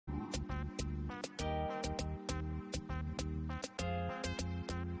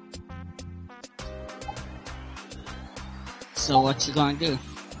So what you gonna do?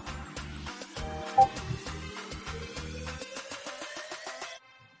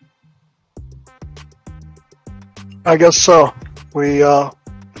 I guess so. We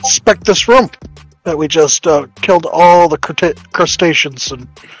inspect this room that we just killed all the crustaceans and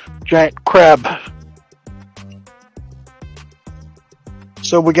giant crab.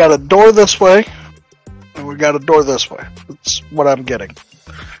 So we got a door this way, and we got a door this way. That's what I'm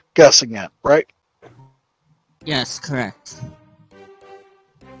guessing at, right? Yes, correct.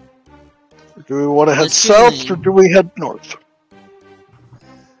 Do we want to head The south ceiling. or do we head north?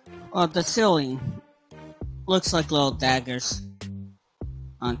 Well, the ceiling looks like little daggers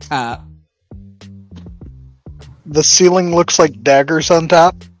on top. The ceiling looks like daggers on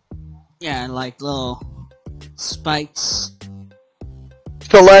top. Yeah, like little spikes.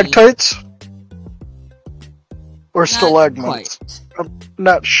 Stalactites? Or Not stalagmites? quite. I'm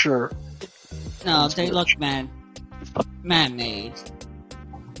not sure. No, they look man-made.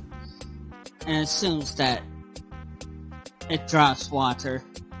 And it assumes that it drops water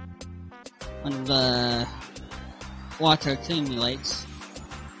when the water accumulates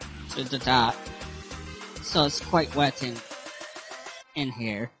to the top. So it's quite wet in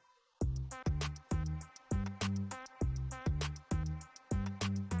here.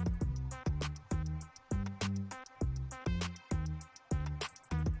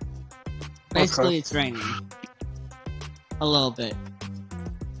 Basically, Okay. it's raining. A little bit.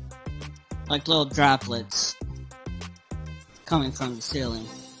 Like little droplets coming from the ceiling.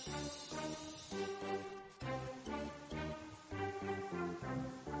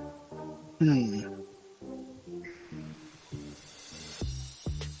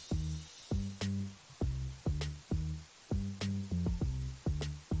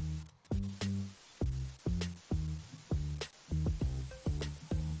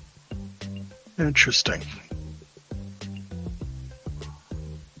 Interesting.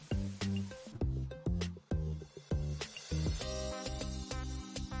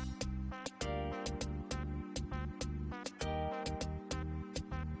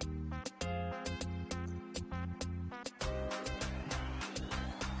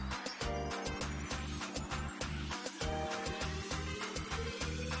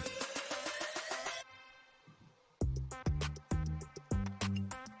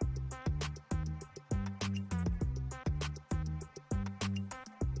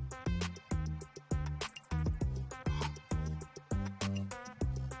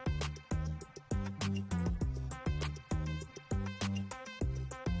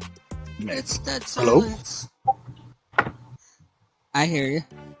 It's dead Hello? silence. I hear you.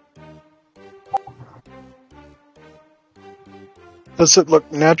 Does it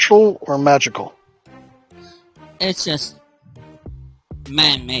look natural or magical? It's just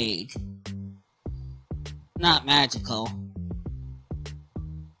man-made. Not magical.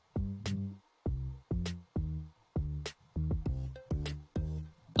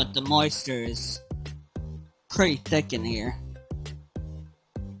 But the moisture is pretty thick in here.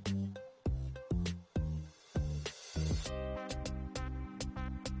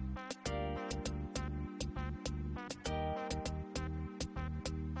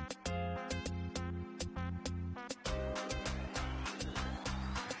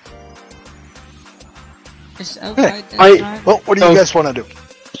 It's outside that Well, what do you guys want to do?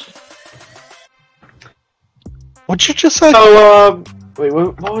 What'd you just say? So, wait,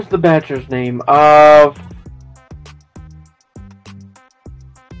 what was the Badger's name? But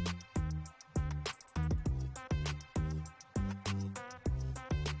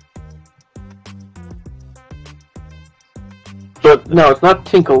no, it's not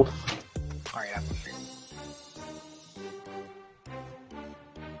Tinkle.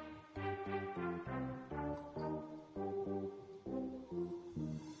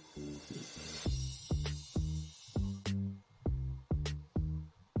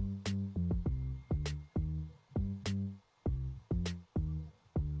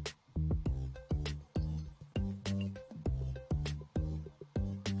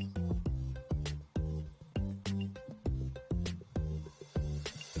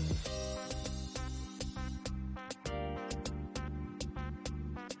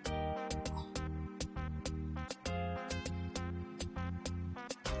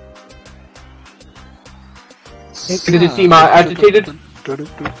 Did you see my agitated?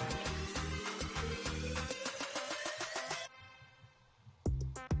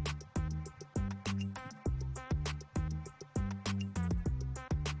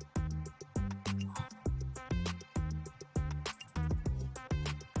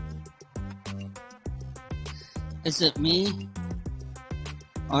 Is it me?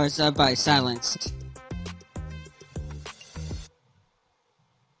 Or is everybody silenced?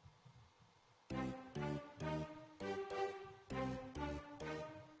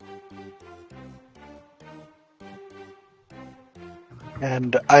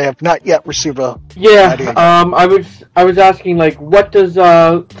 and I have not yet received a Yeah, idea yet. I was asking, like, what does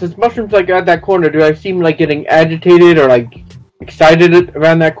mushrooms, like, at that corner, do I seem like getting agitated or, like, excited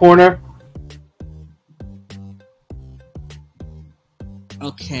around that corner?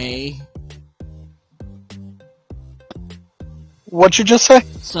 Okay. What'd you just say?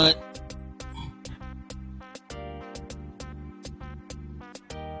 So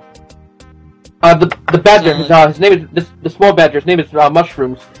The badger, So- his name is, the small badger, his name is,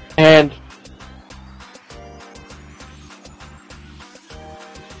 Mushrooms, and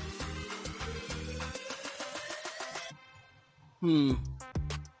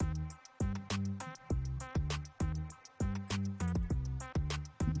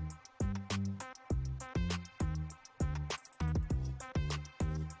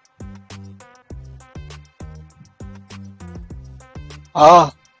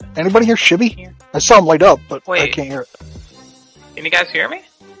Anybody hear Shibby? I saw him light up, but I Wait. can't hear it. Can you guys hear me?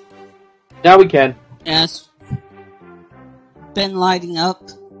 now we can. it's been lighting up,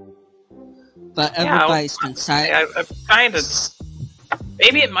 but Yeah, everybody's been silent. I'm trying to.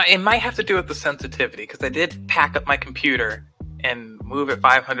 Maybe it might have to do with the sensitivity because I did pack up my computer and move it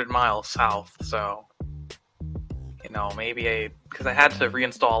 500 miles south. So, maybe because I had to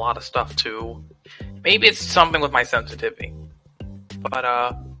reinstall a lot of stuff too. Maybe it's something with my sensitivity. But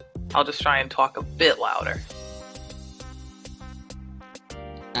I'll just try and talk a bit louder.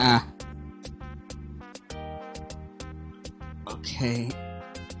 Okay.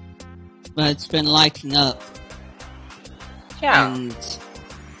 But it's been lighting up, Yeah. and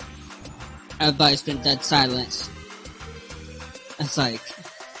everybody's been dead silence. It's like,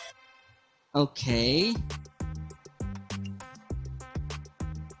 okay.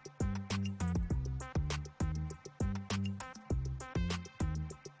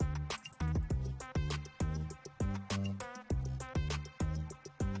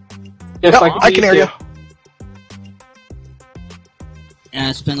 Yes, No, I can hear you. And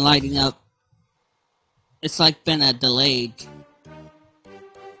it's been lighting up. It's like been a delayed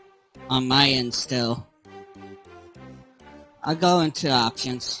on my end still. I'll go into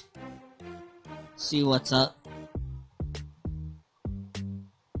options. See what's up.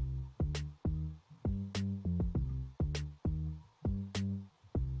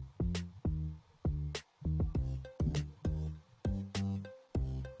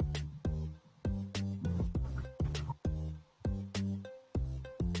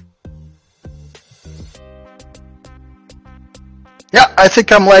 Yeah, I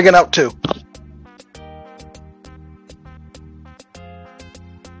think I'm lagging out too.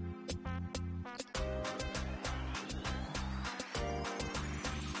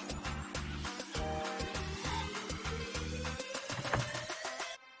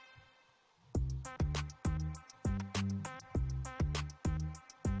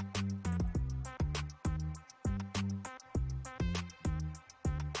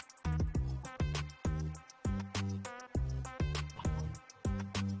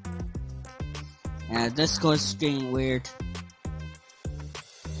 Yeah, Discord's being weird.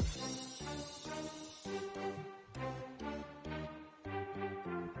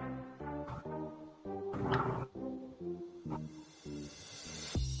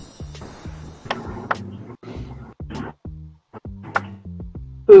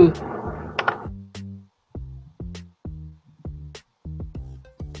 Ooh.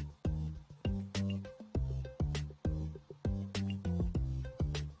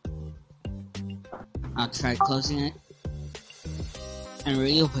 I'll try closing it and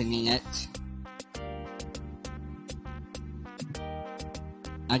reopening it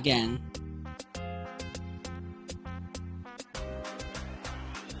again.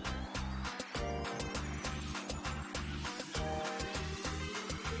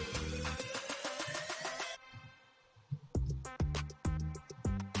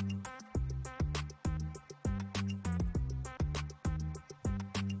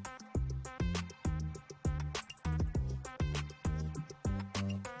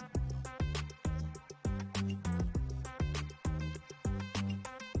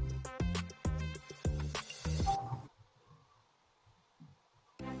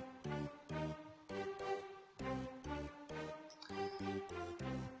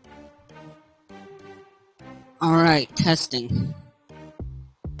 Alright, testing.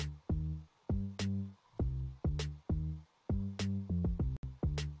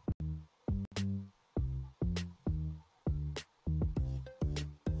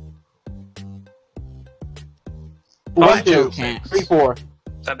 One, two, Okay. 3, 4.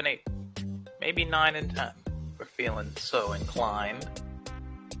 7, 8. Maybe 9 and 10. We're feeling so inclined.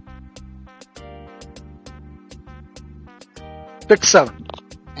 Pick 7.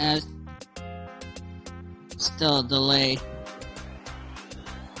 And still a delay.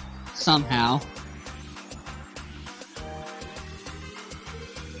 Somehow.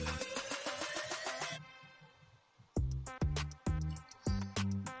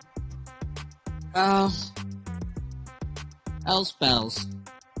 L spells.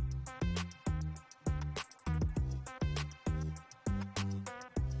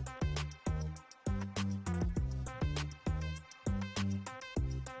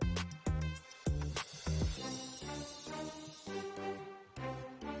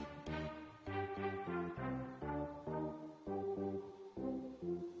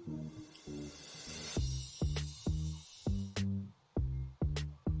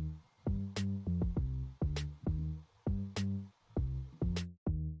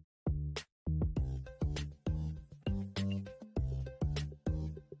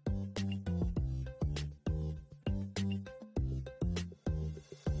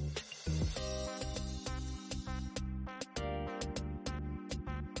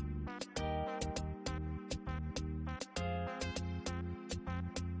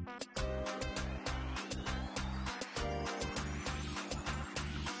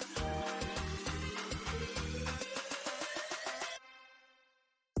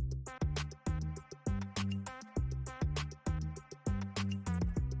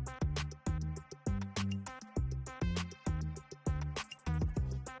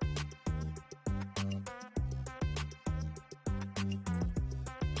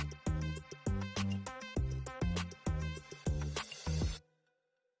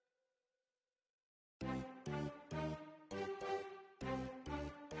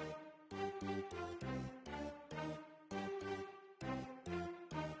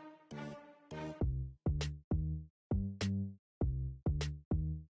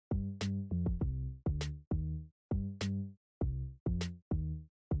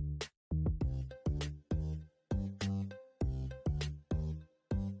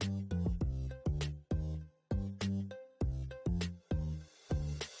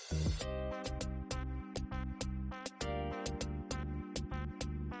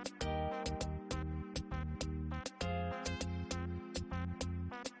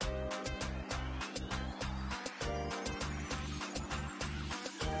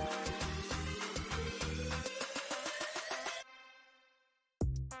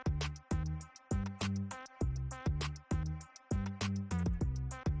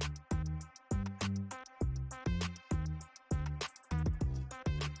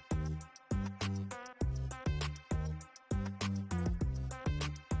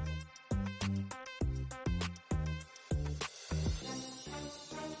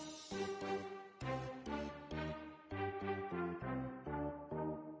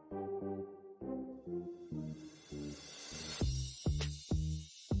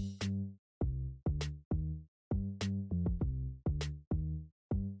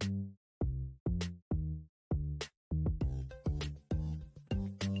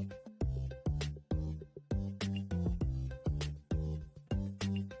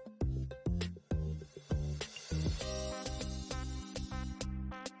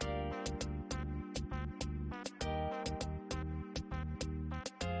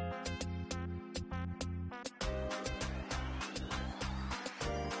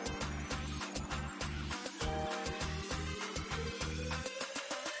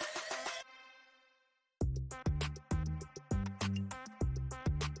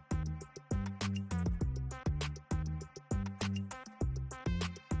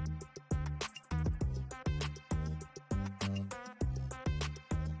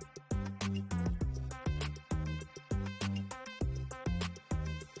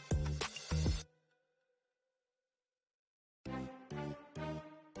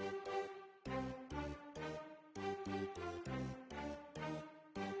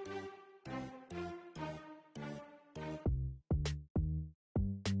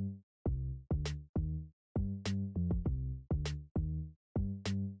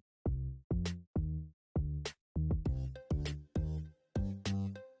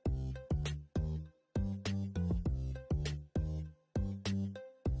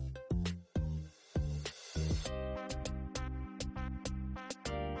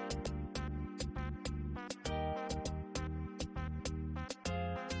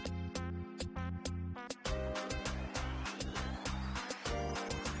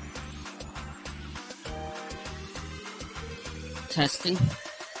 Testing.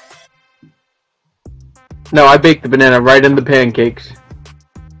 No, I baked the banana right in the pancakes.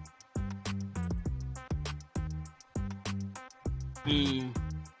 Hmm.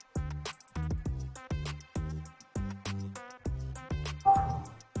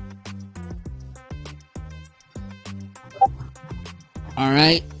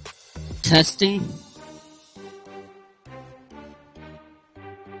 Alright. Testing.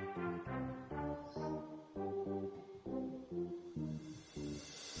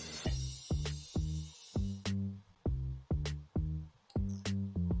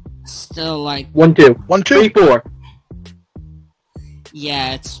 Still like, 1, 2. 1, 2. 3, 4.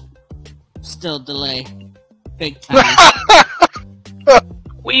 yeah, it's still delay. Big time.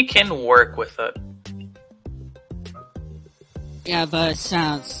 We can work with it. Yeah, but it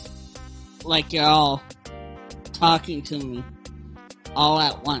sounds like you're all talking to me all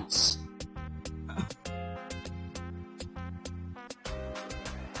at once.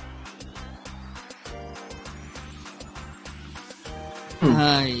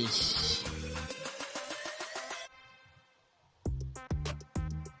 Ay.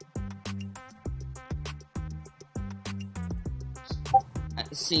 I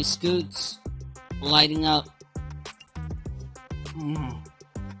see Scoots lighting up.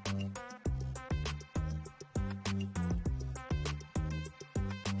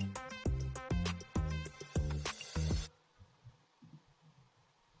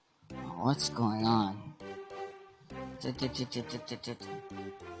 What's going on?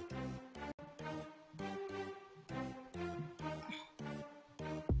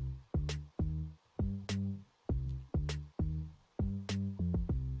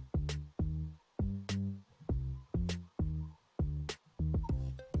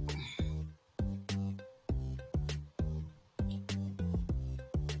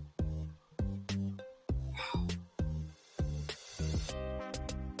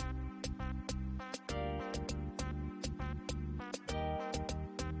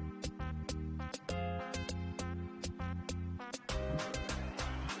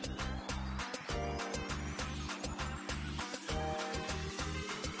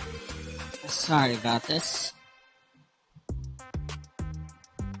 Sorry about this.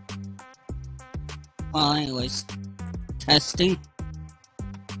 Well, anyways, testing.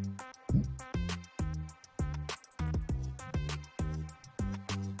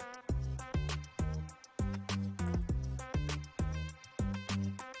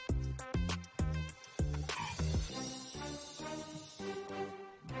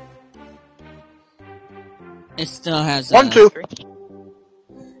 It still has 1, 2.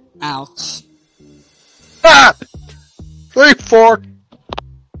 Ouch. Ah! 3, 4.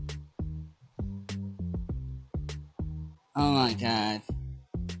 Oh my god.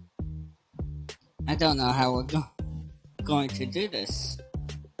 I don't know how we're going to do this.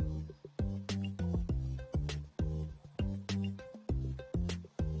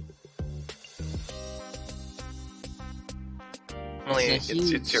 Emily, It's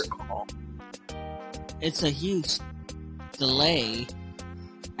a it's your call. It's a huge delay,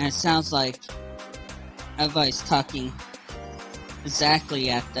 and it sounds like everybody's talking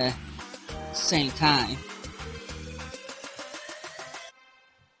exactly at the same time.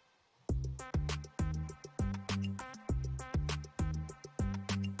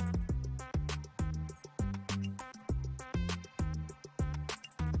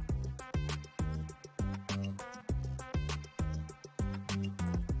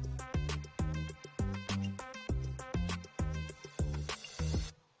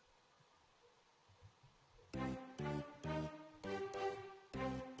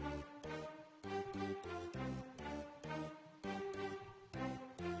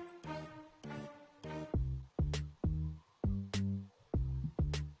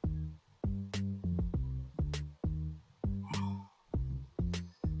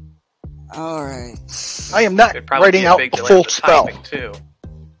 Alright. I am not It'd probably writing be a out big a delay full with the spell. typing, too.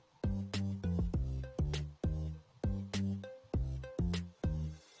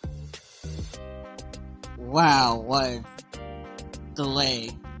 Wow, what a delay.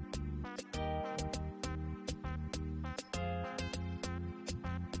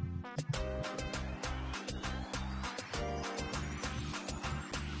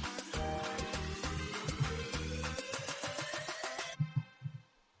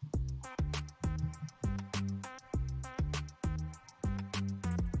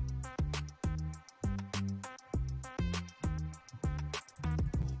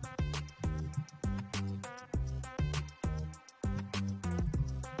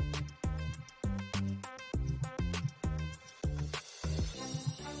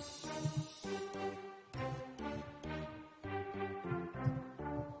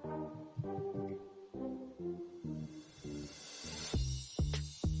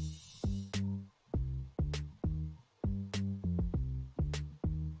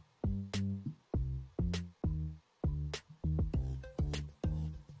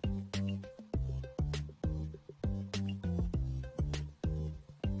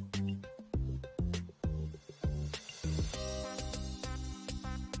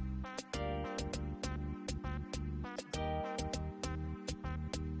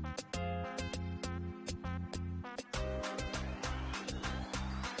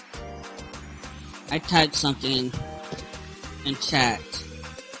 I typed something in chat.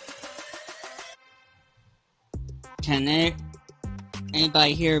 Can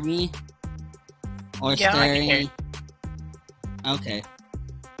anybody hear me? Or Yeah, is I there can hear any... you. Okay.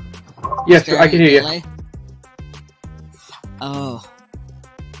 Yes, Is there I can any hear you. delay? Oh.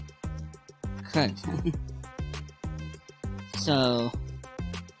 Good. So,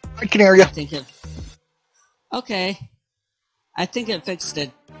 I can hear you. I think it... Okay. I think it fixed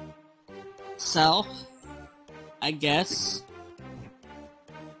itself, I guess.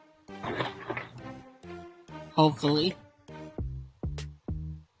 Hopefully.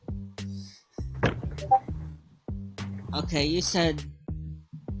 Okay, you said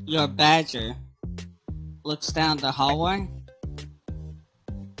your badger looks down the hallway?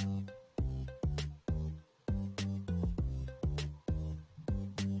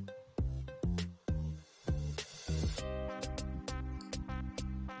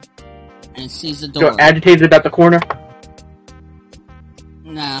 And sees a door. You're agitated about the corner?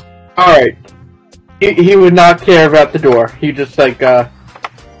 Nah. Alright. He would not care about the door. He just like,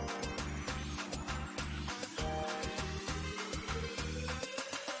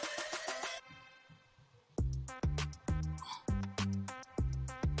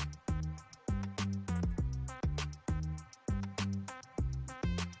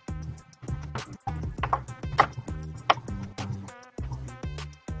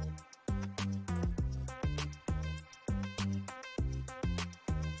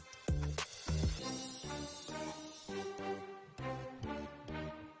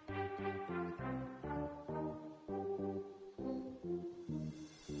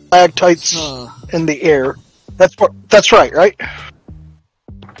 Stalactites So, in the air. That's right, right?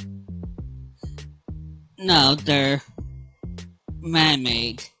 no, they're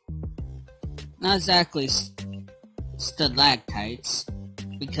man-made. Not exactly stalactites,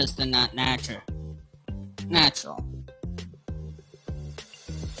 because they're not natural.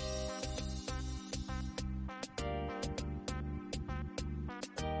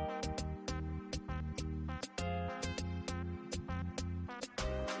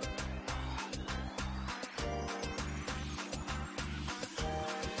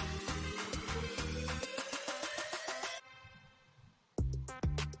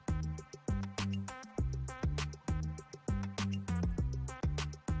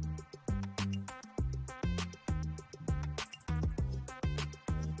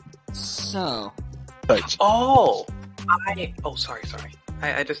 So, Oh, sorry.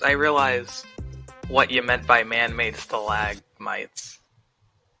 I realized what you meant by man-made stalagmites.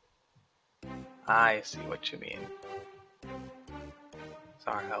 I see what you mean.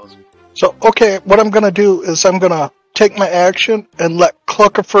 Sorry, I was... So, okay, what I'm going to do is I'm going to take my action and let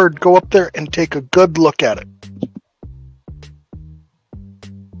Cluckerford go up there and take a good look at it.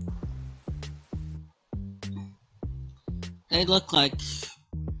 they look like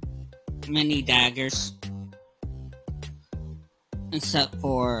mini daggers. Except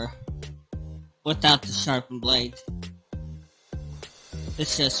for without the sharpened blade.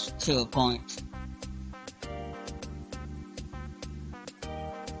 It's just to a point.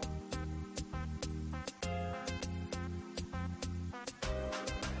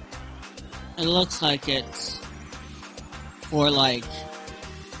 It looks like it's for like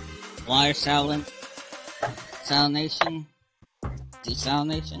wire desalination.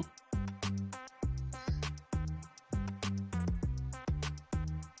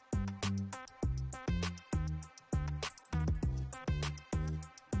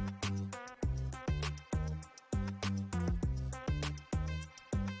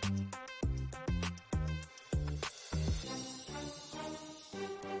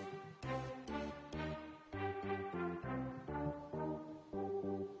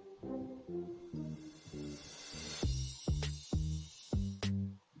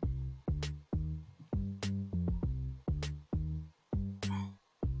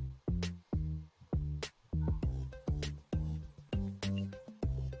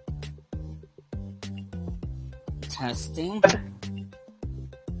 Testing.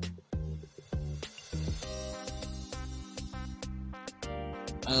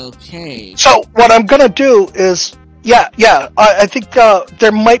 Okay. So, what I'm going to do is, I think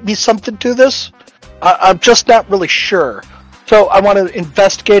there might be something to this. I'm just not really sure. So, I want to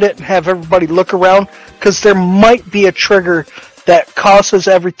investigate it and have everybody look around, because there might be a trigger that causes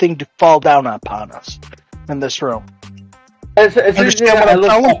everything to fall down upon us in this room. Understand what I'm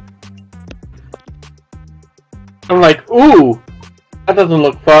telling? I'm like, ooh, that doesn't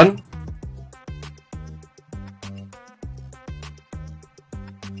look fun.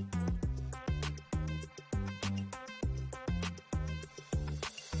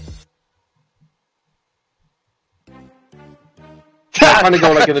 trying to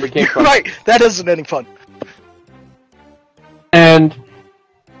go like in the became fun. Right, that isn't any fun. And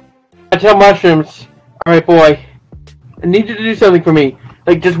I tell Mushrooms, alright boy, I need you to do something for me.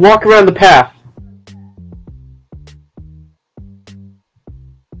 Like, just walk around the path.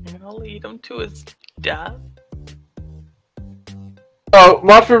 You're gonna lead him to his death? So,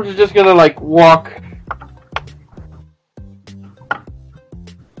 Mushrooms is just gonna, like, walk.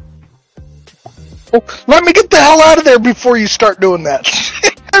 Oh, let me get the hell out of there before you start doing that.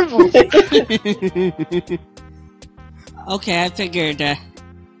 Okay, I figured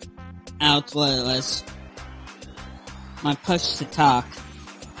out what it was. My push to talk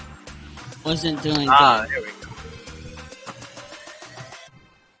wasn't doing good. There we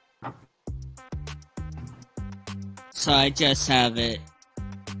go. So I just have it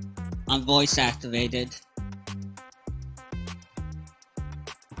on voice activated.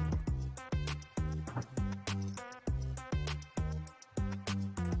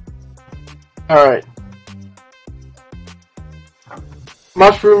 Alright.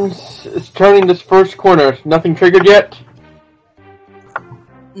 Mushrooms is turning this first corner. Nothing triggered yet?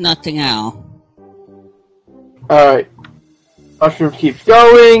 Nothing now. Alright. Mushrooms keeps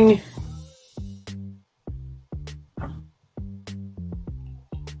going.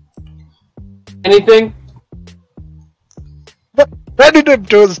 Anything? Ready to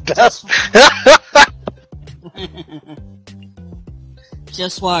do his death.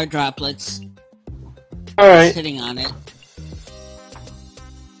 Just water droplets Alright. sitting on it,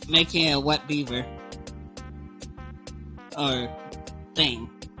 making it a wet beaver. Or thing.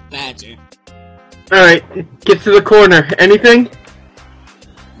 Badger. Alright. Gets to the corner. Anything?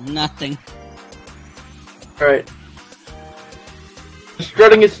 Nothing. Alright.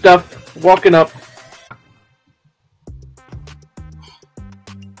 Strutting his stuff, walking up.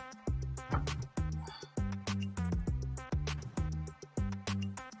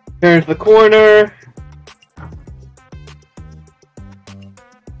 Turns the corner.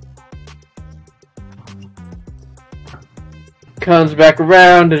 Comes back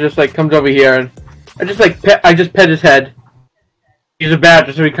around and just like comes over here and I just like pet his head. He's a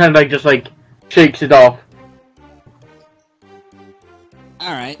badger, so he kind of like just like shakes it off.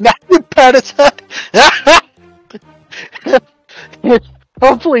 Alright. Now you pat his head.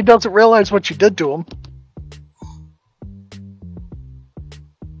 Hopefully he doesn't realize what you did to him.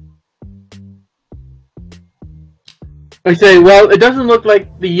 I say, well, it doesn't look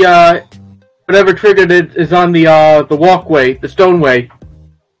like the whatever triggered it is on the walkway, the stoneway.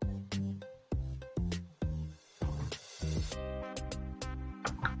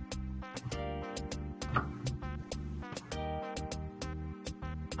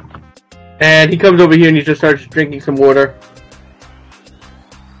 And he comes over here and he just starts drinking some water.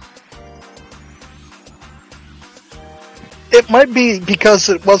 It might be because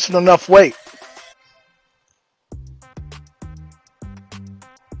it wasn't enough weight.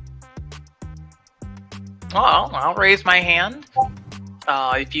 Well, I'll raise my hand.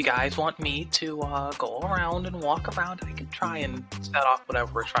 If you guys want me to go around and walk around, I can try and set off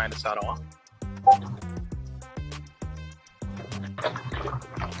whatever we're trying to set off.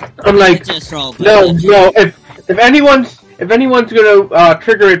 I'm like, Just roll. no. If anyone's gonna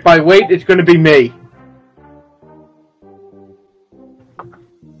trigger it by weight, it's gonna be me.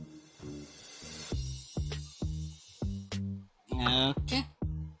 Okay.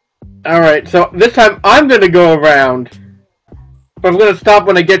 Alright, so this time I'm gonna go around. But I'm gonna stop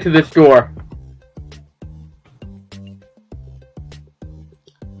when I get to this door.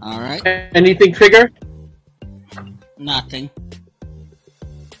 Alright. Anything trigger? Nothing.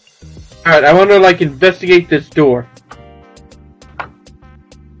 Alright, I wanna like investigate this door.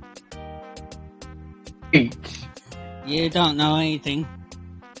 8. You don't know anything.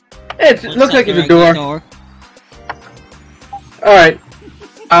 It looks like it's a regular door. Alright.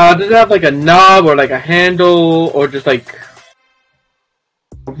 Does it have like a knob or like a handle or just like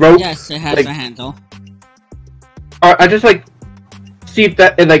a rope? Yes, it has like, a handle. I just like see if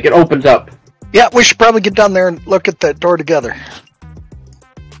that it opens up. Yeah, we should probably get down there and look at that door together.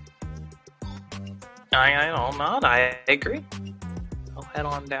 I don't know. I agree. I'll head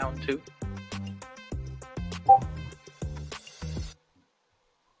on down too.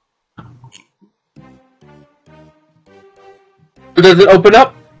 Does it open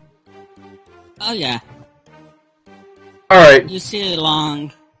up? Oh yeah. Alright. You see a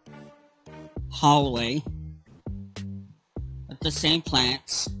long hallway with the same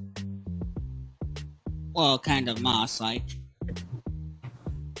plants. Well, kind of moss-like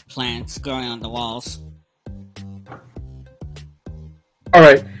plants growing on the walls.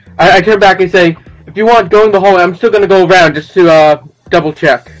 Alright. I turn back and say, if you want, go in the hallway. I'm still gonna go around just to double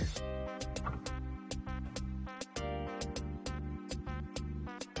check.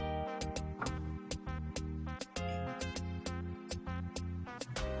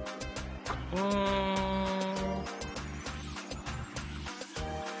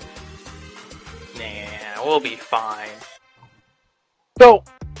 Nah, we'll be fine. So,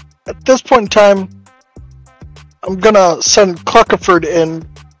 at this point in time, I'm gonna send Cluckerford in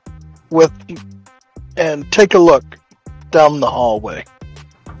with and take a look down the hallway.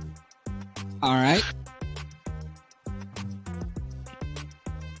 Alright.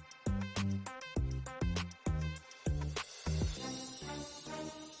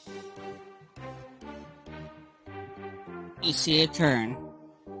 You see a turn.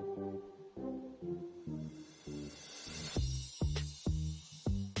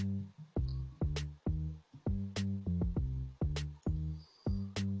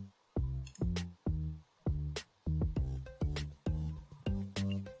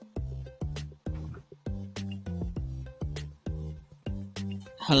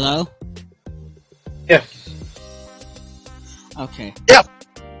 Hello? Yes. Okay. Yeah.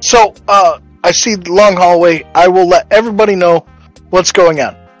 So, I see the long hallway. I will let everybody know what's going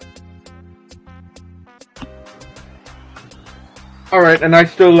on. Alright, and I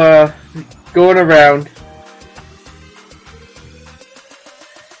still, going around.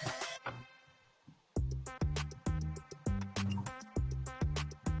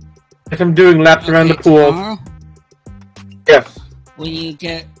 As I'm doing laps around the pool. Tomorrow, Yes. when you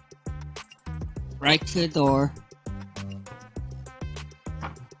get right to the door,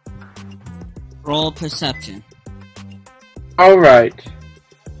 roll perception. Alright.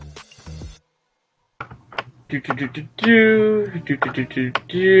 Perception.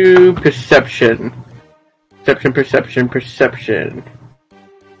 Perception.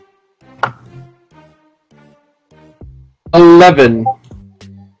 11.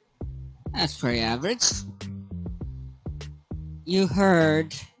 That's pretty average. You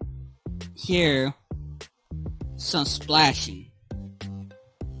hear some splashing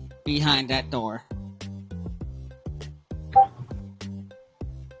behind that door.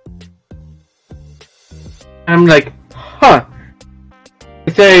 I'm like, huh.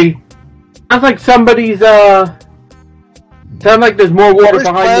 I say, sounds like somebody's, sounds like there's more water Splish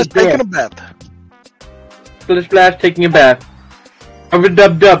behind Splash this door. taking a bath. Splish Splash taking a bath. Over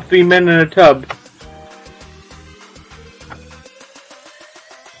dub, 3 men in a tub.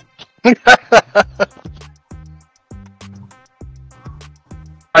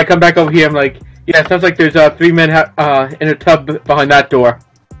 I come back over here, I'm like, yeah, sounds like there's 3 men in a tub behind that door.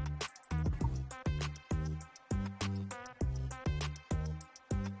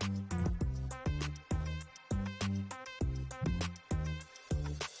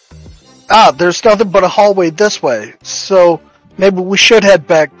 There's nothing but a hallway this way, so maybe we should head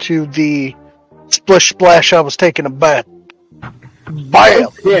back to the Splish Splash I was taking a bath. Bam!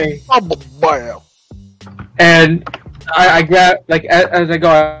 Okay. Bam! And I grab, like, as I go,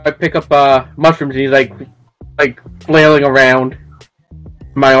 I pick up mushrooms, and he's like flailing around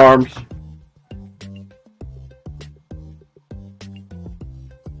my arms.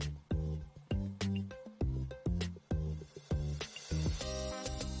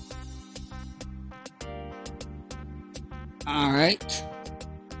 Alright.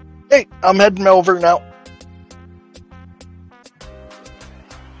 Hey, I'm heading over now.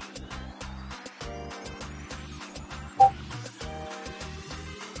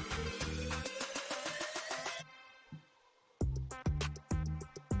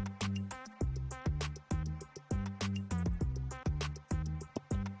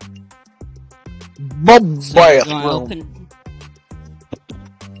 So you wanna open?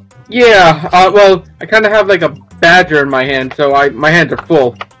 Yeah, well, I kind of have like a badger in my hand, so my hands are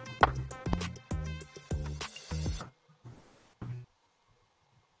full.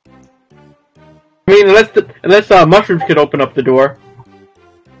 I mean, unless mushrooms could open up the door.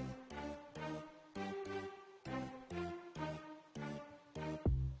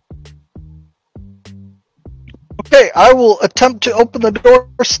 Okay, I will attempt to open the door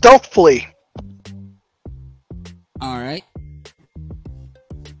stealthily. Alright.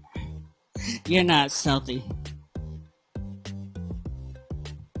 You're not stealthy.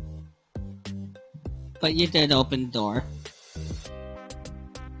 But you did open the door.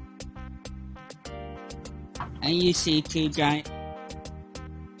 And you see 2 giant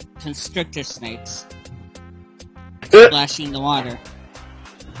constrictor snakes splashing the water.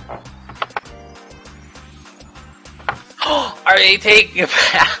 Are they taking a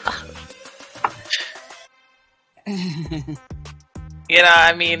bath? You know,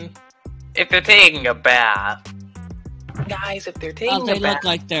 I mean, if they're taking a bath, guys, if they're Oh, taking they a bath, look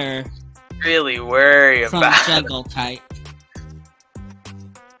like they're really worry from about. jungle type.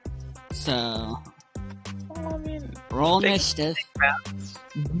 So, Well, I mean, roll they can initiative. take baths.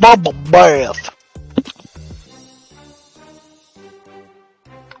 Bubble bath.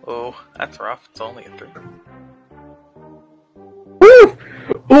 Oh, that's rough. It's only a 3. Woo!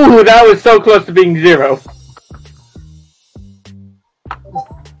 Ooh, that was so close to being 0.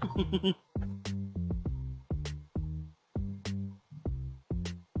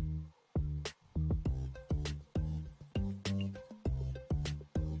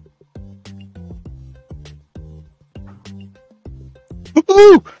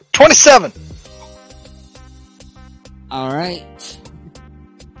 Woo! 27. Alright.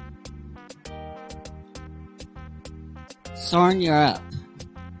 Thorn, you're up.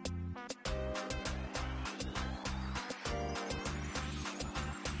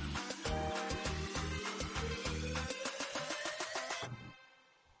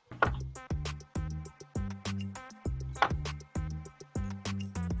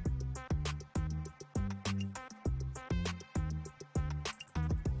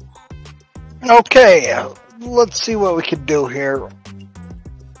 Okay, let's see what we can do here.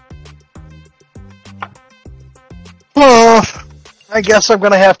 I guess I'm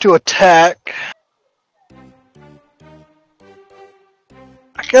gonna have to attack.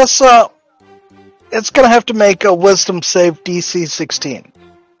 I guess it's gonna have to make a wisdom save DC 16.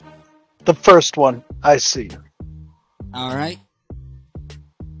 The first one I see. Alright.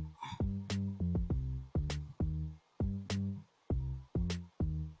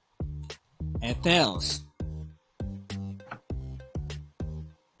 It fails.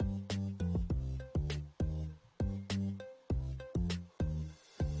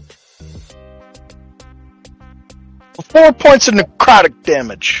 4 points of necrotic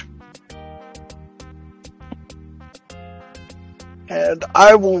damage. And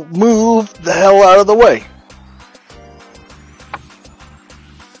I will move the hell out of the way.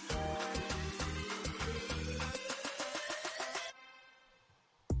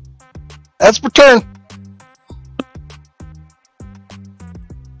 That's my turn.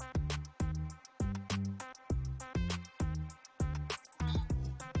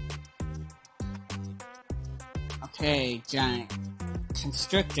 Okay, giant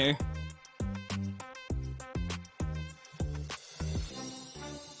constrictor.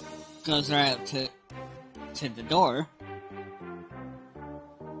 Goes right up to the door.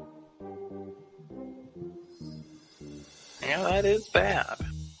 Yeah, that is bad.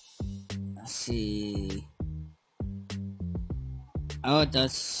 Let's see. Oh, it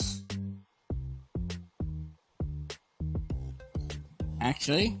does.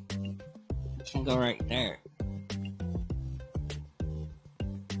 Actually, it can go right there.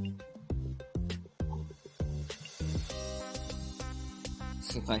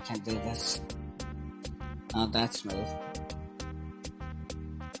 See if I can do this. Oh, that's smooth.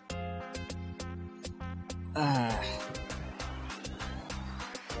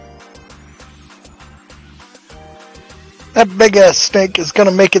 That big ass snake is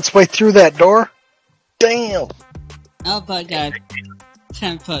gonna make its way through that door. Damn. Oh, but I got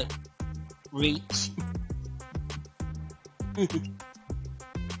 10-foot reach.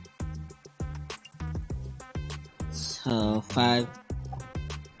 So, 5.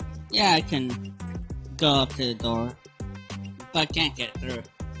 Yeah, I can go up to the door, but I can't get through.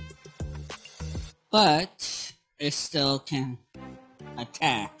 But, it still can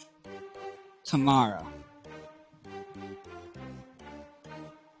attack tomorrow.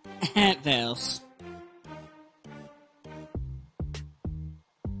 And it fails.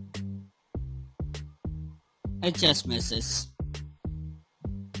 It just misses.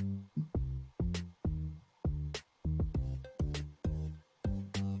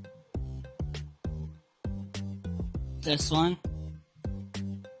 This one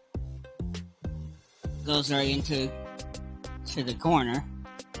goes right into the corner.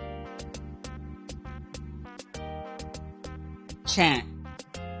 Chant,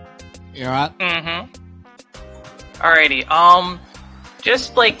 you're up. Alrighty.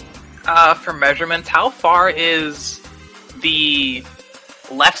 Just like for measurements, how far is the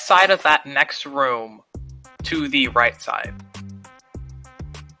left side of that next room to the right side?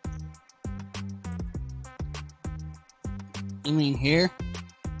 You mean here?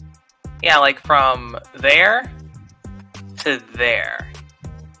 Yeah, like from there to there.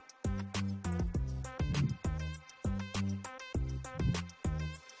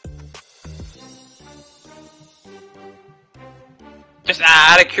 Just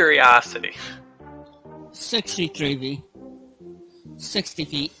out of curiosity. 63 feet. 60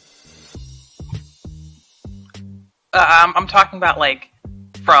 feet. I'm talking about like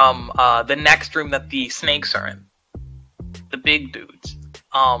from the next room that the snakes are in, the big dudes.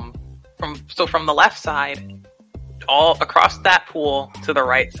 From the left side, all across that pool to the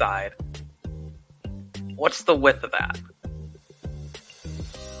right side. What's the width of that?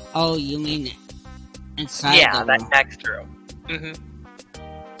 Oh, you mean inside Yeah, the that room? next room.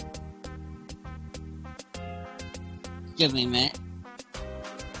 Give me a minute.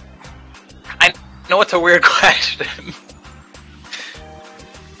 I know it's a weird question.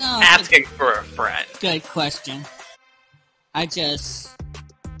 No, it's Asking for a friend. a good question. I just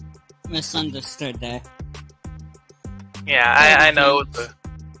misunderstood there. Yeah, 30 I know. feet.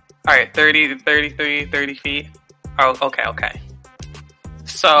 Alright, 30, 33, 30 feet. Oh, okay.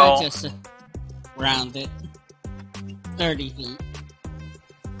 So, I just rounded 30 feet.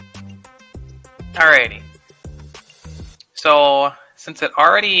 alrighty. So, since it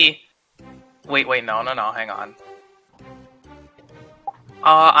already... Wait, no, hang on.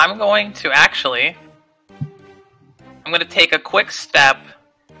 I'm going to actually... I'm going to take a quick step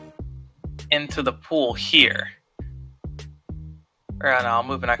into the pool here. Or no, I'll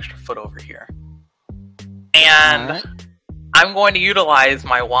move an extra foot over here. And Alright. I'm going to utilize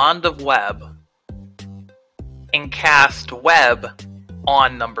my Wand of Web and cast Web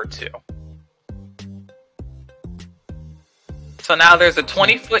on number 2. So now there's a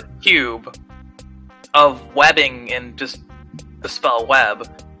 20-foot cube of webbing in just the spell Web.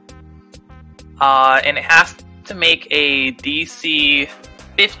 And it has to make a DC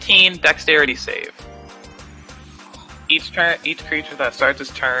 15 Dexterity save. Each creature that starts its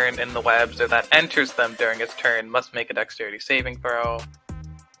turn in the webs or that enters them during its turn must make a Dexterity saving throw.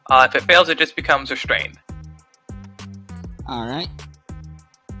 If it fails, it just becomes restrained. Alright.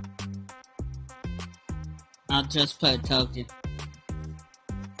 I'll just put a token.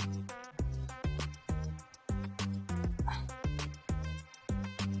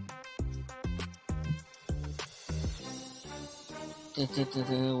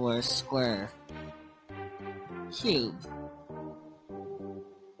 We're square. Cube.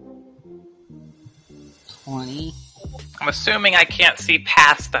 20. I'm assuming I can't see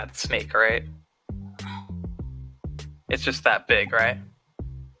past that snake, right? It's just that big, right?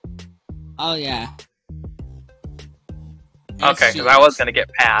 Oh yeah. Okay, because I was going to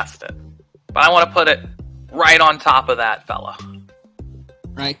get past it. But I want to put it right on top of that fella.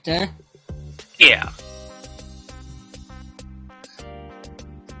 Right there? Yeah.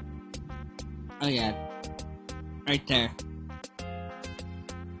 Oh yeah. Right there.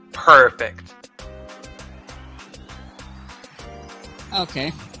 Perfect.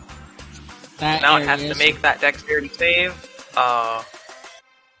 Okay. That Now it has area to is make that Dexterity save.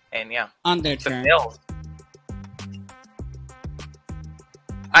 And yeah. on their It's a turn. fail.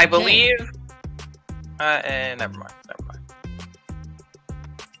 I Okay. believe... never mind.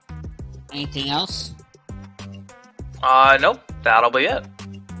 Anything else? Nope. That'll be it.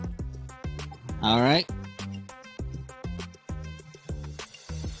 Alright.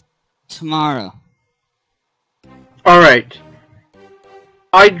 Tomorrow. Alright.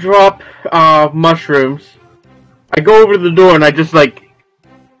 I drop mushrooms. I go over to the door and I just like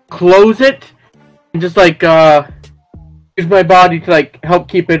close it and just like use my body to like help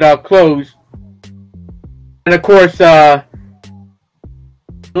keep it closed. And of course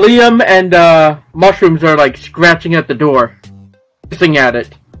Liam and mushrooms are like scratching at the door, hissing at it.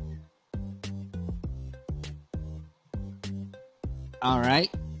 Alright.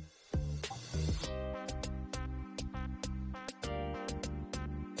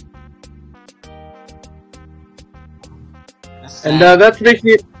 And that's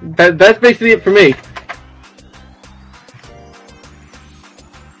basically it. That's basically it for me.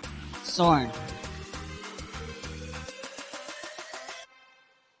 Soren.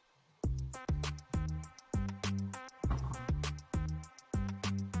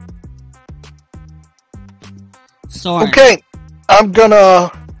 Soren. Okay, I'm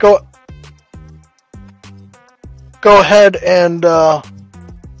gonna go ahead and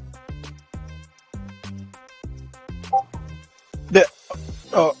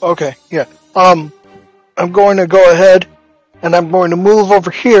okay, yeah. I'm going to go ahead and I'm going to move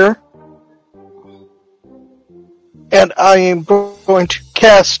over here, and I am going to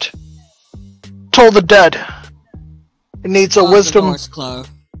cast Toll the Dead. It needs a Close wisdom. The door's closed.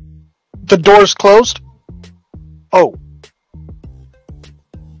 The door's closed? Oh.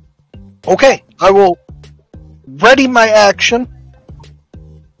 Okay, I will ready my action.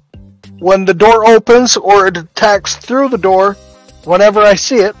 When the door opens or it attacks through the door, whenever I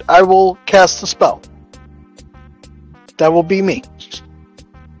see it, I will cast the spell. That will be me.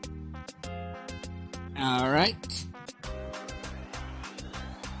 Alright.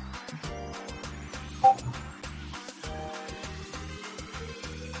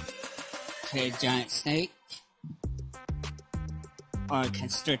 locate a giant snake or a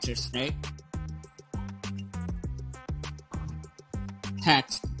constrictor snake.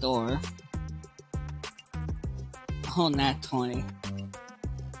 Attach the door. Hold that 20.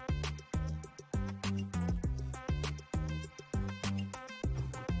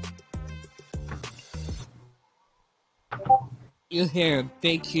 You hear a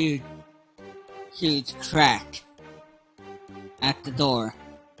big, huge crack at the door.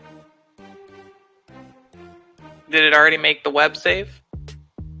 Did it already make the web save?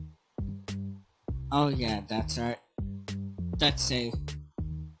 Oh yeah, that's right. That's a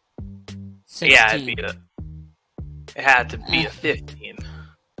 16. Yeah, it had to be a 15.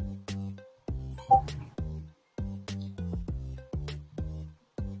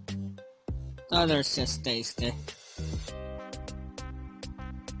 The others just stay still.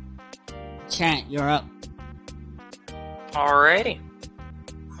 Chant, you're up. Alrighty.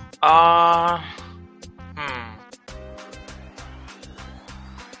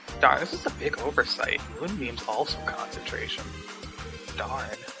 Darn, this is a big oversight. Moonbeam's also concentration. Darn.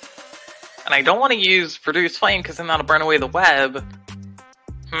 And I don't want to use Produce Flame because then that'll burn away the web.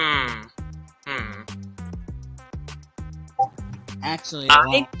 Actually, it I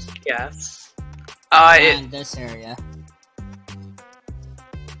won't. guess. In this area.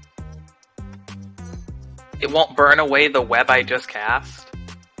 It won't burn away the web I just cast?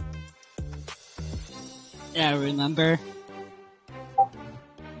 Yeah, remember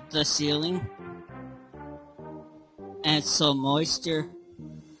the ceiling? And it's so moist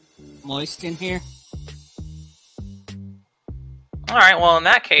in here. Alright, well in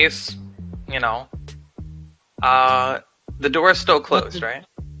that case, the door is still closed, right?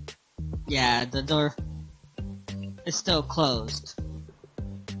 Yeah, the door is still closed.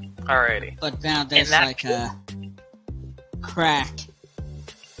 Alrighty. But now there's like a crack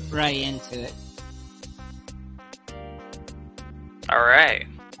right into it. Alright.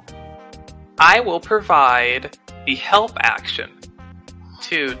 I will provide the help action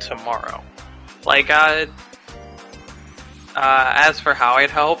to tomorrow. Like, as for how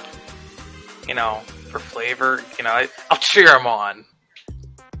I'd help, for flavor, I'll cheer him on.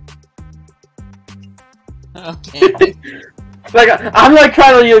 Okay. Like, I'm like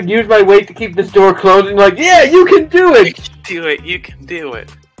trying to use my weight to keep this door closed, and like, yeah, you can do it! You can do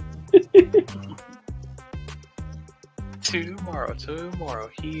it. Tomorrow,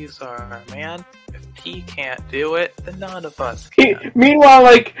 he's our man. If he can't do it, then none of us can. Meanwhile,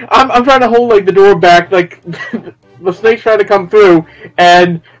 like, I'm trying to hold, like, the door back, like, the snake's trying to come through,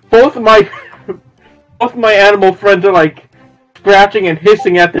 and both of my animal friends are, like, scratching and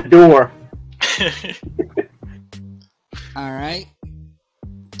hissing at the door. Alright.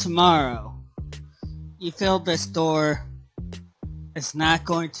 Tomorrow, you feel this door is not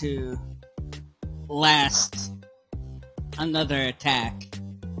going to last another attack.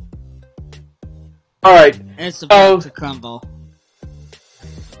 Alright. It's about to crumble.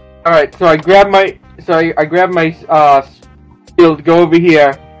 Alright, so I grab my shield to go over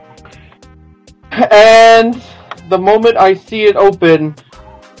here. And the moment I see it open,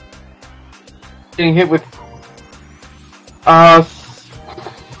 getting hit with what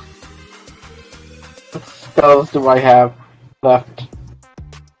spells do I have left?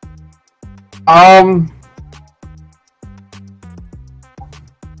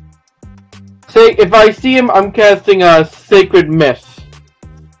 Say if I see him, I'm casting a Sacred Mist.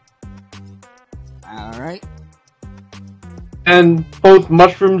 Alright. And both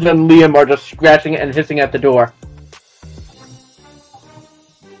Mushrooms and Liam are just scratching and hissing at the door.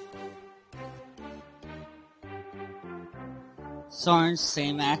 Thorns,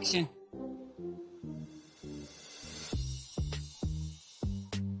 same action.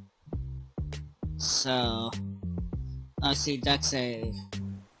 So, let's see, that's a...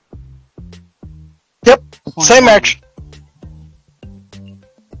 Yep, same action.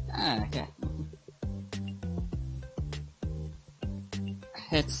 Okay.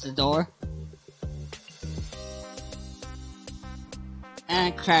 Hits the door.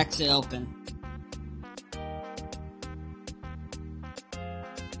 And cracks it open.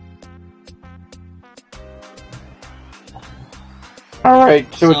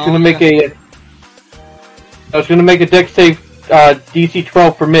 Alright, so it's gonna make a... It's gonna make a dex save DC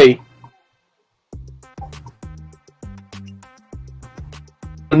 12 for me.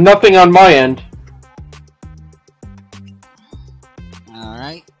 Nothing on my end.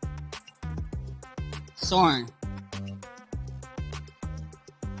 Alright. Soren.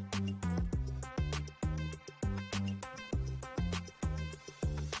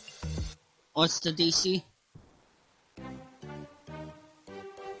 What's the DC?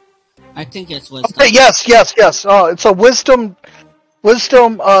 I think it's wisdom. Okay, yes. It's a wisdom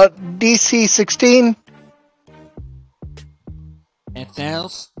DC 16. It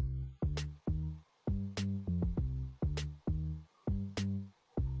fails.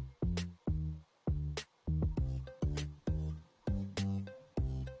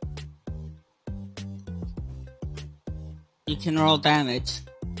 You can roll damage.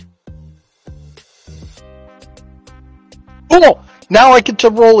 Cool! Now I get to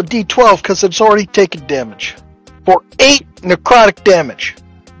roll a d12 because it's already taken damage. For 8 necrotic damage.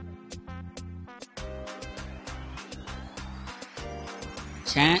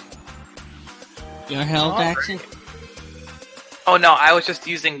 Chat. Your held action? Oh no, I was just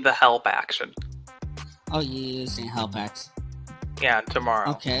using the help action. Oh, you're using help action. Yeah,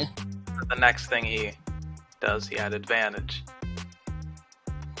 tomorrow. Okay. The next thing he does, he had advantage.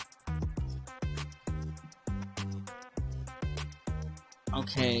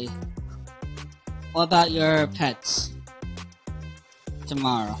 Okay. What about your pets?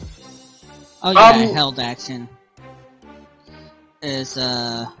 Tomorrow. Oh yeah, held action is He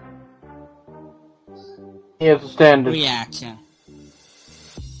has a standard. reaction.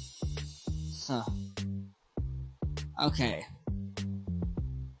 So okay.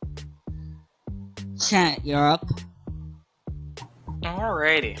 Chat, you're up.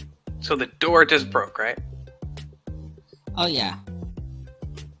 Alrighty. So the door just broke, right? Oh yeah.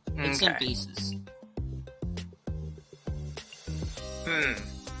 It's in Okay. pieces.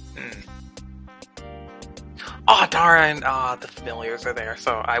 Oh darn! The familiars are there.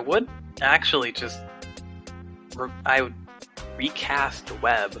 So I would actually just, I would recast the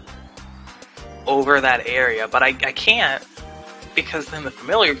web over that area, but I can't because then the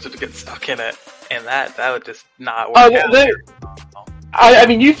familiars would get stuck in it, and that would just not work out. I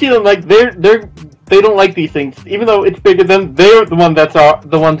mean, you see them like they don't like these things, even though it's bigger than they're the ones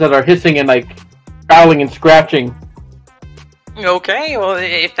that are hissing and like growling and scratching. Okay, well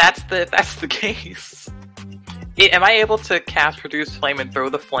if that's the case, am I able to cast Produce Flame and throw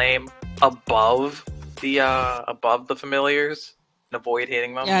the flame above the familiars and avoid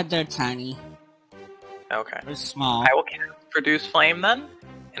hitting them? Yeah, they're tiny. Okay. They're small. I will cast Produce Flame then,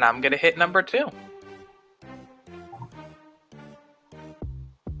 and I'm gonna hit number 2.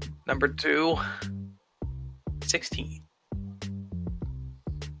 Number 2, 16.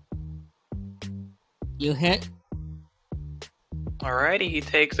 You hit. Alrighty, he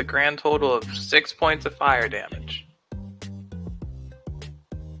takes a grand total of 6 points of fire damage.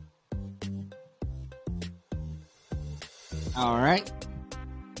 Alright.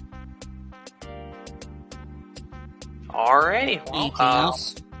 Alrighty, Anything well,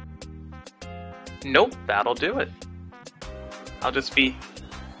 else? nope, that'll do it. I'll just be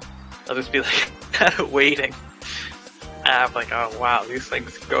like waiting. I'm like, oh wow, these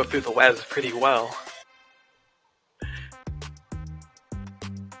things go through the webs pretty well.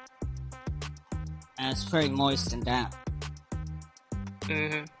 And it's pretty moist and damp.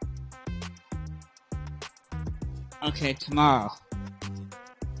 Mm-hmm. Okay, tomorrow.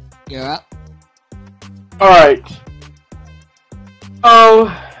 You're up. Alright. Oh.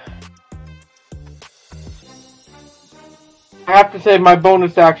 I have to say my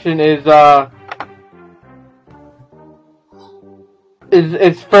bonus action is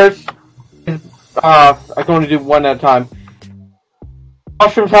first I can only do one at a time.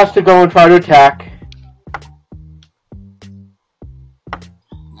 Mushrooms has to go and try to attack.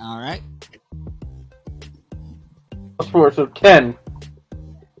 Alright. +4, so 10.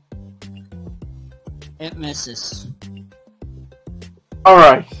 It misses.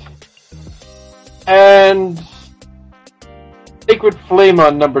 Alright. And Sacred Flame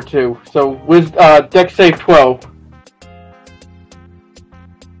on number 2. So with Dex save 12.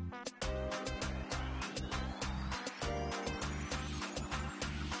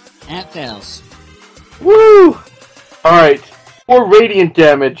 And it fails. Woo! Alright. 4 radiant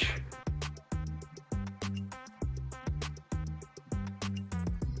damage.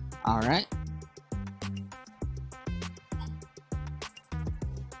 Alright.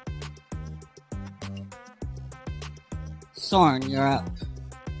 Thorn, you're up.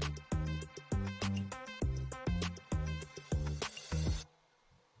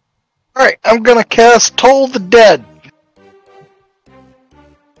 Alright, I'm gonna cast Toll the Dead.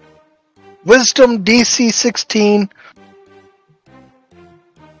 Wisdom DC 16.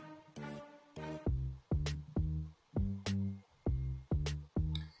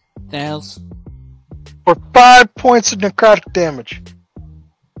 Fails. For 5 points of necrotic damage.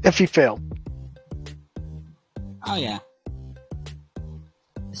 If he failed. Oh yeah.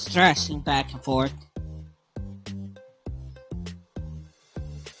 It's thrashing back and forth.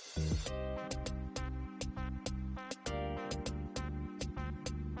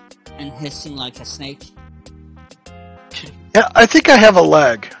 and hissing like a snake. Yeah, I think I have a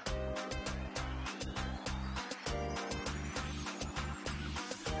lag.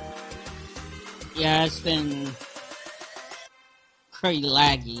 Yeah, it's been pretty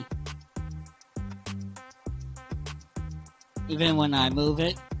laggy. Even when I move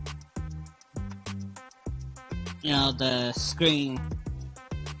it, you know, the screen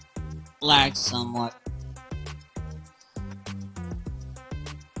lags somewhat.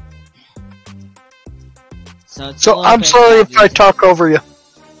 So I'm sorry if I talk over you.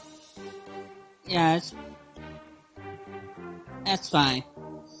 Yeah, that's fine.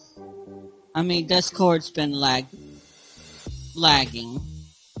 I mean, Discord's been lagging.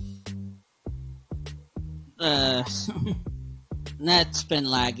 Net's been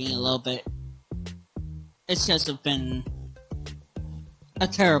lagging a little bit. It's just been a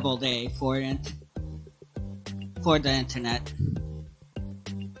terrible day for the internet.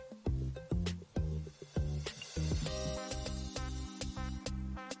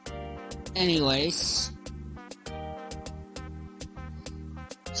 Anyways,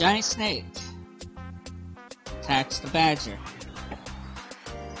 giant snake attacks the badger.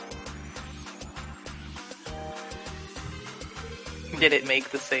 Did it make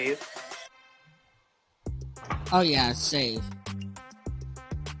the save? Oh yeah, save.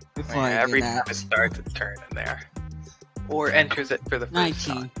 Before I every do time that. it starts, it's turned in there. Or enters it for the first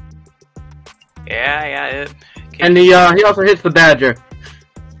 19. time. Yeah, And he also hits the badger.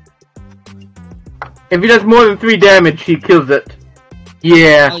 If he does more than 3 damage, he kills it.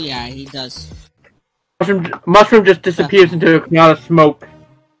 Yeah. Oh yeah, he does. Mushroom just disappears into a cloud of smoke.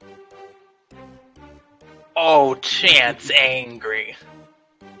 Oh, Chance angry.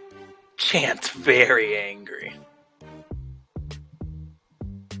 Chance very angry.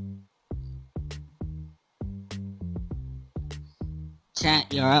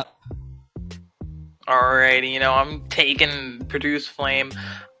 Chat, you're up. Alrighty, I'm taking Produce Flame.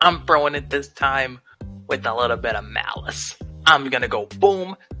 I'm throwing it this time with a little bit of malice. I'm gonna go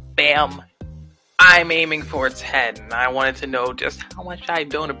boom, bam. I'm aiming for its head, and I wanted to know just how much I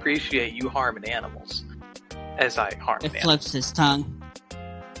don't appreciate you harming animals. As I harm It animals. flips his tongue.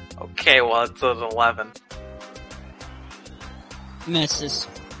 Okay, well, it's an 11. Misses.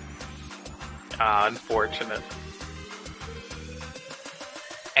 Unfortunate.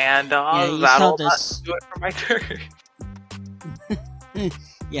 And you that'll saw not this. do it for my turn.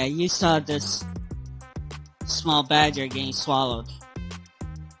 Yeah, you saw this small badger getting swallowed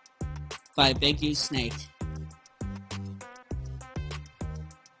by a big huge snake.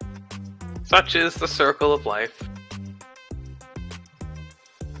 Such is the circle of life.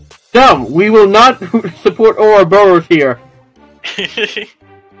 No, we will not support Ouroboros here.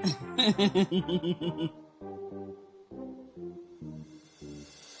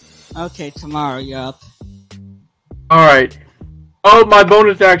 Okay, tomorrow you're up. Alright. Oh, my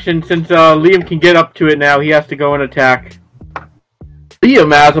bonus action, since Liam can get up to it now, he has to go and attack.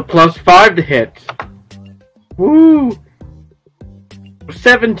 Liam has a +5 to hit. Woo!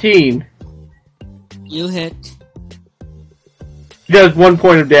 17. You hit. He does 1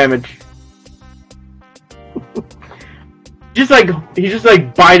 point of damage. He's just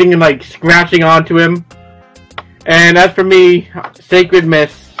biting and scratching onto him. And as for me, Sacred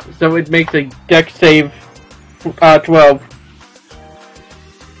Miss. So it makes a dex save 12.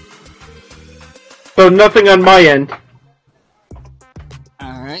 So nothing on my end.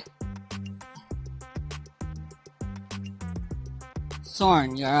 Alright.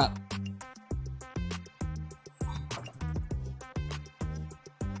 Thorn, you're up.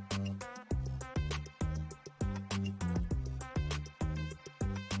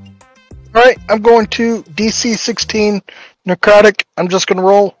 Alright, I'm going to DC 16 necrotic. I'm just gonna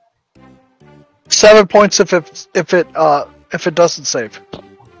roll 7 points if it doesn't save.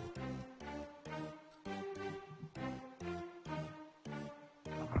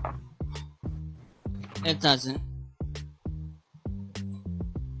 It doesn't.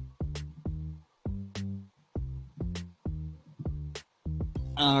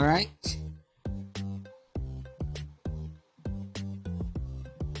 Alright.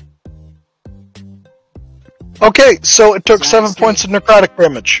 Okay, so it took Giant 7 points of necrotic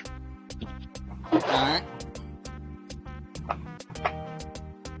damage. Alright.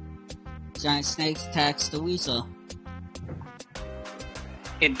 Giant snake attacks the weasel.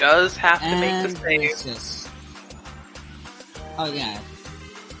 It does have to make And the save. misses. Oh yeah.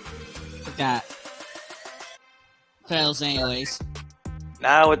 Forgot. Fails anyways.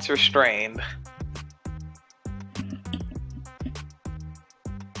 Now it's restrained.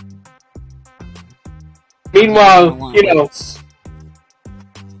 Meanwhile, One you know, hits.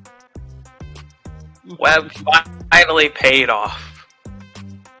 web finally paid off.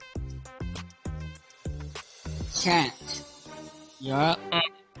 Chat. You're up.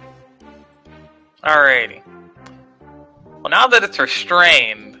 Alrighty. Well, now that it's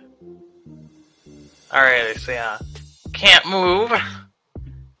restrained. Alrighty, so yeah. Can't move.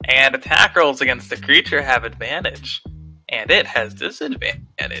 And attack rolls against the creature have advantage. And it has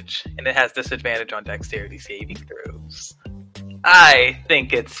disadvantage. And it has disadvantage on dexterity saving throws. I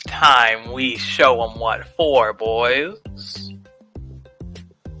think it's time we show them what for, boys.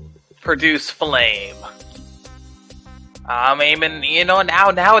 Produce flame. I'm aiming,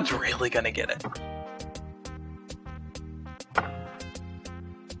 now it's really gonna get it.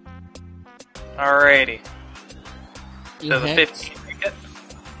 Alrighty. You Does a hit. 15 make it?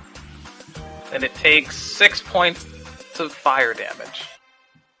 And it takes 6 points of fire damage.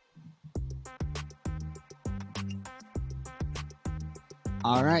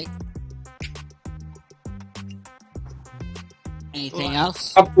 Alright. Anything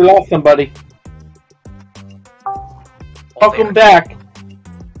else? Oh, we lost somebody. Welcome back.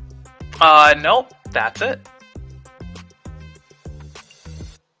 Nope, that's it.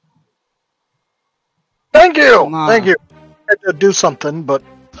 Thank you. Come on. Thank you. I had to do something, but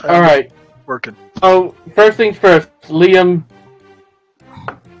Alright. working. Oh, first things first. Liam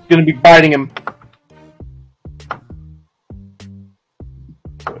is going to be biting him.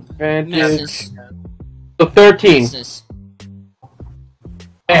 Advantage. Misses. So 13. Misses.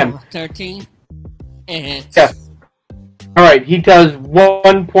 Damn. Oh, 13. It hits. Yes. Alright, he does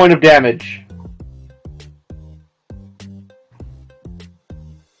 1 point of damage.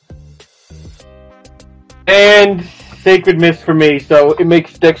 And Sacred Miss for me, so it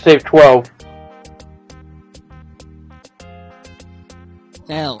makes Dex save 12.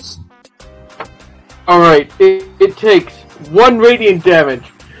 Fails. Alright, it takes 1 radiant damage.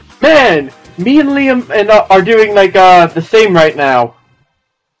 Man, me and Liam are doing like the same right now.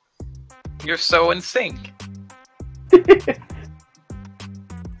 You're so in sync.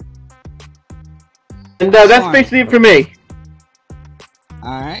 And that's Sorry. basically it for me.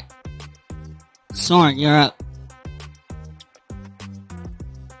 Alright. Soren, you're up.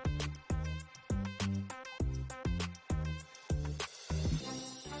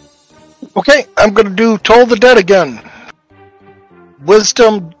 Okay, I'm going to do Toll the Dead again.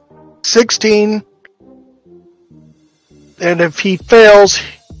 Wisdom 16. And if he fails,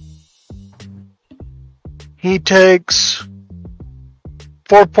 he takes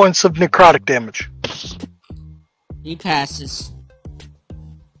 4 points of necrotic damage. He passes.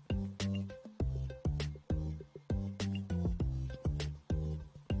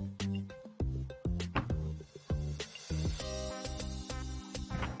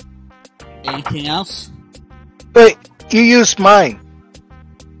 Anything else? Wait, you used mine.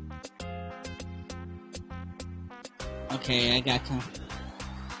 Okay, I got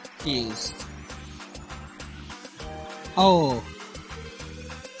confused. Oh.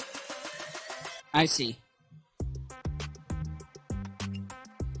 I see.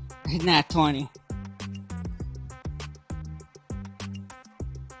 Not 20.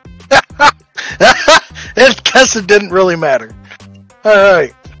 I guess it didn't really matter.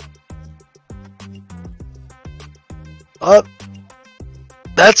 Alright.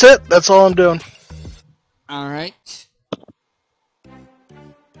 That's it. That's all I'm doing. Alright.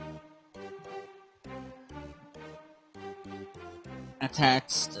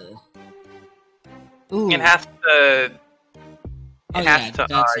 Attacks the... Ooh. It has to. Oh, It yeah, has to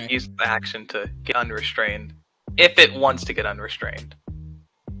that's right. use the action to get unrestrained. If it wants to get unrestrained.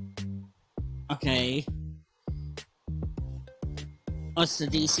 Okay. What's the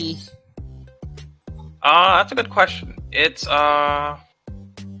DC? That's a good question. It's,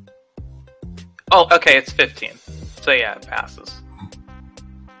 Oh, okay, it's 15. So yeah, it passes.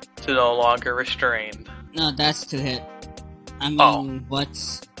 To no longer restrained. No, that's to hit. I mean, Oh.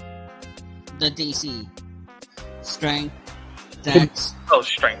 what's the DC? Strength, Dex, Oh,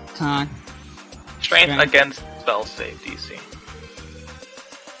 strength. Con, Strength Strength. against spell save DC.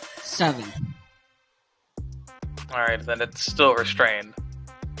 7. Alright, then it's still restrained.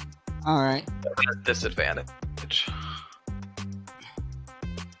 Alright. But it has disadvantage.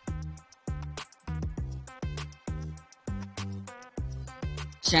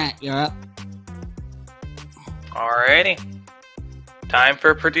 Chat, you're up. Alrighty. Time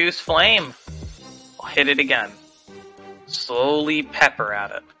for Produce Flame. I'll hit it again. Slowly pepper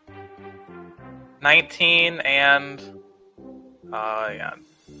at it. 19 and... yeah.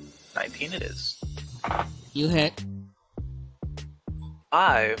 19 it is. You hit.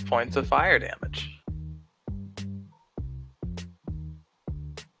 5 points of fire damage.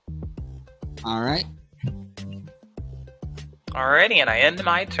 Alright. Alrighty, and I end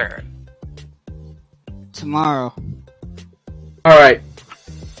my turn. Tomorrow. Alright.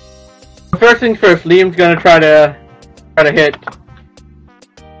 First things first, Liam's gonna try to hit.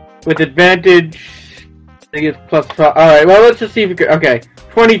 With advantage. I think it's plus 5. Alright, well, let's just see if we can. Okay.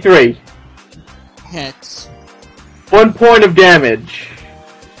 23. Hits. 1 point of damage.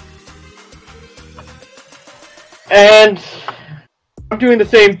 And I'm doing the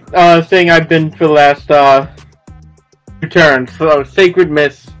same thing I've been for the last 2 turns. So, Sacred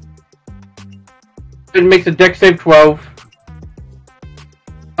Miss. It makes a dex save 12.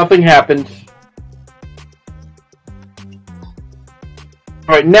 Nothing happens.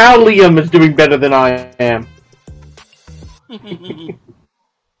 Alright, now Liam is doing better than I am.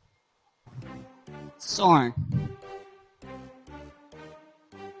 Soren.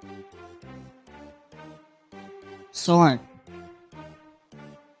 Soren.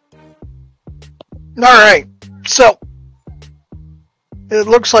 Alright, so it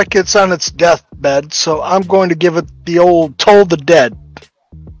looks like it's on its deathbed, so I'm going to give it the old Toll the Dead.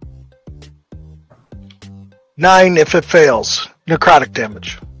 9 if it fails. Necrotic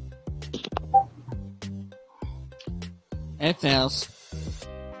damage. It fails.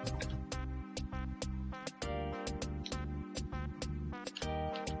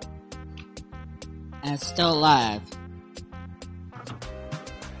 And it's still alive.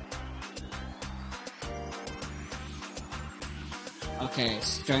 Okay,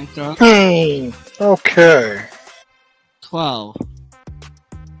 strength throw. Okay. 12.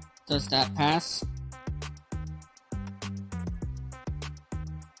 Does that pass?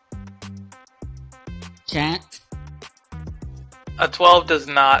 Chant? A 12 does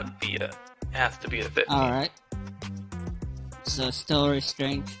not beat it. It has to be a 15. Alright. So still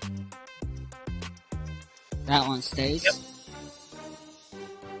restrained. That one stays. Yep.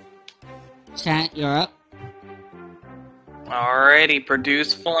 Chant, you're up. Alrighty,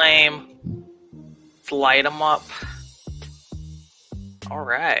 produce flame. Let's light them up.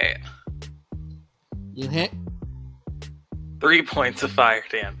 Alright. You hit. 3 points of fire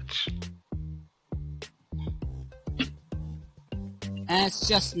damage. And it's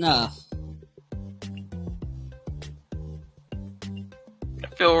just enough. I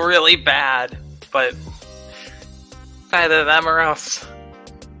feel really bad, but it's either them or us.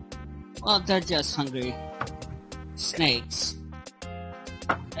 Well, they're just hungry. Snakes.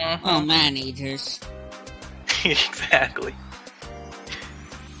 Mhm. Oh, man-eaters. Exactly.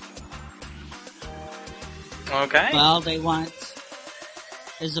 Okay. All they want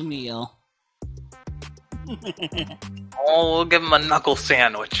is a meal. Oh, we'll give them a knuckle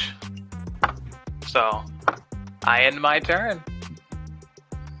sandwich. So, I end my turn.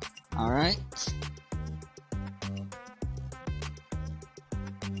 Alright.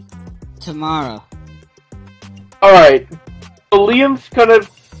 Tomorrow. Alright. So Liam's gonna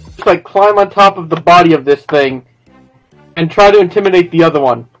just, like, climb on top of the body of this thing and try to intimidate the other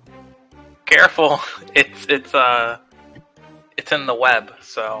one. Careful, it's in the web,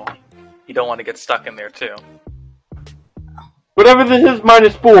 so you don't want to get stuck in there too. Whatever this is,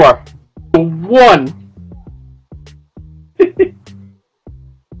 -4. 1.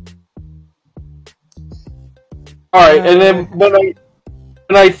 Alright, and then when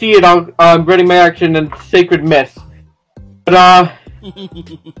I see it, I'm ready my action and Sacred Miss. But,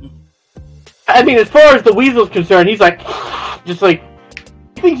 I mean, as far as the weasel's concerned, he's like, just like,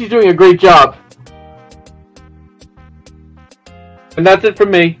 he thinks he's doing a great job. And that's it for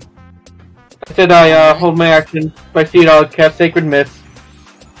me. I said I hold my action. If I see it, I'll cast Sacred Miss.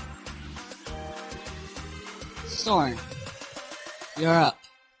 Soren. You're up.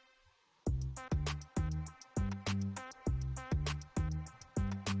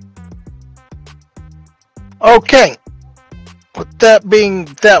 Okay. With that being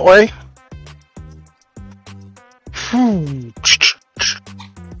that way.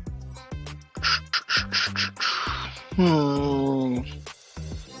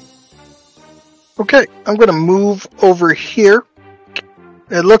 Okay, I'm going to move over here.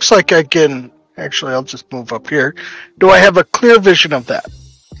 It looks like I can... Actually, I'll just move up here. Do I have a clear vision of that?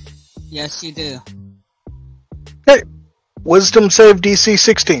 Yes, you do. Okay. Wisdom save DC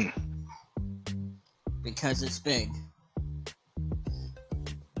 16. Because it's big.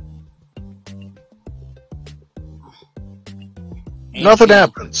 Nothing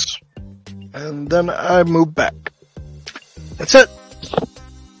happens. And then I move back. That's it.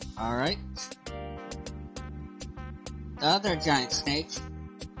 Alright. The other giant snake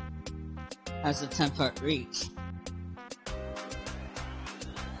has a 10-foot reach.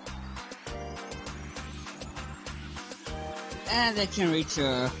 And they can reach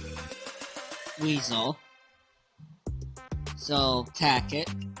a weasel. So So, attack it.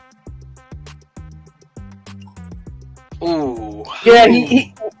 Ooh. Yeah,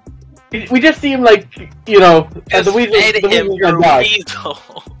 we just see him like, you know, Just the weasel. fed The him weasel's your gonna die. weasel.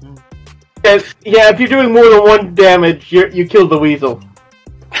 Yeah, if you're doing more than one damage, you kill the weasel.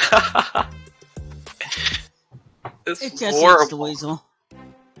 This It is just eats the horrible. weasel.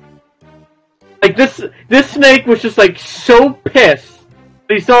 Like this snake was just like so pissed.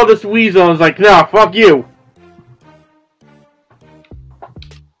 He saw this weasel and was like, "Nah, fuck you."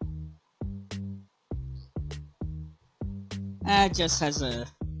 It just has a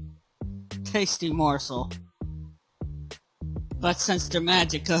tasty morsel. But since they're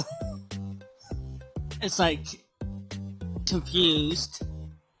magical, it's like confused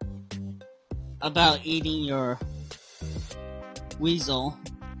about eating your weasel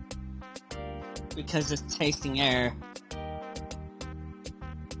because it's tasting air.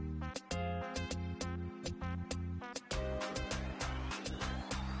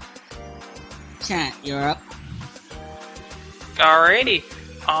 Chant, you're up. Alrighty.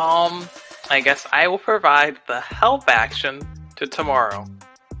 I guess I will provide the help action to tomorrow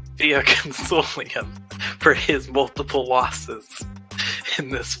via consoling him for his multiple losses in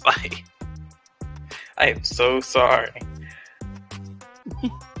this fight. I am so sorry.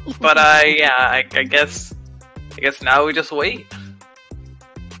 But I guess now we just wait.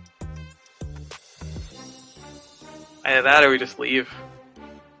 Either that or we just leave.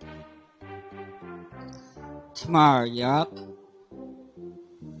 Tomorrow, you're up.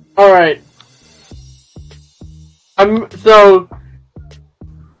 All right. So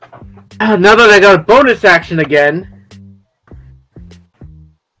now that I got a bonus action again,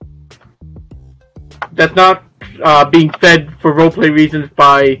 that's not being fed for roleplay reasons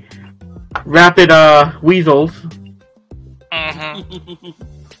by rapid weasels. Mm-hmm.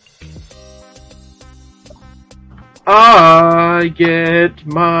 I get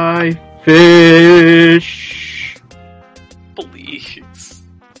my fish. Please.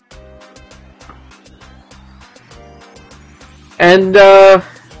 And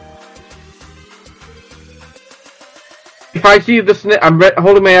if I see the snake, I'm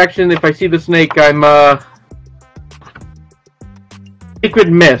holding my action. If I see the snake, I'm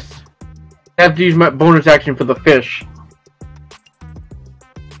Liquid Miss. I have to use my bonus action for the fish.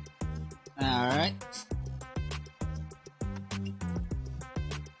 Alright.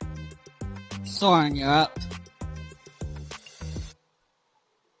 Soren, you're up.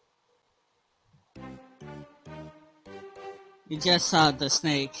 You just saw the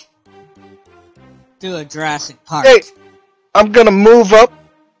snake do a Jurassic Park. Hey, I'm gonna move up,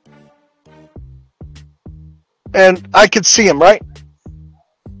 and I can see him, right?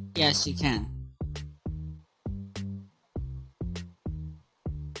 Yes, you can.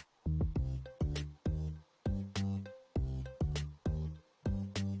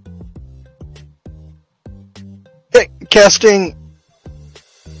 Okay, casting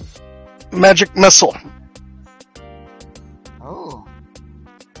magic missile Oh.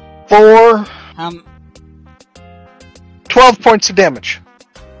 for 12 points of damage.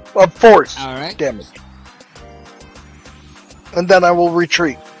 Of force Alright. damage. And then I will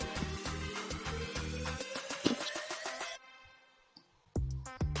retreat.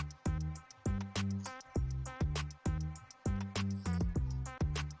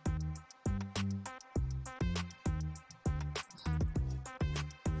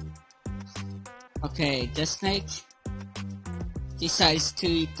 Okay, this snake decides to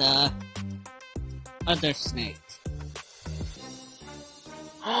eat the other snake.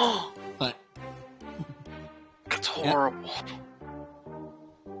 But That's horrible.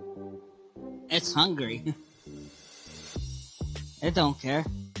 it's hungry. It don't care.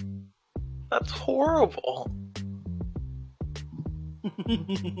 That's horrible.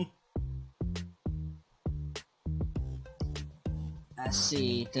 Let's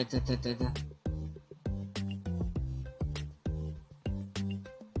see.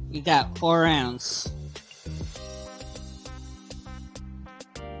 You got 4 rounds.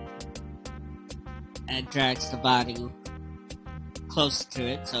 And it drags the body close to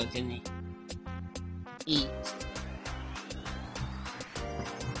it so it can eat.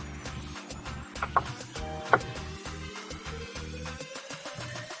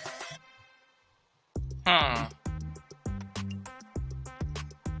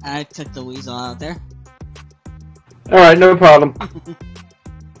 I took the weasel out there. Alright, no problem.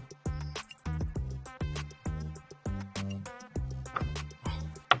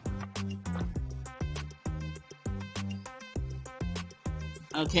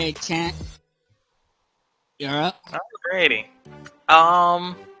 Okay, Chant. You're up. Alrighty.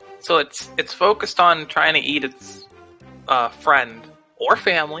 So it's focused on trying to eat its friend or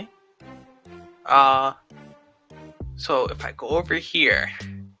family. So if I go over here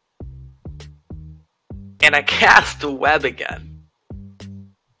and I cast a web again,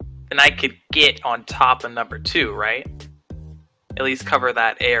 then I could get on top of number 2, right? At least cover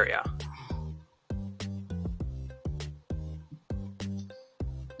that area.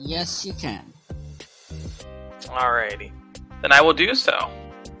 Yes, you can. Alrighty. Then I will do so.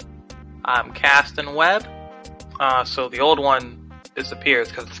 I'm casting web. So the old one disappears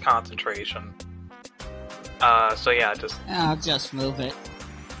because it's concentration. So yeah, I'll just move it.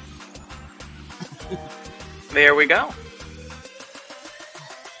 there we go.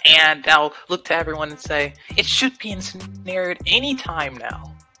 And I'll look to everyone and say, it should be ensnared any time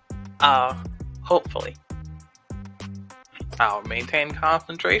now. Hopefully. I'll maintain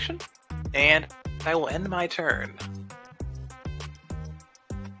concentration, and I will end my turn.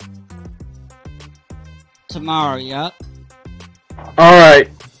 Tomorrow, yup.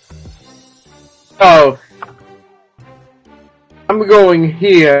 Alright. So, I'm going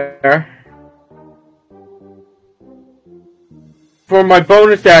here. For my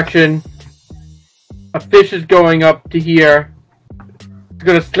bonus action, a fish is going up to here. It's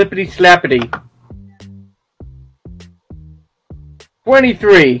gonna slippity slappity.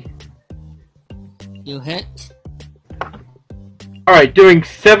 23. You hit. Alright, doing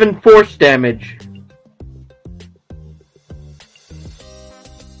 7 force damage.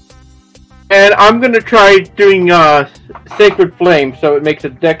 And I'm gonna try doing Sacred Flame, so it makes a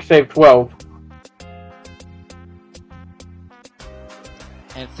dex save 12.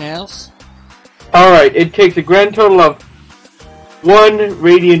 It fails. Alright, it takes a grand total of 1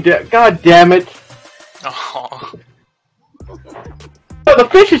 radiant God damn it. Oh. No, the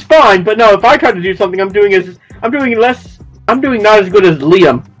fish is fine, but no, if I try to do something, I'm doing not as good as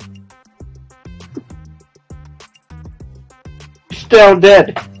Liam. Still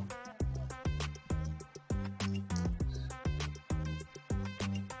dead.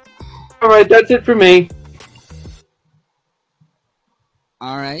 Alright, that's it for me.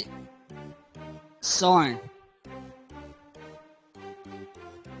 Alright. Sorn.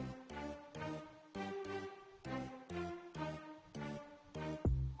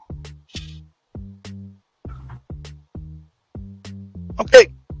 Okay.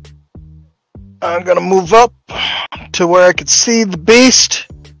 I'm gonna move up to where I can see the beast,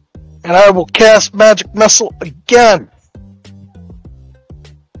 and I will cast Magic Missile again.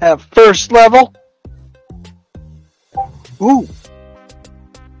 Have first level. Ooh.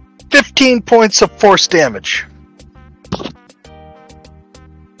 15 points of force damage.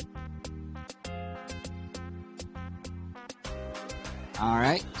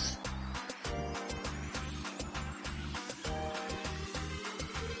 Alright.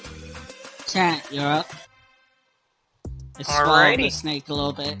 Chat, you're up. I swallowed the Alrighty. snake a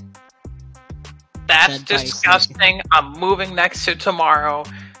little bit. That's Said by snake. disgusting. I'm moving next to tomorrow.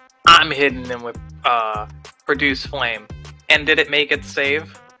 I'm hitting him with Produce Flame. And did it make it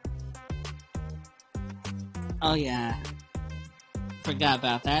save? Oh yeah. Forgot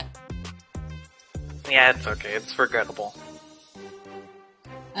about that. Yeah, it's okay. It's forgettable.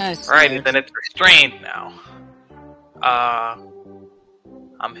 That's Alrighty, good. then it's restrained now.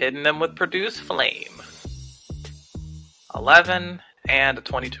 I'm hitting them with Produce Flame. 11 and a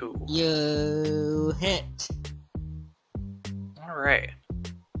 22. You hit. Alright.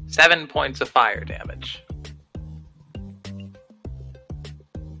 7 points of fire damage.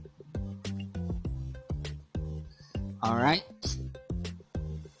 Alright.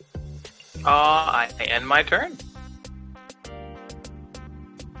 I end my turn.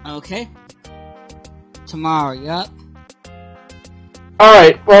 Okay. Tomorrow, yup.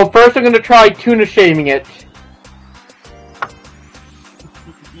 Alright, well, first I'm gonna try tuna shaming it.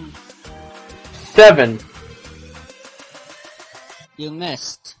 7. You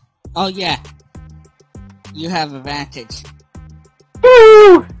missed. Oh yeah. You have advantage.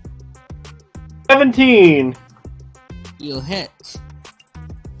 Woo! 17. You hit.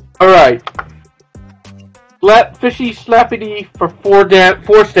 Alright. Fishy slappity for 4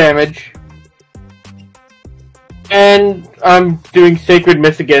 force damage. And I'm doing Sacred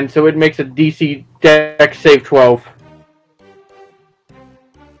Miss again, so it makes a DC dex save 12.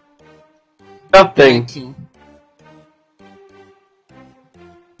 Nothing. 19.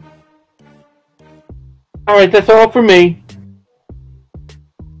 Alright, that's all for me.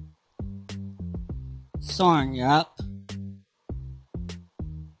 Sorn, you're up.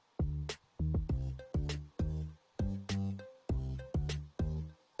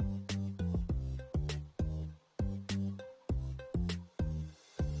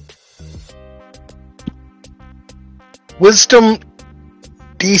 Wisdom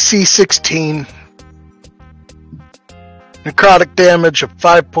DC 16. Necrotic damage of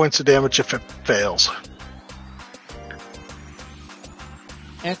 5 points of damage if it fails.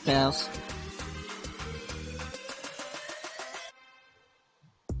 It fails.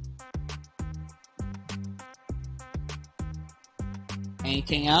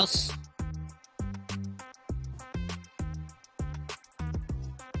 Anything else?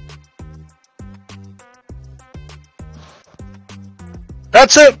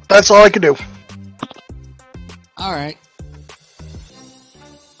 That's it. That's all I can do. Alright.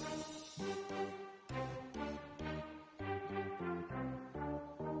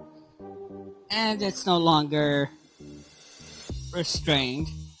 And it's no longer restrained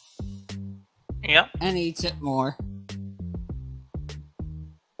Yep. and eats it more.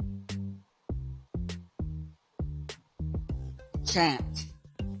 Chant.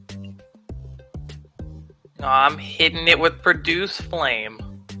 I'm hitting it with Produce Flame.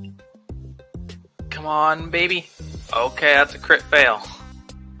 Come on, baby. Okay, that's a crit fail.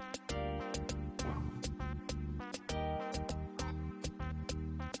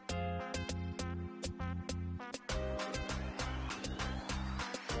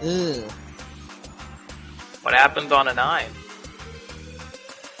 Ugh. What happens on a 9?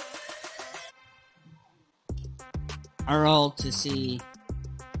 I rolled to see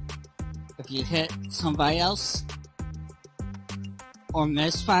if you hit somebody else or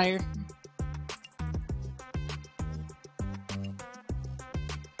misfire.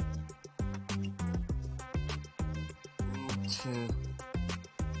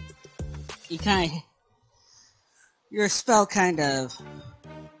 Okay. Your spell kind of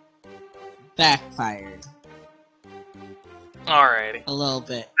backfired Alrighty. a little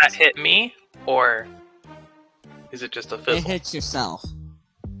bit. That hit me, or is it just a It fizzle? hits yourself.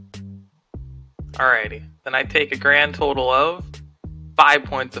 Alrighty. Then I take a grand total of 5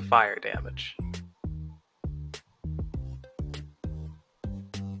 points of fire damage.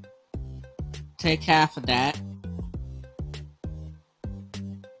 Take half of that.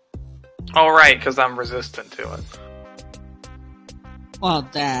 Alright, because I'm resistant to it. Well,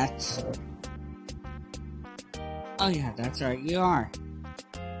 that. Oh yeah, that's right, you are.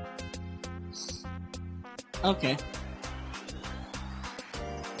 Okay.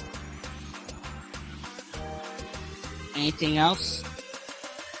 Anything else?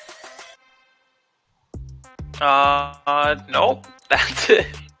 Nope. That's it.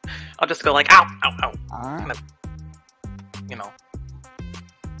 I'll just go like, ow, ow, ow. Alright. You know.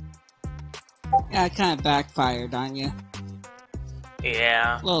 Yeah, it kind of backfired on you.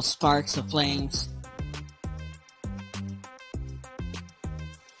 Yeah. Little sparks of flames.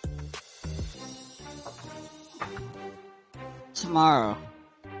 Tomorrow.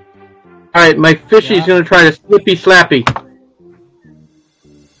 Alright, my fishy's Yeah. gonna try to slippy slappy.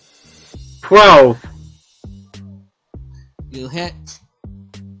 12. You hit.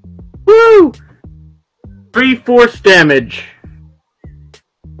 Woo! 3 force damage.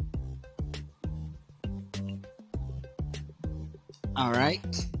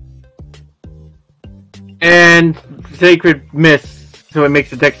 Alright. And Sacred Miss, so it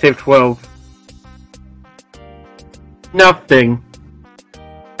makes a dex save 12. Nothing.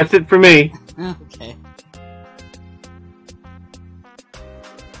 That's it for me. Okay.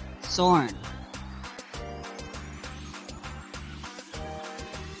 Thorn.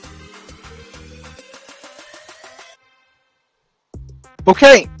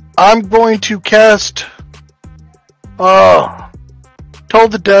 Okay, I'm going to cast Toll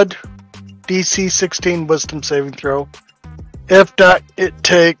the Dead, DC 16 Wisdom saving throw. If not, it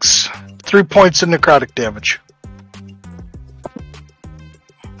takes 3 points of necrotic damage.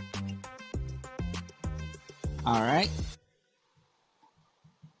 Alright.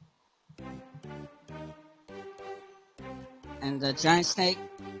 And the giant snake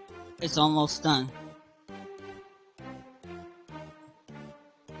is almost done.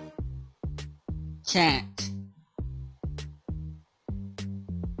 Chant.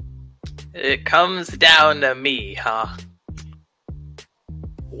 It comes down to me, huh?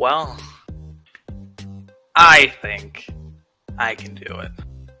 Well, I think I can do it.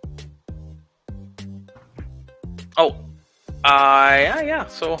 Oh, yeah,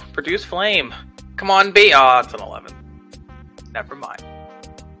 so produce flame. Come on, B. Oh, it's an 11. Never mind.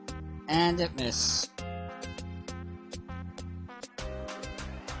 And it missed.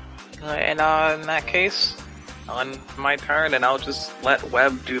 In that case, I'll end my turn and I'll just let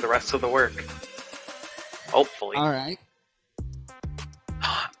Webb do the rest of the work. Hopefully. Alright.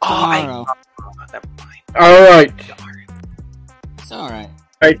 Oh, Tomorrow. never mind. Alright. It's alright.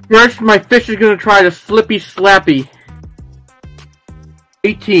 Alright, first my fish is gonna try to slippy slappy.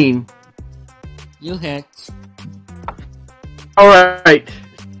 18. You hit. Alright.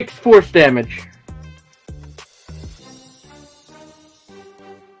 6 force damage.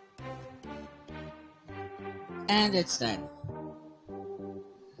 And it's dead.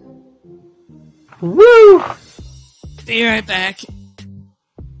 Woo! Be right back.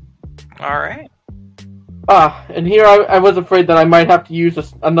 Alright. And here I was afraid that I might have to use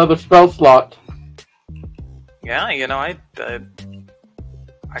another spell slot. Yeah, I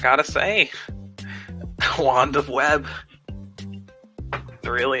gotta say, Wand of Web, it's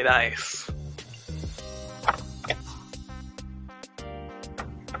really nice.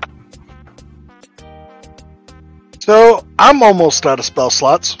 So I'm almost out of spell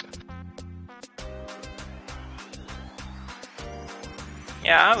slots.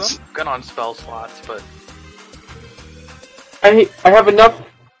 Yeah, I'm good on spell slots, but I have enough.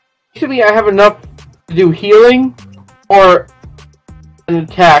 Actually, I have enough to do healing or an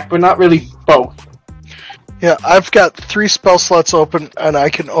attack, but not really both. Yeah, I've got 3 spell slots open, and I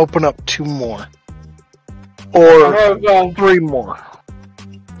can open up 2 more. Or I have 3 more.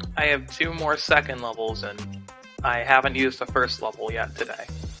 I have 2 more second levels, and I haven't used the first level yet today.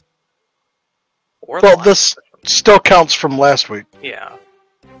 Or the Well, last. this still counts from last week. Yeah.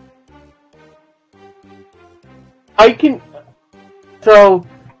 I can. So,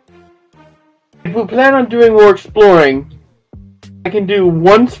 if we plan on doing more exploring, I can do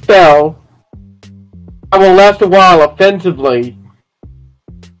 1 spell that will last a while offensively,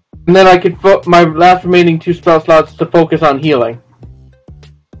 and then I can my last remaining 2 spell slots to focus on healing.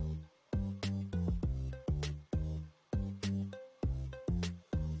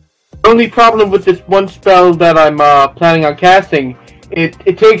 The only problem with this 1 spell that I'm planning on casting,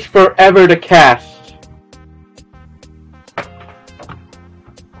 it takes forever to cast.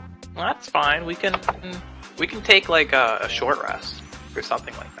 Well, that's fine. We can take like a short rest or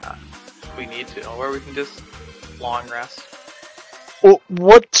something like that if we need to, or we can just long rest. Well,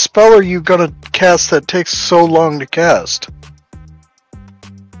 what spell are you gonna cast that takes so long to cast?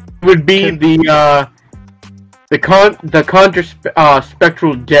 It would be the Conjure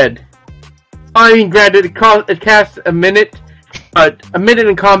Spectral Dead. I mean, granted, it casts a minute, but a minute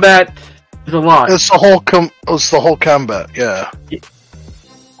in combat is a lot. It's the whole combat, yeah.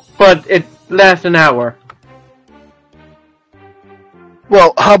 But it lasts an hour.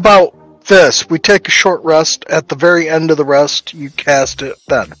 Well, how about this? We take a short rest. At the very end of the rest, you cast it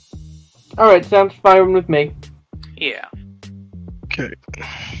then. Alright, sounds fine with me. Yeah. Okay.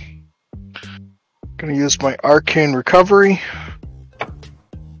 Gonna use my Arcane Recovery.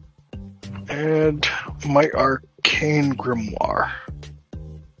 And my Arcane Grimoire.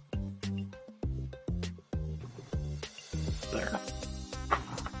 There.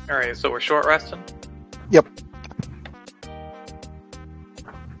 Alright, so we're short resting? Yep.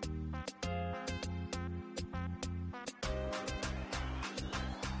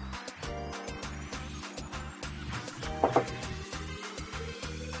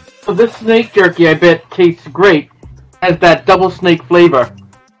 So this snake jerky, I bet, tastes great. Has that double snake flavor.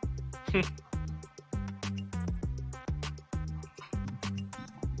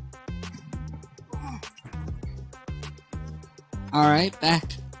 Alright, back.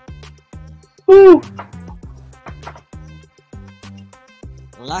 Woo!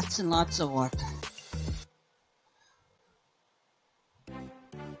 Lots and lots of water.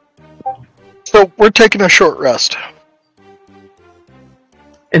 So we're taking a short rest.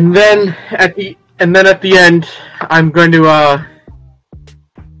 And then at the end, I'm going to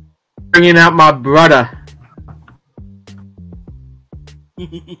bringing out my brother.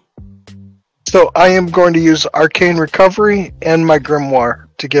 So I am going to use Arcane Recovery and my Grimoire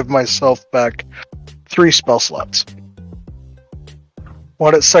to give myself back 3 spell slots.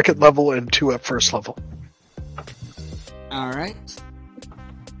 1 at 2nd level and 2 at 1st level. Alright.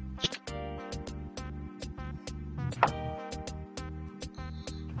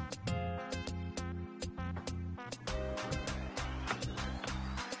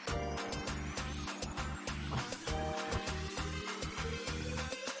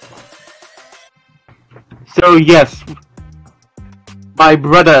 So yes, my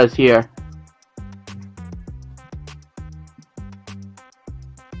brother is here.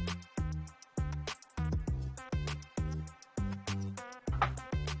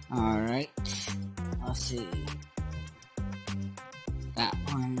 Alright. Let's see. That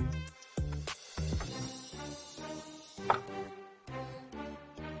one.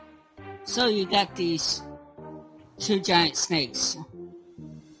 So you got these 2 giant snakes.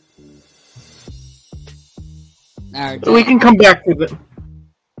 We can come back to it.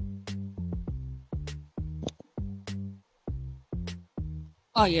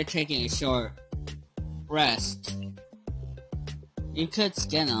 Oh, you're taking a short rest. You could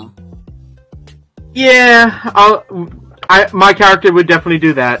skin him. Yeah, my character would definitely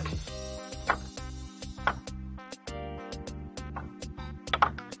do that.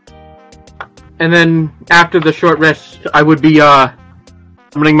 And then after the short rest, I would be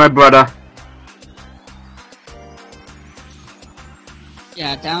summoning my brother.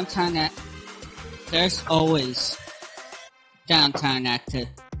 Yeah, downtime. There's always downtime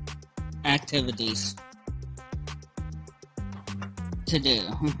activities to do.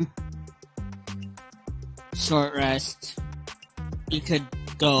 Short rest. You could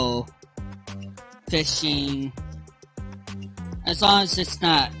go fishing. As long as it's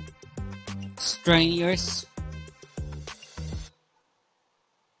not strenuous.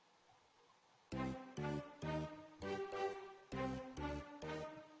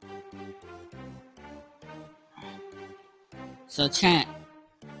 So, Chant,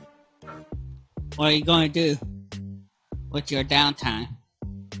 what are you going to do with your downtime?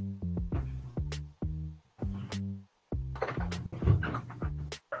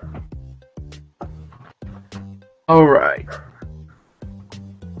 Alright.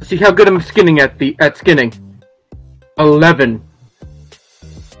 Let's see how good I'm skinning at skinning. 11.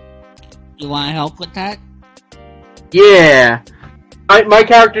 You want to help with that? Yeah. My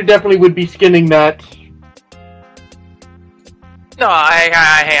character definitely would be skinning that. No,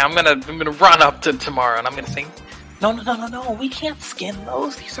 hey, I'm gonna run up to tomorrow and I'm gonna say, no, we can't skin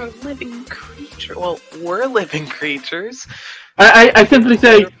those. These are living creatures. Well, we're living creatures. I simply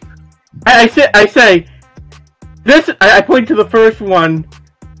say, I say, this. I point to the first one.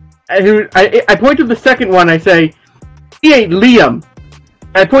 I point to the second one. I say, he ate Liam.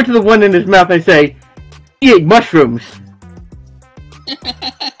 I point to the one in his mouth. I say, he ate mushrooms.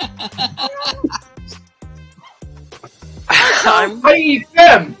 I eat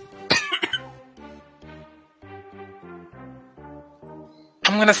them.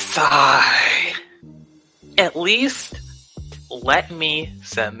 I'm gonna sigh. At least let me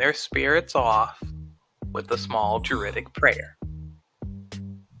send their spirits off with a small druidic prayer.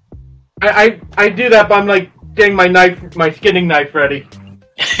 I do that, but I'm like getting my skinning knife ready.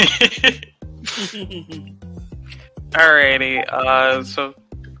 Alrighty, so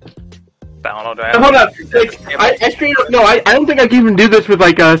I don't know. Hold up, I straight up no. I don't think I can even do this with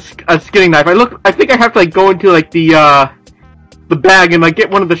like a skinning knife. I think I have to like go into like the bag and like get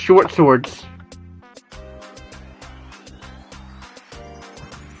one of the short swords.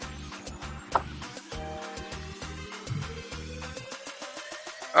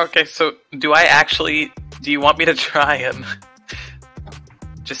 Okay, so do you want me to try and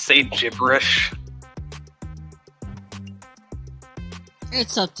just say gibberish?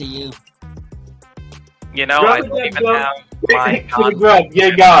 It's up to you. You know, I don't even have my God. Yeah,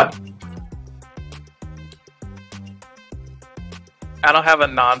 God. I don't have a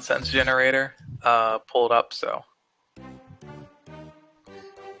nonsense generator pulled up, so.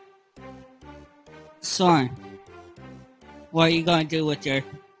 Soren, what are you going to do with your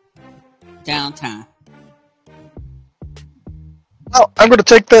downtime? Oh, I'm going to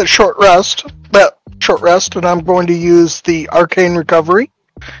take that short rest, and I'm going to use the arcane recovery,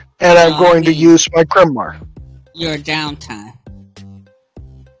 and I'm going to use my Grimoire. Your downtime,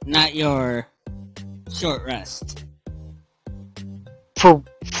 not your short rest. For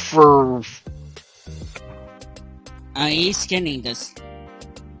He's skinning the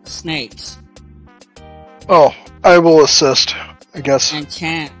snakes. Oh, I will assist, I guess. And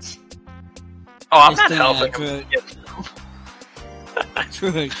Chant. Oh, I'm not helping him.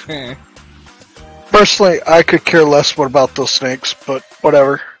 Druid prayer. Personally, I could care less about those snakes, but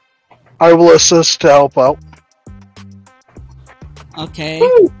whatever. I will assist to help out. Okay.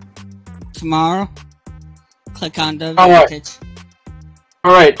 Woo! Tomorrow, click on the advantage.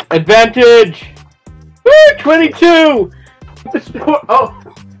 Alright, advantage! Woo! 22!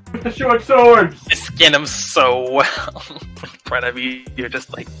 With the short swords! I skin him so well in front of you. You're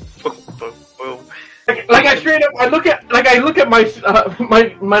just like, boom, boom, boom. Like I straight up, I look at my knife. I'm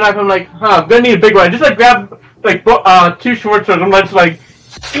like, I'm gonna need a big one. I just like grab like two short swords. I'm just like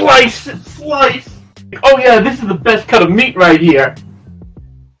slice. Oh yeah, this is the best cut of meat right here.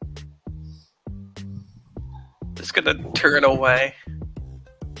 Just gonna turn away.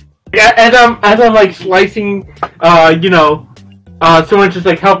 Yeah, as I'm like slicing, someone's just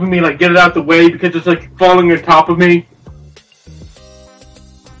like helping me like get it out the way because it's like falling on top of me.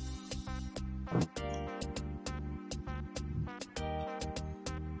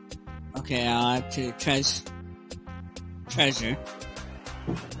 Okay, I'll have to treasure.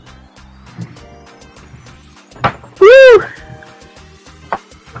 Woo!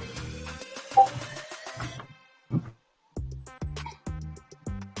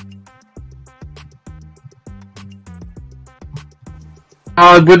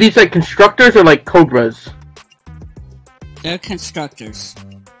 Were these like constructors or like cobras? They're constructors.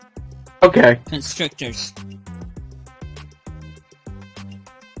 Okay. Constrictors.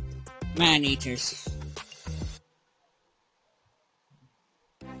 Man-eaters.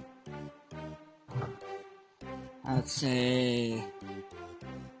 I'd say...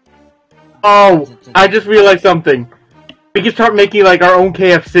 Oh, I just realized something. We can start making like our own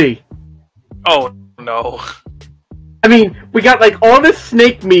KFC. Oh no. I mean, we got like all this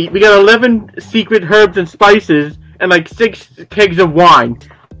snake meat, we got 11 secret herbs and spices, and like 6 kegs of wine.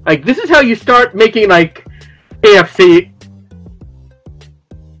 Like, this is how you start making like KFC.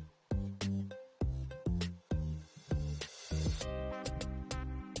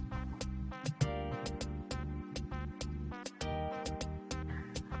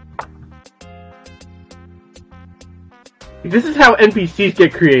 This is how NPCs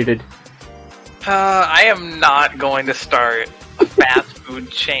get created. I am not going to start a fast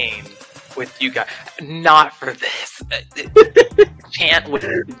food chain with you guys. Not for this. Chant would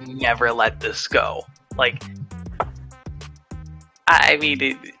never let this go. Like, I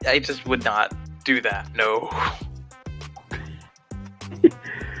mean, I just would not do that. No.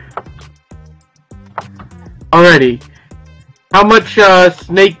 Alrighty. How much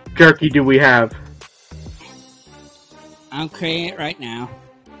snake jerky do we have? I'm creating it right now.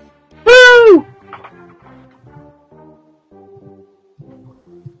 Woo!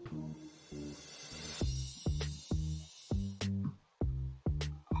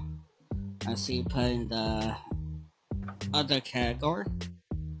 I see you put in the other category.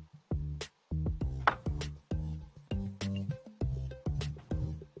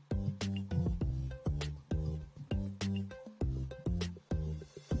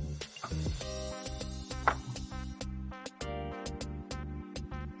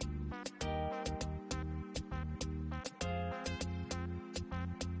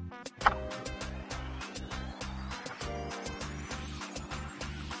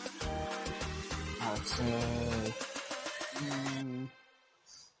 I'd say...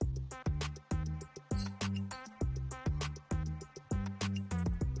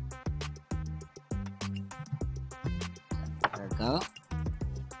 There we go.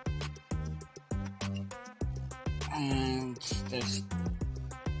 And there's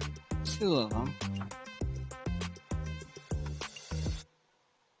 2 of them.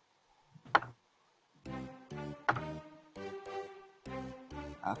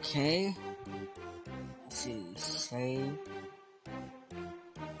 Okay. Let's see, save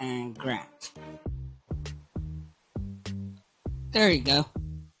and grant. There you go.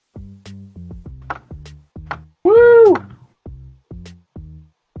 Woo!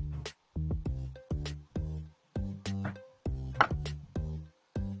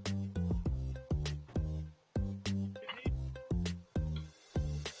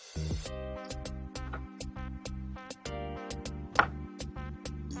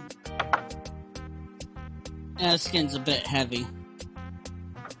 Yeah, the skin's a bit heavy.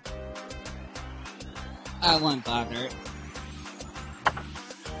 I wouldn't bother it.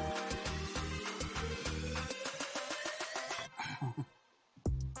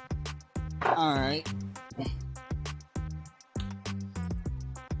 Alright.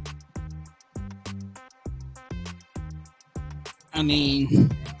 I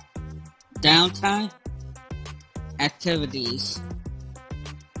mean, downtime activities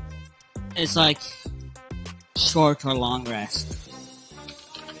is like short or long rest.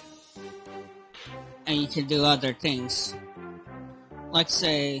 And you can do other things. Like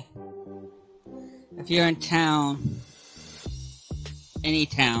say, if you're in town, any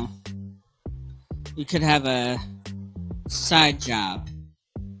town, you could have a side job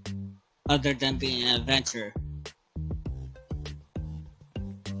other than being an adventurer.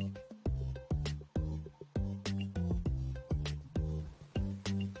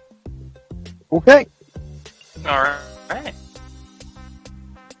 Okay. Alright.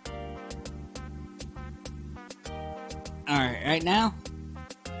 Alright, right now,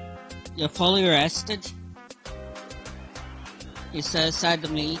 you're fully rested. You set aside the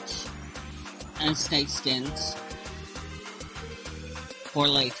meat and snake skins for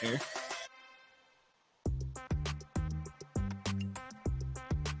later.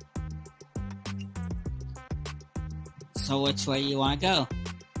 So which way you want to go?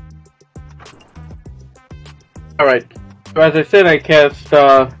 Alright. So as I said, I cast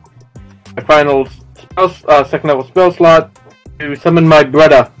my final spell, second level spell slot to summon my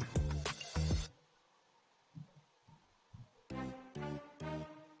brother.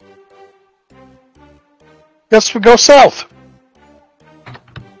 Guess we go south.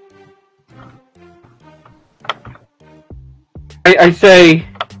 I I say,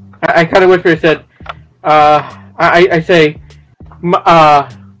 I kind of whisper. I said, I say,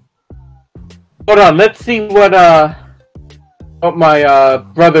 hold on. Let's see what my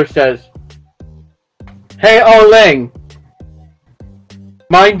brother says. Hey, Oling,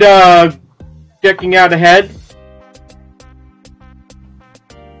 mind checking out ahead?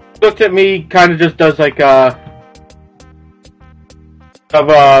 Looks at me, kind of just does like a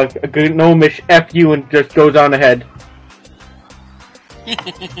gnomish F you and just goes on ahead.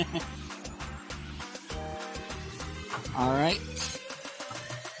 Alright.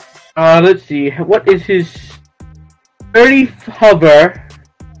 Let's see. What is his 30 hover?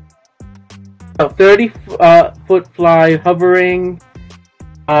 30 foot fly hovering.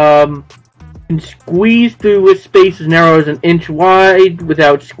 And squeeze through a space as narrow as an inch wide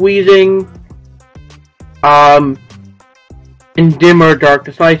without squeezing. In dim or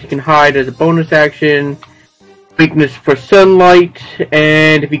darkness light, you can hide as a bonus action. Weakness for sunlight,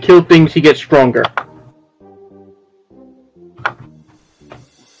 and if you kill things, he gets stronger.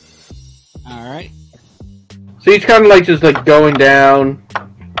 Alright. So he's kind of like just like going down.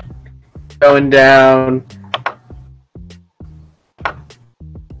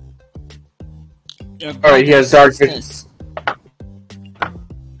 Alright, he has dark vision.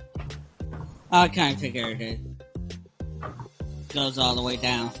 I kind of figured it goes all the way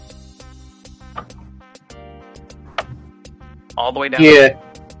down. All the way down? Yeah.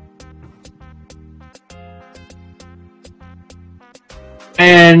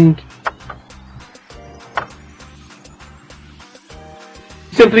 And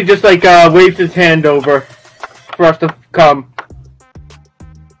simply just like waves his hand over for us to come.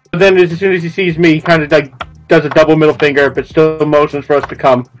 But then as soon as he sees me, he kind of like does a double middle finger, but still motions for us to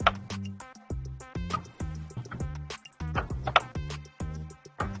come.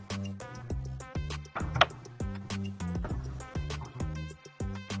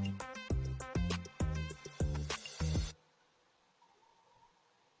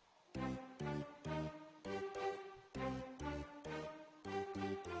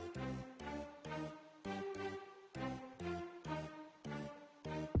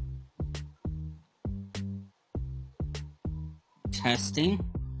 Testing.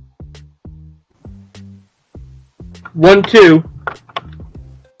 1, 2.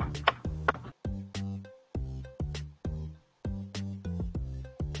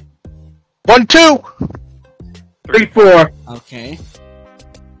 One, two. 3, 4. Okay.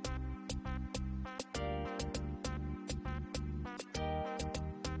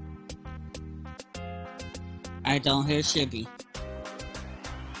 I don't hear Shibby.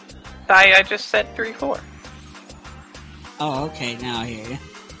 I just said 3, 4. Oh, okay, now I hear you.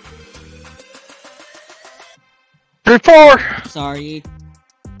 3, 4. Sorry.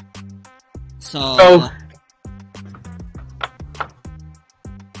 So... Oh.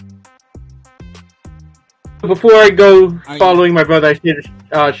 Before I go following my brother, I say to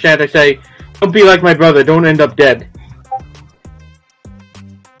Shant, I say, don't be like my brother, don't end up dead.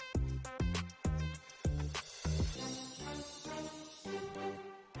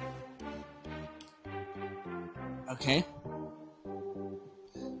 Okay.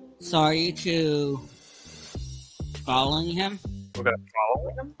 So are you two following him? We're gonna follow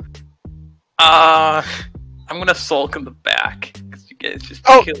him? I'm gonna sulk in the back. Because you guys just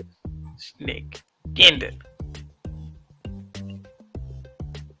killed Snake. End it.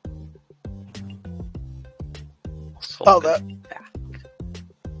 Oh, that.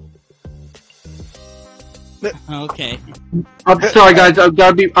 Okay. I'm sorry, guys. I'll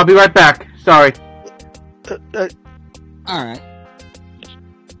be right back. Sorry. Alright.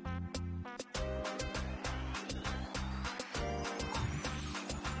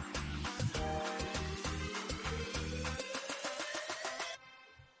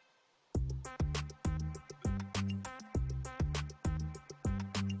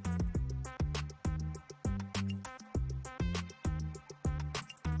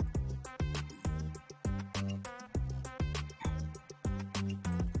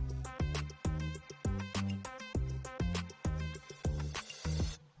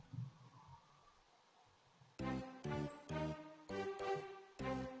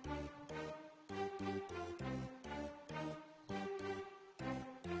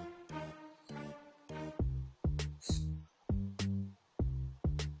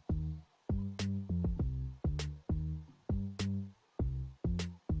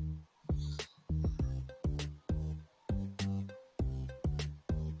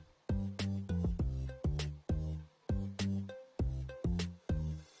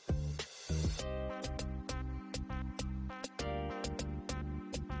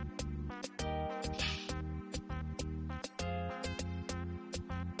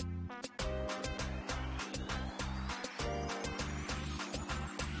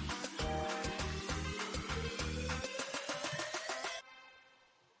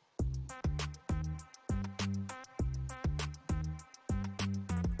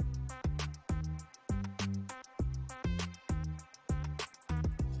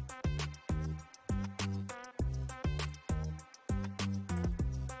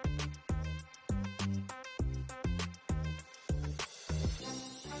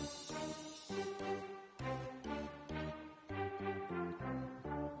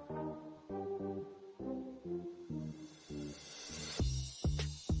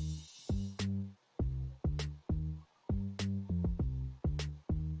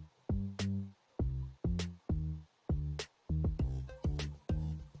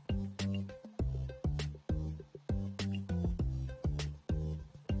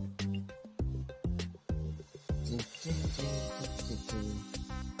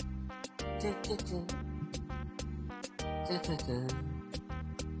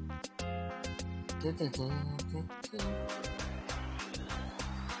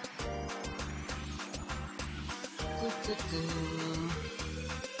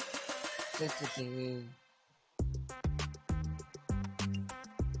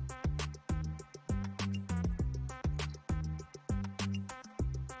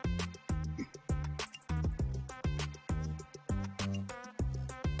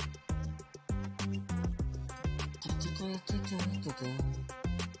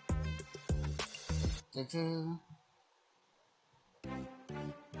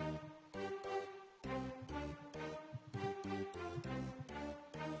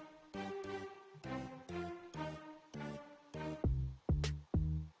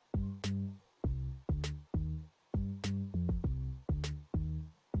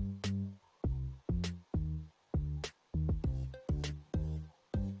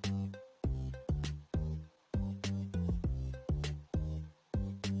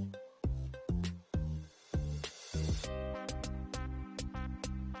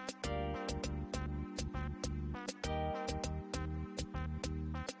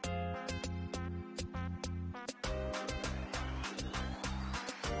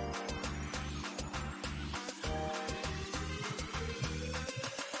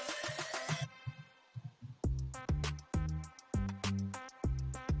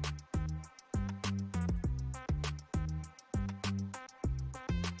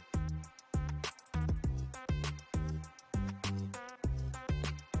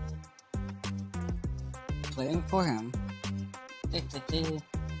 Waiting for him.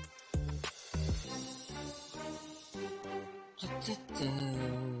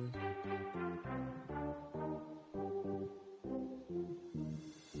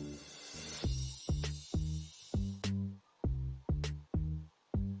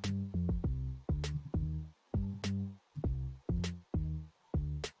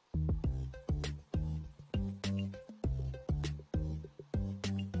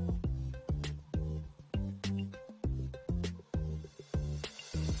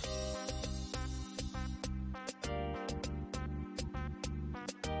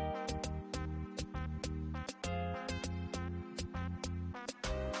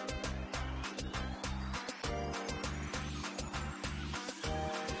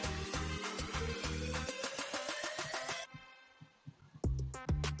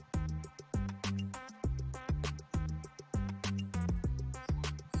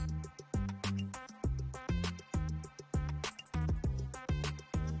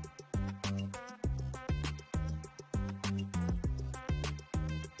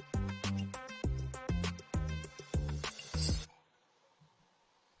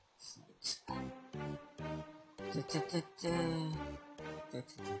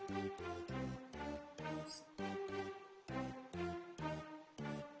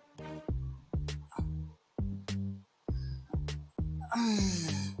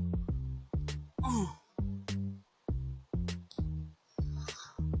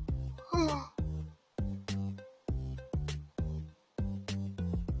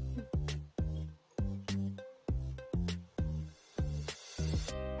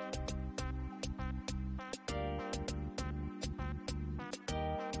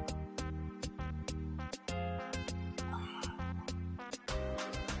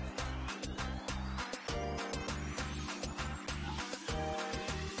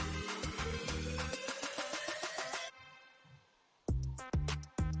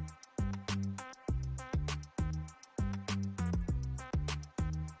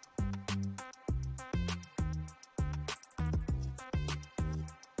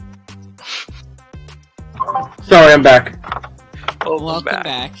 Sorry, I'm back. Welcome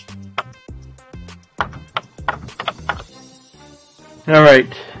back.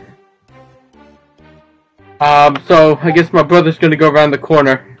 Alright. So, I guess my brother's gonna go around the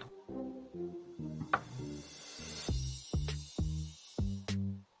corner.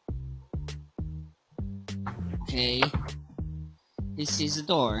 Okay. He sees the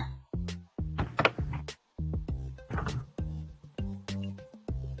door.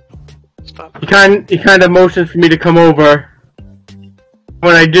 Stop. He kind of motions for me to come over.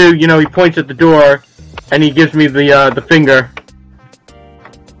 When I do, you know, he points at the door, and he gives me the finger.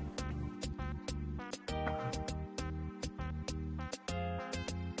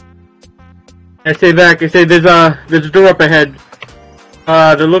 I say back. I say there's a door up ahead.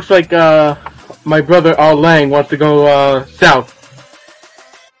 That looks like my brother Al Lang wants to go south.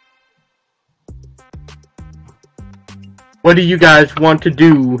 What do you guys want to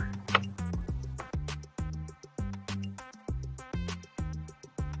do?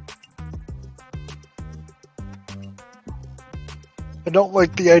 I don't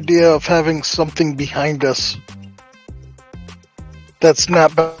like the idea of having something behind us that's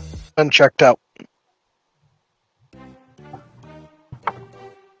not been checked out.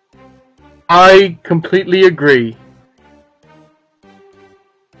 I completely agree.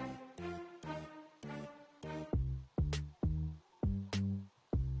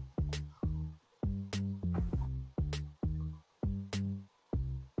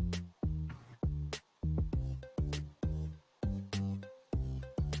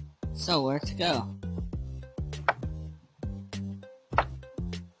 So, where to go?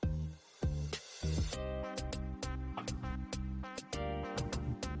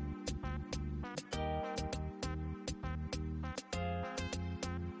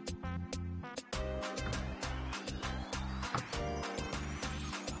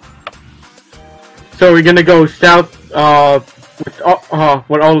 So are we gonna go south with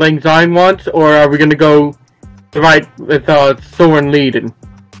what All Lang Syne wants, or are we gonna go right with Thorn leading?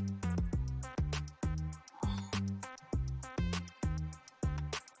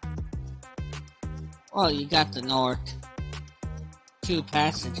 Well, you got the north, 2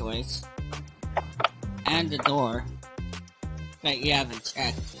 passageways, and the door that you haven't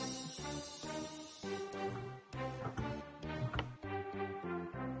checked.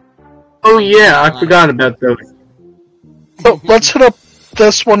 Oh yeah, I forgot about those. So let's hit up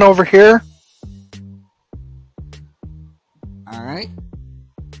this one over here. Alright.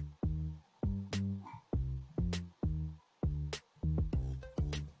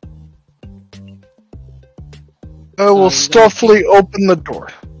 I will stealthily open the door.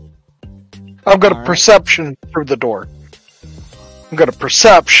 I've got a perception through the door. I've got a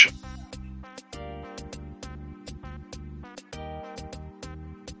perception.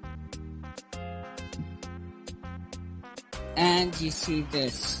 And you see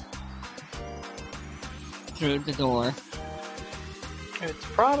this through the door. It's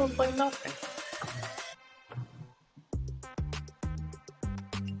probably nothing.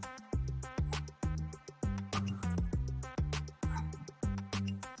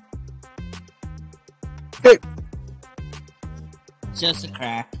 Hey, Just a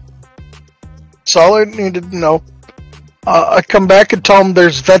crack. that's all I needed to know. I come back and tell them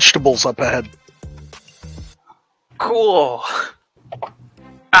there's vegetables up ahead. Cool.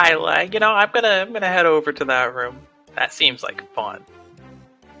 I'm gonna head over to that room. That seems like fun.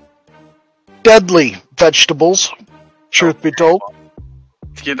 Deadly vegetables, truth be told.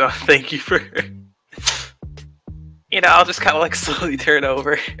 Thank you for. I'll just kind of like slowly turn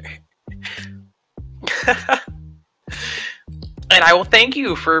over. And I will thank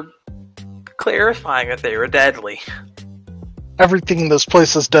you for clarifying that they were deadly. Everything in this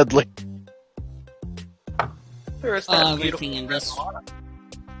place is deadly. There is that Everything in this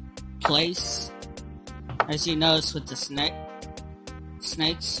place, as you notice with the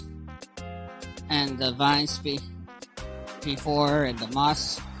snakes and the vines before and the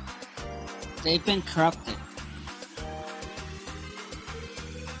moss, they've been corrupted.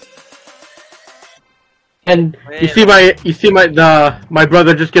 And you see my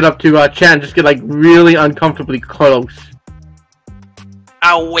brother just get up to chat and just get like really uncomfortably close.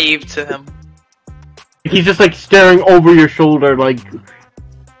 I'll wave to him. He's just like staring over your shoulder, like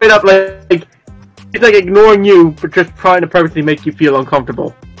straight up, like he's like ignoring you, but just trying to purposely make you feel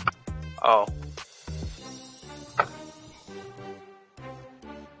uncomfortable. Oh.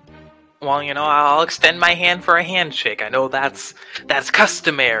 Well, I'll extend my hand for a handshake. I know that's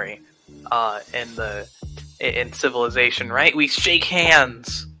customary in civilization, right? We shake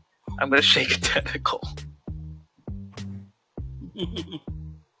hands. I'm gonna shake a tentacle.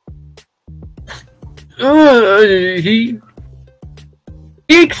 He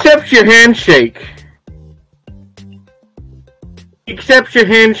accepts your handshake. He accepts your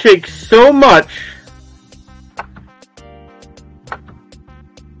handshake so much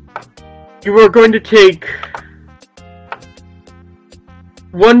you are going to take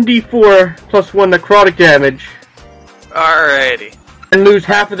 1d4 plus 1 necrotic damage. Alrighty. And lose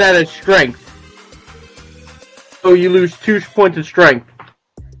half of that as strength. So you lose 2 points of strength.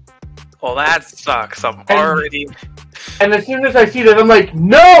 Well, that sucks. I'm already... And as soon as I see that, I'm like,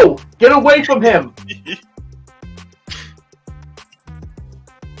 no! Get away from him!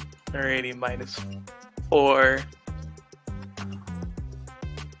 Alrighty, minus 4.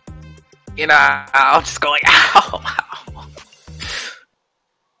 I'll just go like, ow, ow.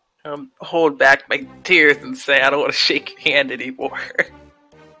 Hold back my tears and say I don't want to shake your hand anymore.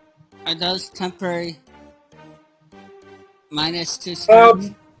 Are those temporary minus 2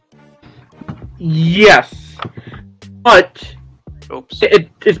 strength? Yes. But Oops.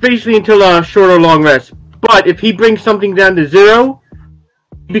 it's basically until a short or long rest. But if he brings something down to 0,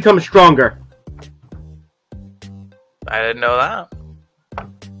 he becomes stronger. I didn't know that.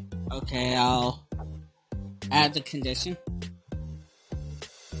 Okay, I'll add the condition.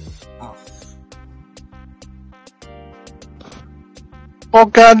 Oh. Oh,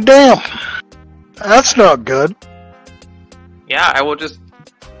 goddamn. That's not good. Yeah, I will just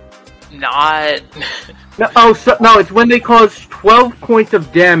not. No, it's when they cause 12 points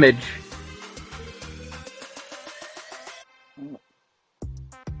of damage.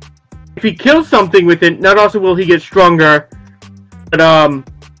 If he kills something with it, not also will he get stronger, but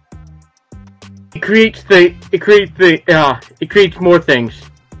it creates more things.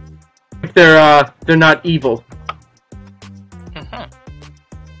 If they're not evil.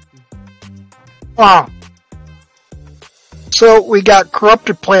 Wow. So we got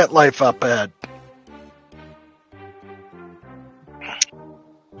corrupted plant life up ahead.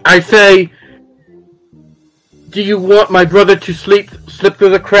 I say, do you want my brother to slip through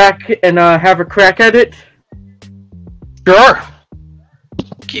the crack and have a crack at it? Sure.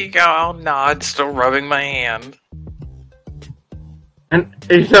 I'll nod, still rubbing my hand. And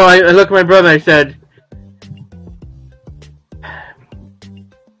so I look at my brother and I said,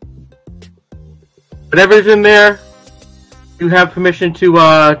 whatever's in there, you have permission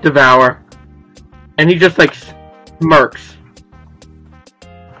to devour. And he just like smirks.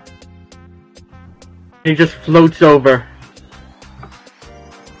 He just floats over.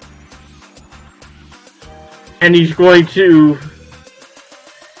 And he's going to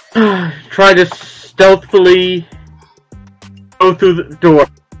try to stealthily go through the door.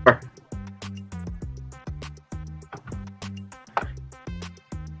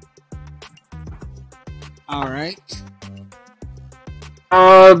 Alright.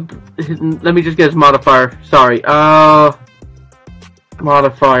 Let me just get his modifier. Sorry.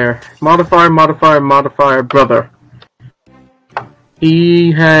 Modifier, brother.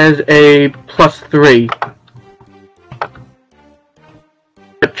 He has a +3.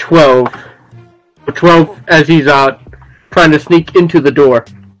 A 12. A 12 as he's trying to sneak into the door.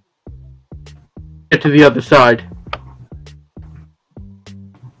 Get to the other side.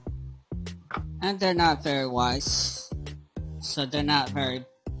 And they're not very wise. So they're not very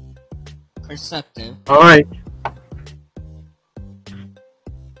perceptive. Alright.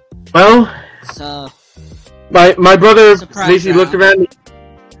 Well, So my brother surprise basically looks round. around.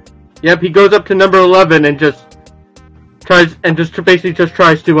 Yep, he goes up to number 11 and just tries to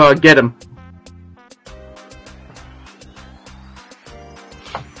get him.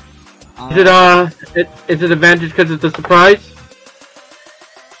 Is it advantage because it's a surprise?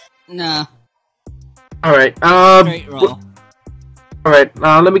 No. Alright, Straight roll. alright,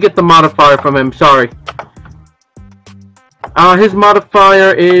 let me get the modifier from him, sorry. His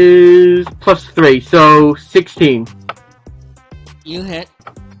modifier is +3, so 16. You hit.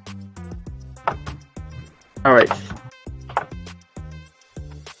 Alright.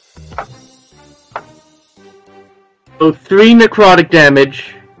 So 3 necrotic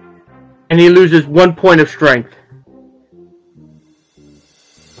damage, and he loses 1 point of strength.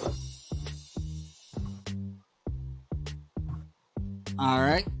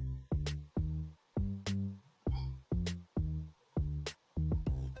 Alright.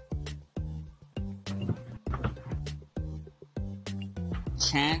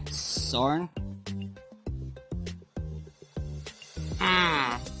 Chance, Soren.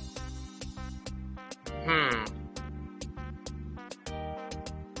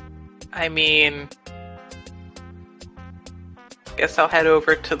 I mean, guess I'll head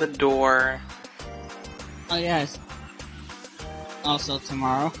over to the door. Oh yes. Also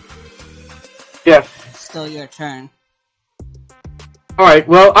tomorrow. Yes. Still your turn. Alright,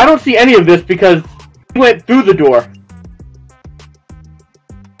 well, I don't see any of this because he went through the door.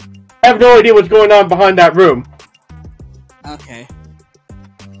 I have no idea what's going on behind that room. Okay.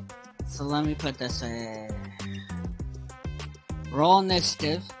 So let me put this in. Roll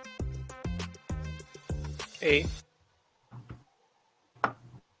initiative. 8.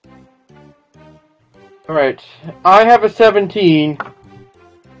 Alright, I have a 17.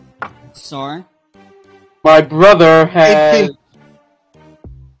 Soren. My brother has... 18.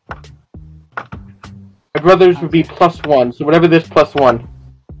 My brother's would be +1, so whatever this +1.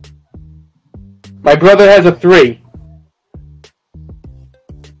 My brother has a 3.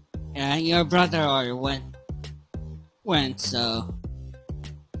 Yeah, your brother already went, so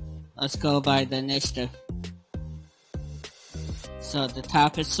let's go by the initiative. So the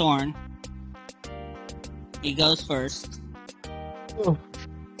top is Soren. He goes first.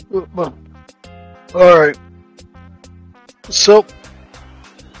 Alright. So,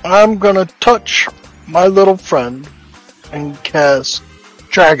 I'm gonna touch my little friend and cast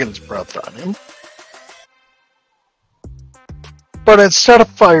dragon's breath on him. But instead of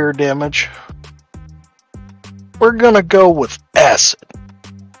fire damage, we're gonna go with acid.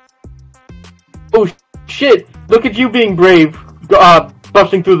 Oh shit! Look at you being brave,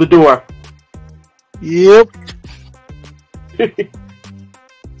 busting through the door. Yep. Okay.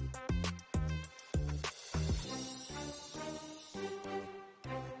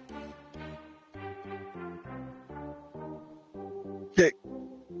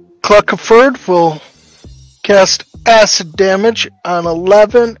 Cluckaford will cast acid damage on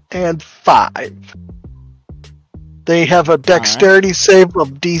 11 and 5. They have a dexterity save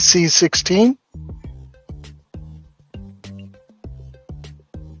of DC 16.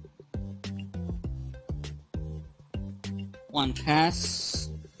 One pass,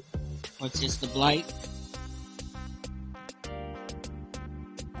 which is the blight.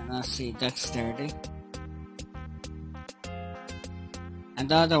 And let's see, dexterity. And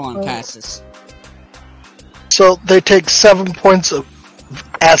the other one passes. So they take 7 points of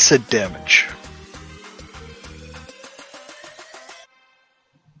acid damage.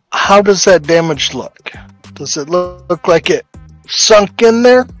 How does that damage look? Does it look like it sunk in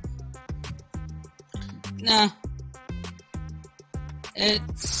there? Nah.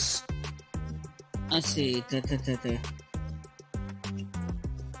 It's... Let's see. It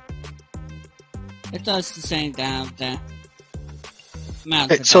does the same amount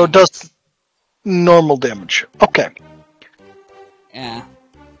Okay, of so it damage. does normal damage. Okay. Yeah.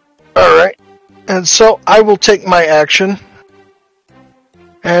 Alright. And so I will take my action.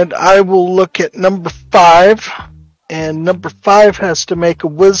 And I will look at number 5. And number 5 has to make a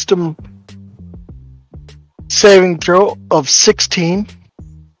wisdom saving throw of 16.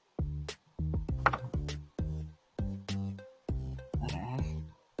 Okay.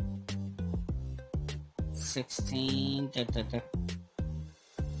 16. Okay.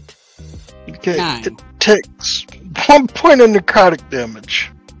 9. It takes 1 point of necrotic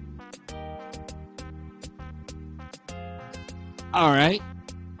damage. Alright.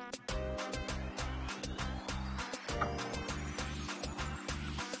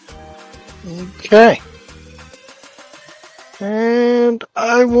 Okay. And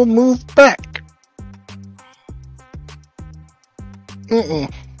I will move back.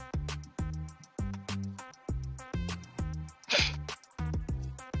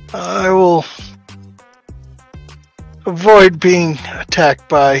 I will avoid being attacked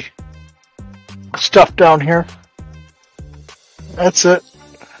by stuff down here. That's it.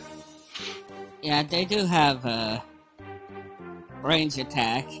 Yeah, they do have a range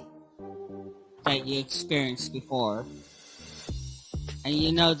attack that you experienced before. And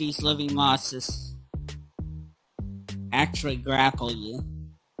you know these living mosses actually grapple you.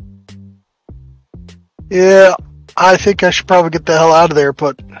 Yeah, I think I should probably get the hell out of there,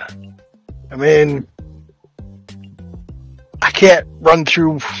 but I mean, I can't run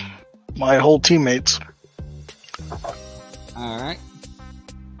through my whole teammates. Alright.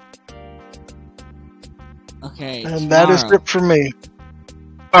 Okay, And that is it for me.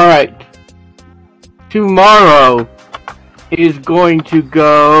 Alright. Tomorrow is going to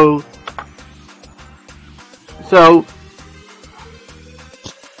go... So...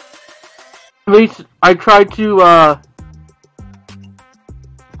 At least I try to, I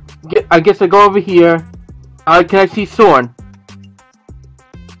guess I go over here. Can I see Thorn?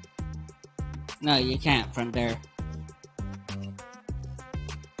 No, you can't from there.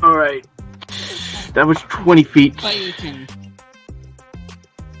 Alright. That was 20 feet. But you can...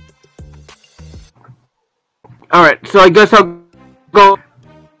 Alright, so I guess I'll go...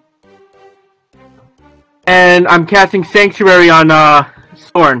 And I'm casting Sanctuary on,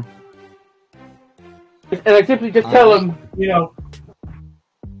 Thorn. And I simply just tell him, you know...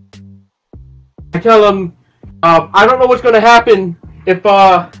 I tell him, I don't know what's gonna happen if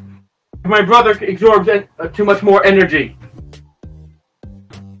my brother absorbs too much more energy.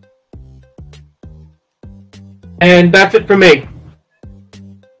 And that's it for me.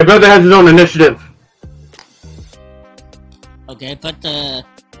 My brother has his own initiative. Okay, put the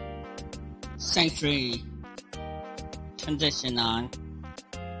Sanctuary condition on.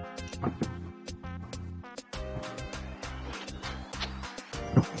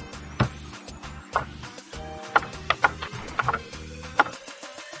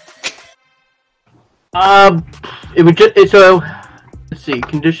 It would just, it's a, let's see,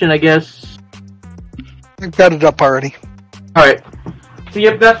 condition, I guess. I've got it up already. Alright. So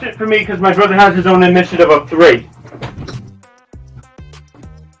yep, that's it for me, because my brother has his own initiative of 3.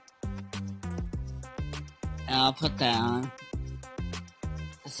 I'll put that on.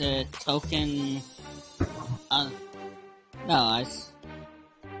 Is it token? No,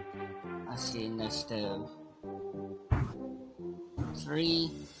 let's see, initiative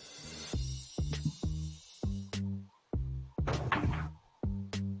 3.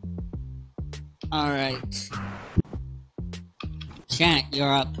 Alright. Chant,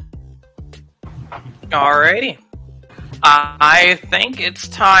 you're up. Alrighty. I think it's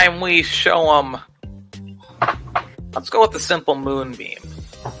time we show them. Let's go with the simple moonbeam.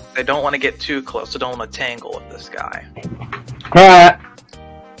 They don't want to get too close. They don't want to tangle with this guy. Alright.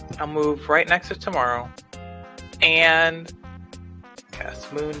 I'll move right next to Tomorrow. And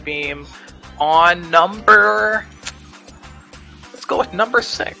cast Moonbeam on number... Let's go with number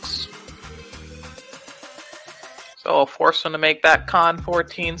 6. So I'll force him to make that Con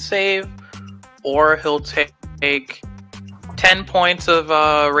 14 save, or he'll take 10 points of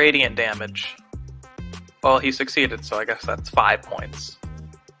radiant damage. Well, he succeeded, so I guess that's 5 points.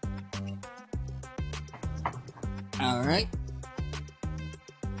 Alright.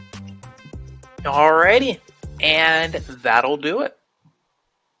 Alrighty. And that'll do it.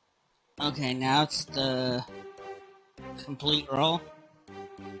 Okay, now it's the complete roll.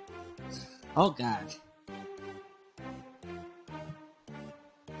 Oh god.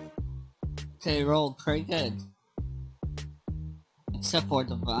 They rolled pretty good. Except for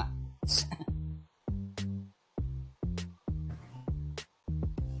the bots.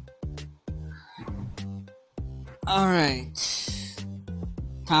 Alright.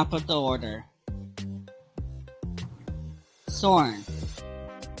 Top of the order. Thorn.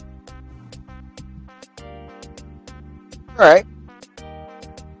 Alright.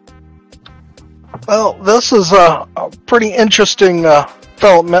 Well, this is a pretty interesting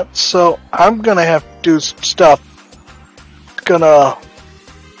development, so I'm gonna have to do some stuff.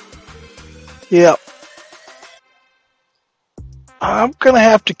 I'm gonna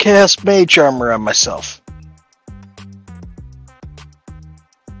have to cast Mage Armor on myself.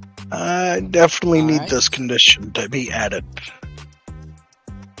 I definitely need this condition to be added.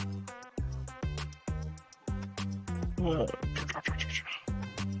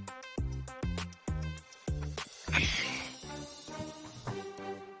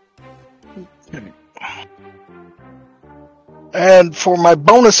 And for my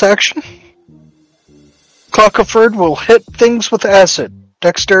bonus action, Clockiford will hit things with acid.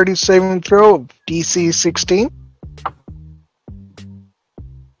 Dexterity saving throw of DC 16.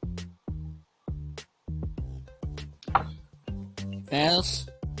 Fails.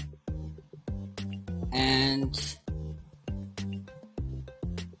 And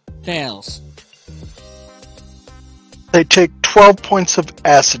fails. They take 12 points of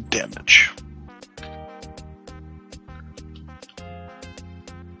acid damage.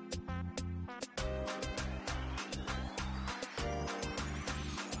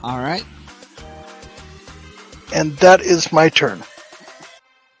 Alright. And that is my turn.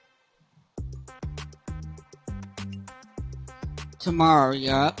 Tomorrow,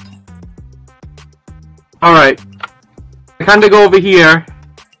 you're up. Alright. I kinda go over here.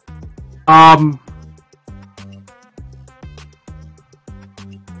 Alright,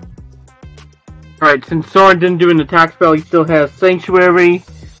 since Soren didn't do an attack spell, he still has Sanctuary.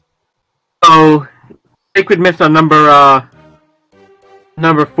 So, Sacred Mist on number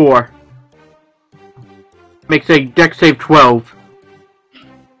 4. Makes a dex save 12.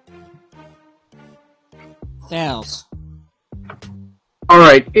 Fails.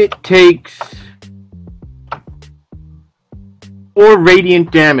 Alright, it takes 4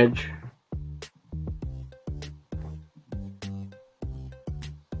 radiant damage.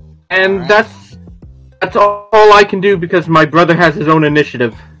 And Alright. that's all I can do because my brother has his own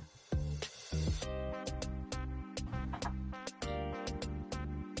initiative.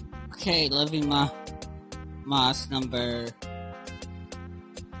 Okay, Living Moss number...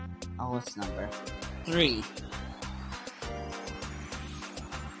 Oh, what's number? 3.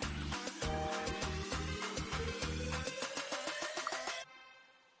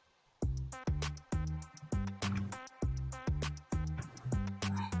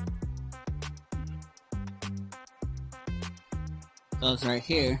 Goes right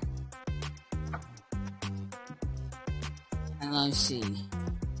here. And let's see.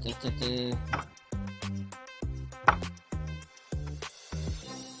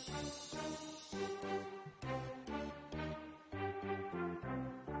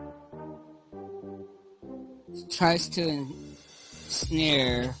 Tries to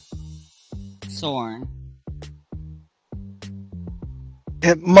ensnare Thorn.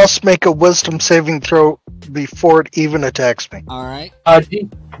 It must make a wisdom saving throw before it even attacks me. Alright.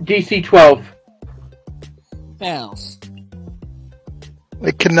 DC 12. Fails.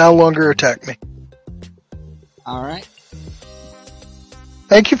 It can no longer attack me. Alright.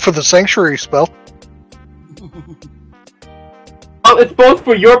 Thank you for the sanctuary spell. Well, it's both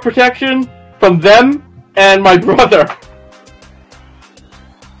for your protection from them and my brother.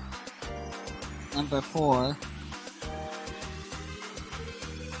 Number 4.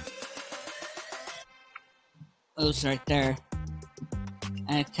 Moves right there.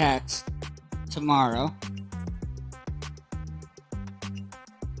 And attacks tomorrow.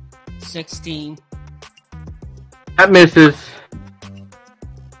 16. That misses.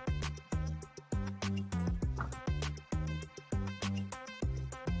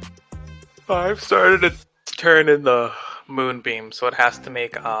 I've started its turn in the moonbeam, so it has to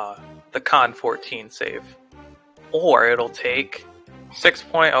make the con 14 save. Or it'll take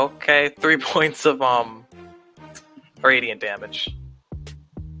 3 points of radiant damage.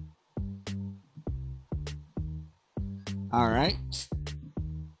 Alright.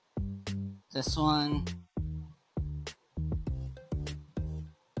 This one.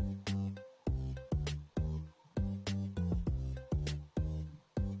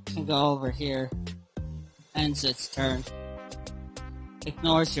 Can go over here. Ends its turn.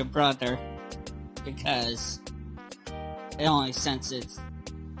 Ignores your brother. Because it only senses,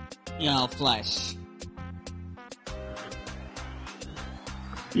 flesh.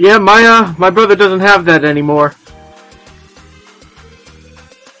 Yeah, my brother doesn't have that anymore.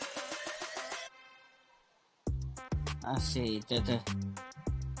 Let's see, the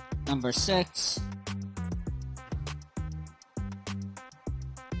number 6.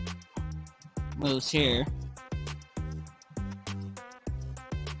 Moves here.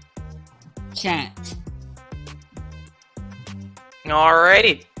 Chant.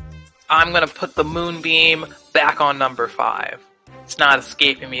 Alrighty. I'm gonna put the moonbeam back on number 5. It's not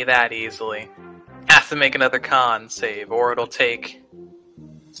escaping me that easily. Has to make another con save, or it'll take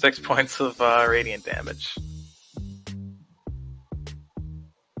 6 points of radiant damage.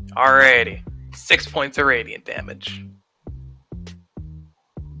 Alrighty. 6 points of radiant damage.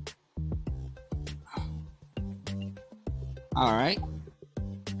 Alright.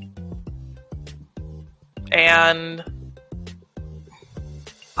 And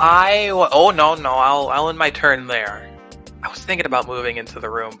I'll end my turn there. I was thinking about moving into the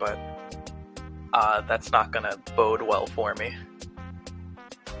room, but that's not gonna bode well for me.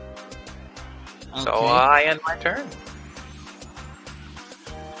 Okay. So I end my turn.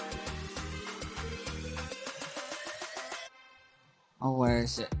 Oh, where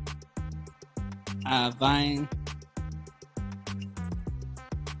is it? Vine.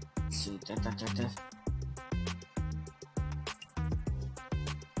 Let's see.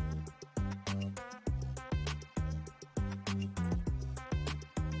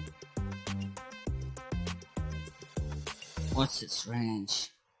 What's its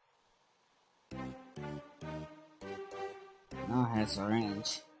range? No, it has a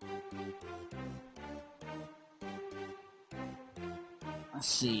range. Let's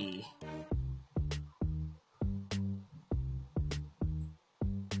see.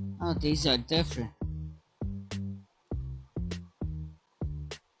 Oh, these are different.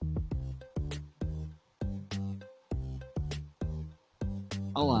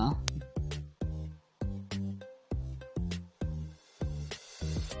 Oh well.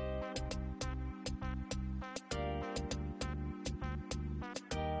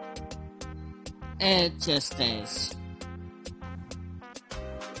 It just stays.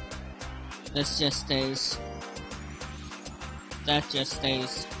 This just stays. That just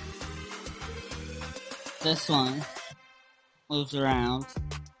stays. This one moves around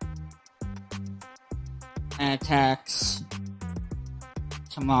and attacks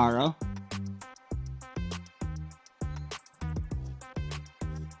tomorrow.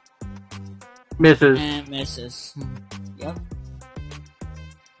 Misses. And misses. Yep.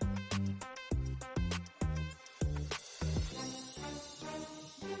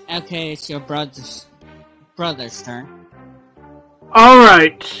 Okay, it's your brother's turn.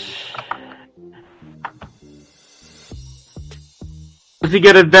 Alright. Does he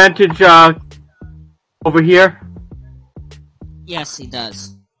get advantage over here? Yes, he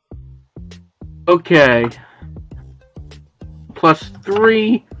does. Okay. Plus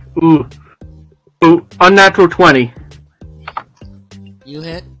 3. Ooh, unnatural 20. You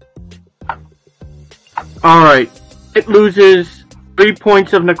hit? Alright. It loses 3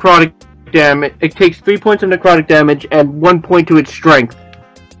 points of necrotic damage. It takes 3 points of necrotic damage and 1 point to its strength.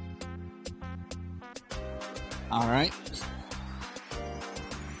 Alright.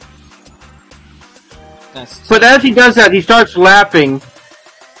 But as he does that, he starts laughing.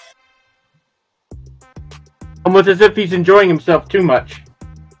 Almost as if he's enjoying himself too much.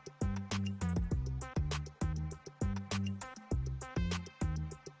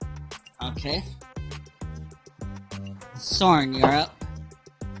 Okay. Soren, you're up.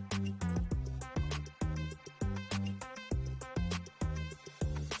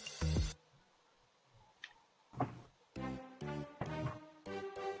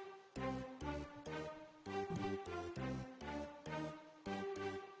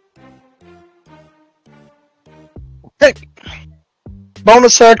 Hey,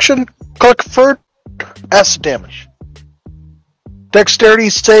 bonus action, click for acid damage.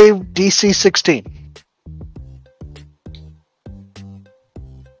 Dexterity save DC 16.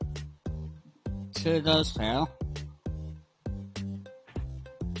 Two of those fail.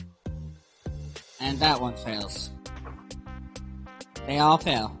 And that one fails. They all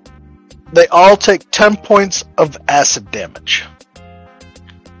fail. They all take 10 points of acid damage.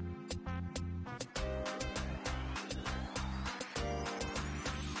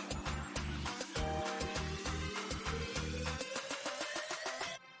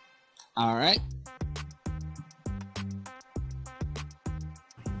 Alright.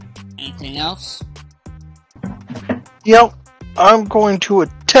 Anything else? Yep, I'm going to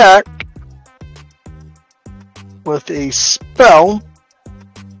attack with a spell.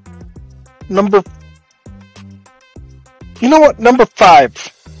 Number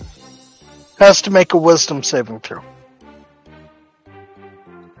 5 has to make a wisdom saving throw.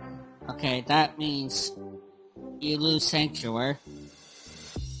 Okay, that means you lose Sanctuary.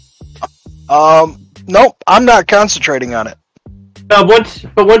 Nope, I'm not concentrating on it.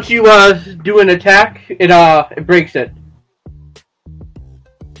 Once you do an attack, it breaks it.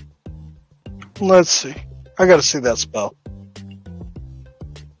 Let's see. I gotta see that spell.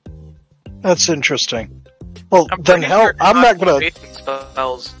 That's interesting. Well, then hell, Sure I'm not gonna. basic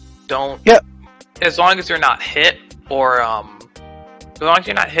spells don't. Yeah. As long as you're not hit, or as long as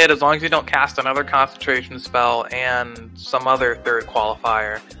you're not hit, as long as you don't cast another concentration spell and some other third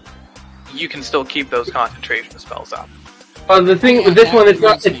qualifier, you can still keep those concentration spells up. The thing with this one, it's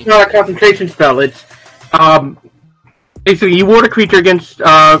not a concentration spell. It's basically you ward a creature against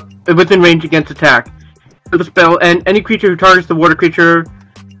within range against attack. For the spell, and any creature who targets the water creature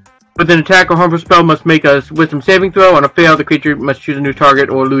with an attack or harmful spell must make a wisdom saving throw. On a fail, the creature must choose a new target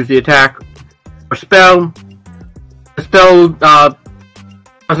or lose the attack or spell. The spell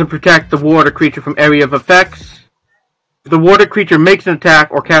doesn't protect the water creature from area of effects. If the water creature makes an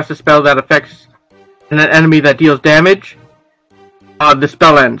attack or casts a spell that affects an enemy that deals damage, the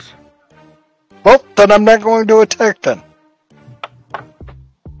spell ends. Well, then I'm not going to attack then.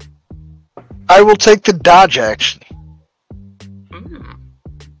 I will take the dodge action.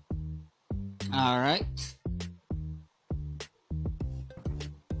 Alright.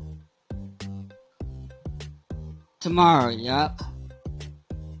 Tomorrow, yup.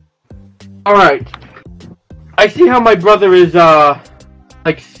 Alright. I see how my brother is,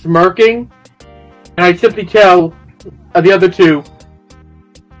 like, smirking, and I simply tell the other two,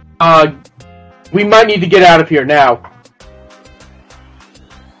 we might need to get out of here now.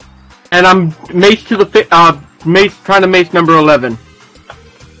 And I'm mace to the trying to mace number 11.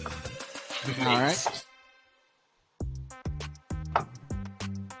 Alright.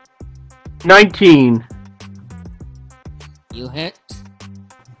 19. You hit.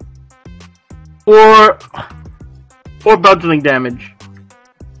 Or bludgeoning damage.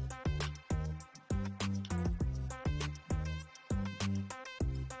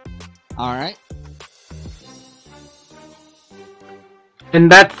 Alright.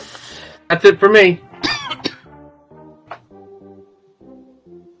 And that's it for me.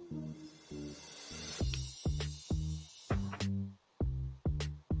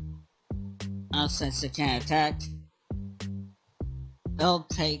 Since it can't attack, they'll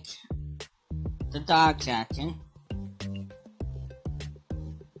take the dodge action.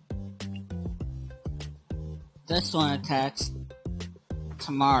 This one attacks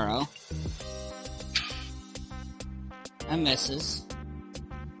tomorrow and misses.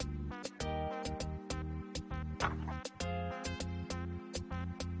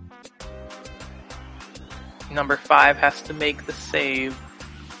 Number 5 has to make the save.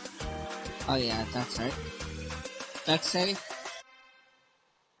 Oh yeah, that's right. That's save?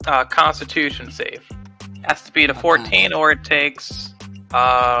 Constitution save. Has to be to 14, or it takes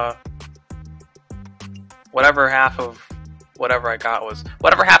whatever half of whatever I got was.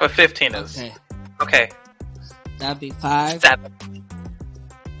 Whatever half of 15 is. Okay. That'd be 5. 7.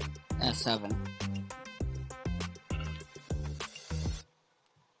 That's 7.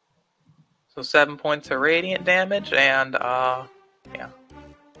 So 7 points of radiant damage, and yeah.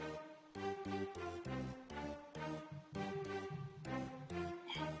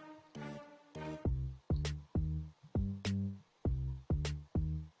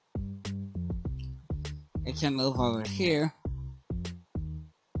 It can move over here.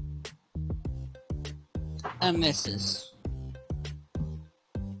 And misses.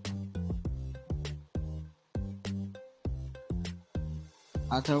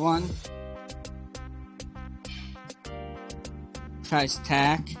 Other one. Tries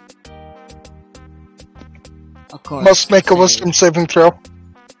attack. Of course. Must make a save. wisdom saving throw.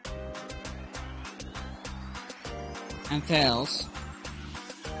 And fails.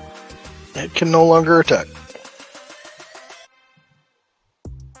 It can no longer attack.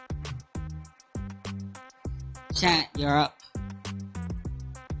 Chat, you're up.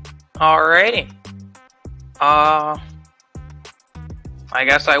 Alrighty. I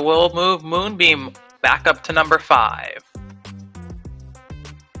guess I will move Moonbeam back up to number 5.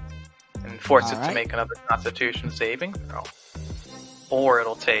 And force it to Alright. make another Constitution saving throw. Or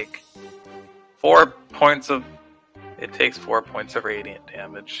it'll take 4 points of... It takes 4 points of radiant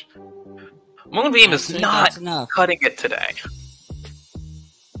damage. Moonbeam is Actually, not that's enough. cutting it today.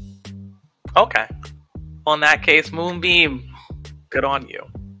 Okay. Well, in that case, Moonbeam, good on you.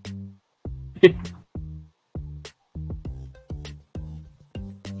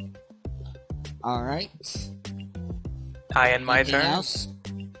 Alright. I end my Anything turn. else?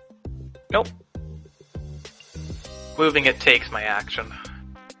 Nope. Moving it takes my action.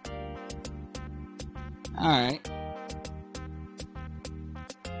 Alright.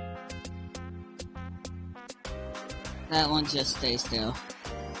 That one just stays still.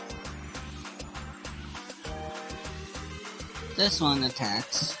 This one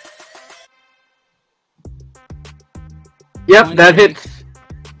attacks. Yep, that hits.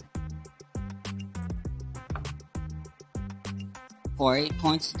 For 8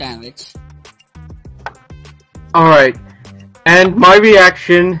 points of damage. Alright. And my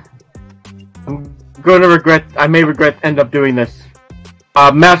reaction... I may regret end up doing this.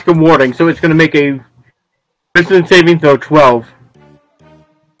 Mask of Warding, so it's gonna make a wisdom saving throw 12.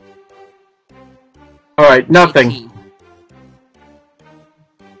 Alright, nothing. 18.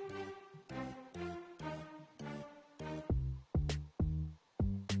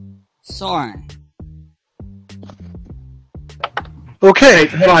 Soren. Okay.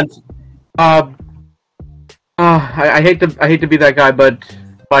 Hey, hold on. I hate to be that guy, but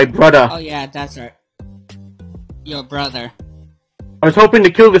my brother. Oh yeah, that's right. Your brother. I was hoping to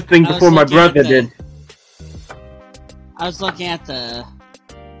kill this thing I was before my looking at brother the- did. I was looking at the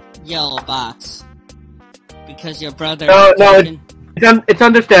yellow box. Because your brother... No, taken- It's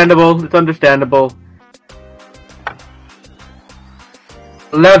understandable. It's understandable.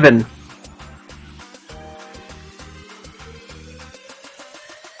 11.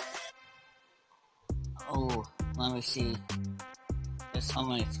 Oh, let me see. There's so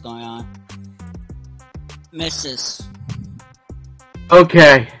much going on. Misses.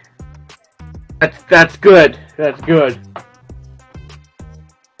 Okay. That's good. That's good.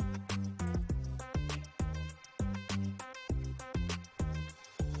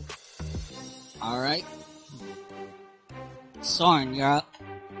 Alright. Soren, you're up.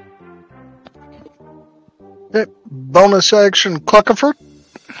 Okay. Bonus action, Cluckerford.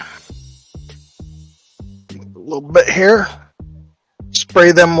 A little bit here.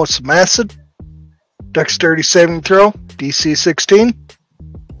 Spray them with some acid. Dexterity saving throw, DC 16.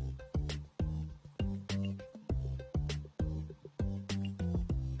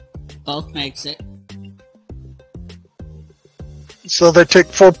 Both makes it. So they take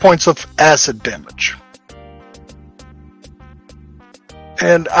 4 points of acid damage.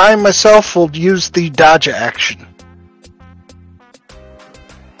 And I myself will use the dodge action.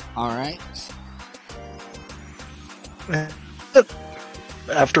 Alright.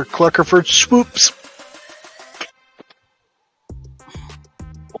 After Cluckerford swoops.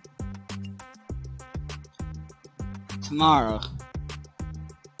 Tomorrow.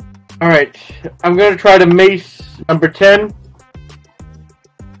 Alright. I'm gonna try to mace number 10.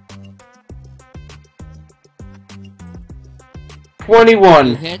 You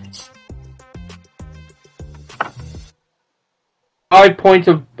 21. hit. 5 points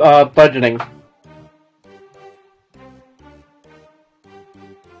of budgeting.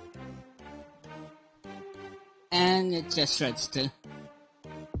 And it just shreds to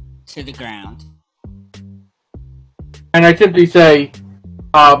the ground. And I simply say,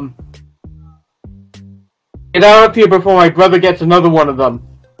 get out of here before my brother gets another one of them.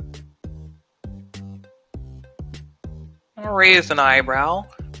 I'll raise an eyebrow.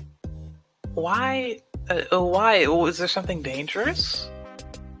 Why? Why? Was there something dangerous?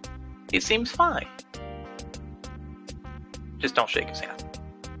 He seems fine. Just don't shake his hand.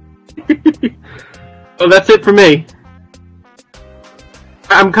 So that's it for me.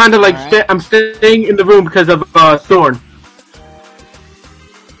 I'm kind of like Alright. I'm staying in the room because of Thorn.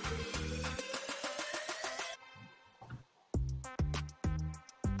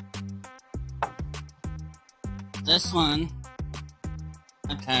 This one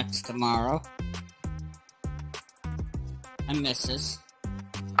attacks tomorrow and misses.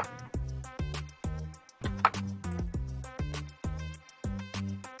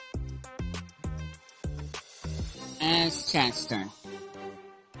 And it's Chance turn.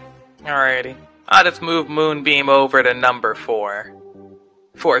 Alrighty. I'll just move Moonbeam over to number 4.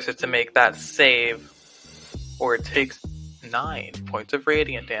 Force it to make that save, or it takes 9 points of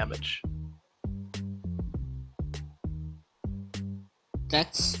radiant damage.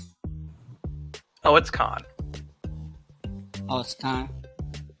 Dex. Oh, it's con. Oh, it's con.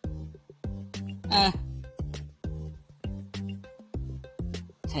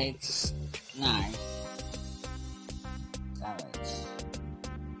 Takes 9. Alright.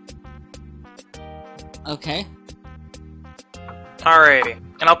 Okay. Alrighty.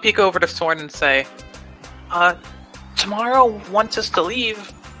 And I'll peek over to Thorn and say, tomorrow wants us to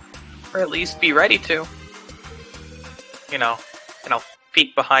leave, or at least be ready to. You know, and I'll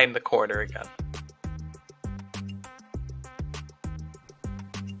peek behind the corner again.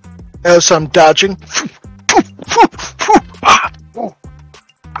 As I'm dodging.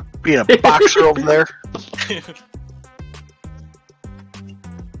 Being a boxer over there.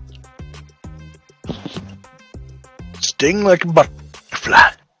 Sting like a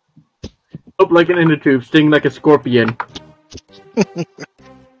butterfly. Up like an inner tube, sting like a scorpion.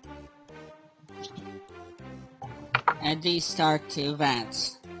 And these start to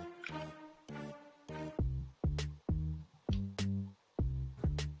advance.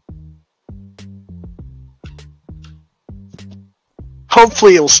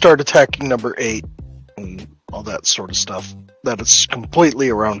 Hopefully it'll start attacking number 8 and all that sort of stuff. That is completely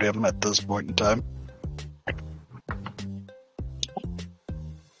around him at this point in time.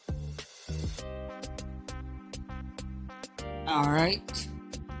 Alright.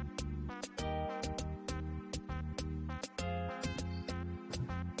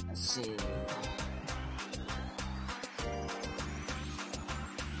 Let's see.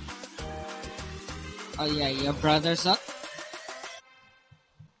 Oh yeah, your brother's up?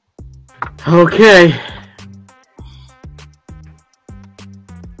 Okay.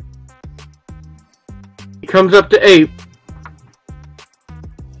 He comes up to 8.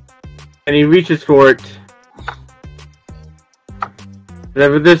 And he reaches for it.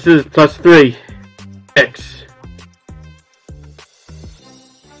 Whatever this is, plus 3. X.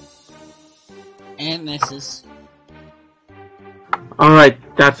 And misses. Alright,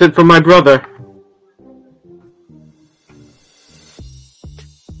 that's it for my brother.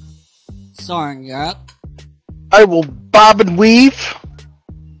 Soren, you're up. I will bob and weave,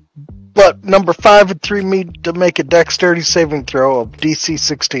 but number 5 and 3 need to make a dexterity saving throw of DC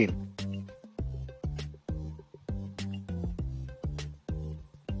 16.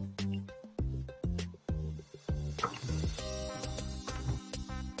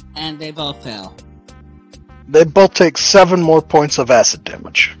 And they both fail. They both take 7 more points of acid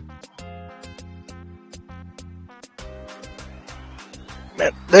damage.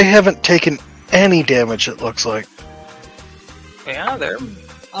 Man, they haven't taken any damage, it looks like. Yeah, they're...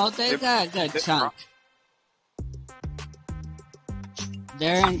 Oh, they got a good they're chunk.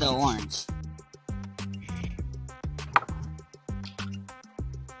 They're in the orange.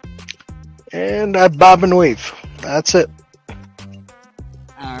 And I bob and weave. That's it.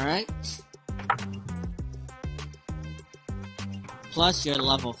 Alright. Plus you're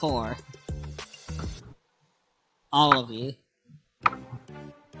level 4. All of you.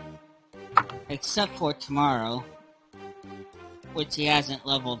 Except for tomorrow, which he hasn't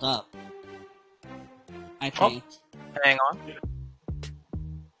leveled up. I think. Hang on.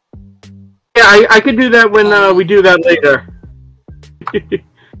 Yeah, I could do that when we do that later.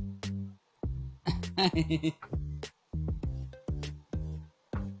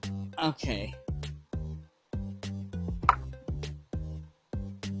 Okay.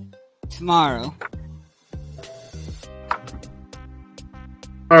 Tomorrow.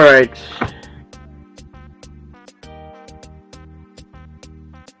 Alright.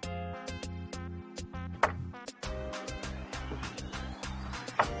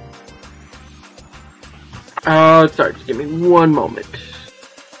 Sorry, just give me one moment.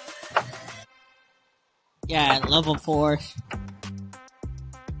 Yeah, at level 4.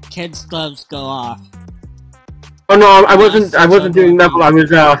 Kids' gloves go off. Oh no, I wasn't doing level, I was,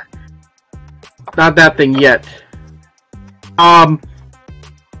 not that thing yet.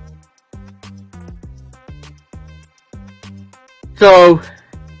 So,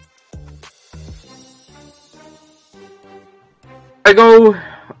 I go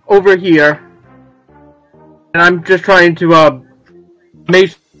over here, and I'm just trying to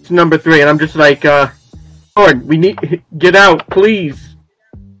mace number 3, and I'm just like, Thorn, we need get out, please.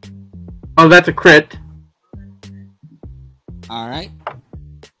 Oh, that's a crit. Alright.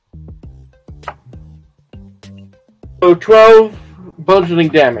 So 12 bludgeoning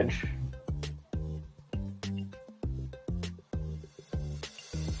damage.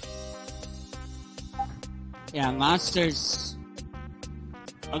 Yeah, monsters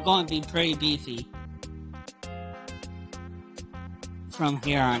are going to be pretty beefy from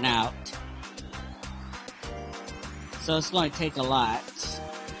here on out. So it's going to take a lot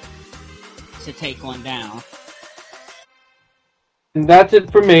to take one down. And that's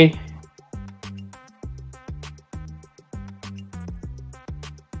it for me.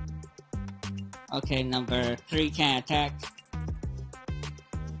 Okay, number 3 can attack.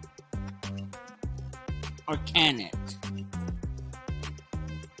 Or can it?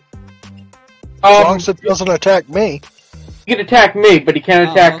 As long as it doesn't attack me. He can attack me, but he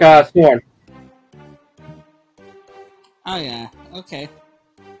can't attack okay. Thorn. Oh yeah, okay.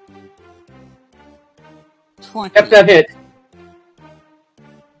 20. Yep, that hit.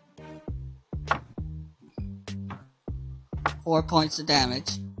 Four points of damage.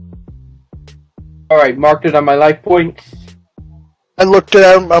 Alright, marked it on my life points. I looked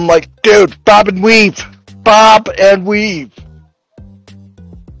at him, I'm like, dude, bob and weave! Bob and weave!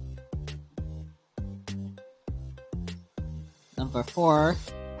 Number 4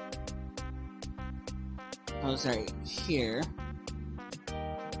 goes right here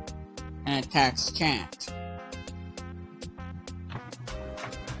and attacks Chant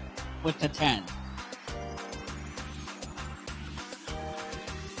with the 10.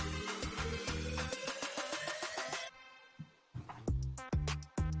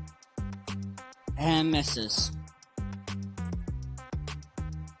 And misses.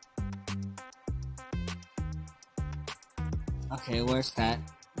 Okay, where's that?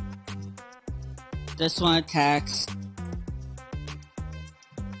 This one attacks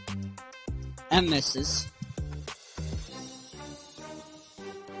and misses.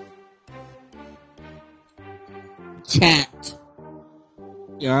 Chant,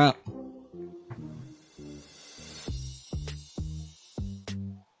 you're up.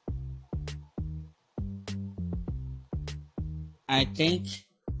 I think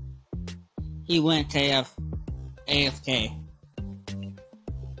he went to AFK.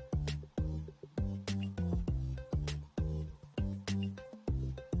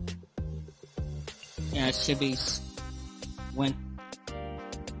 Yeah, it should be went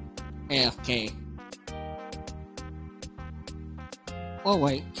AFK. Oh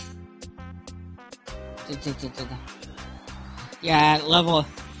wait. Yeah, at level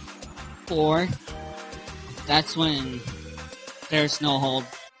 4, that's when there's no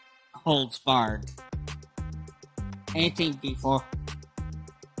holds barred. Anything before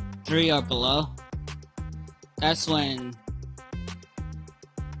 3 or below, that's when,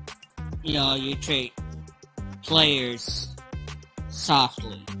 you know, you treat players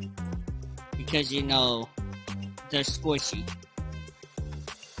softly, because you know they're squishy.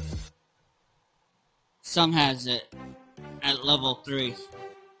 Some has it at level 3.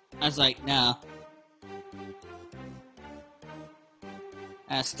 I was like, no.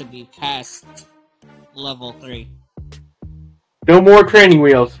 Has to be past level 3. No more training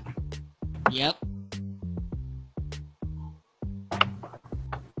wheels. Yep.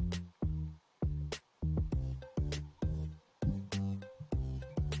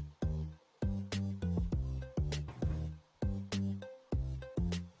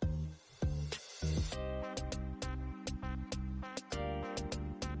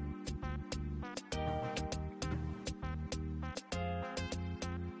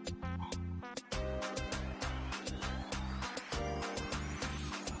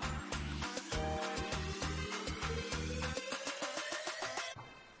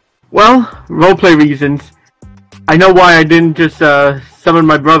 Well, roleplay reasons. I know why I didn't just summon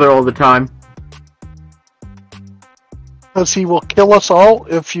my brother all the time. Because he will kill us all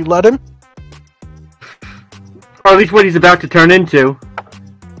if you let him. Or at least what he's about to turn into.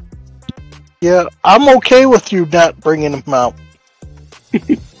 Yeah, I'm okay with you not bringing him out.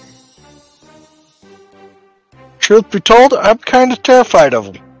 Truth be told, I'm kind of terrified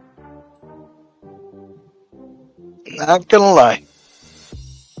of him. Not gonna lie.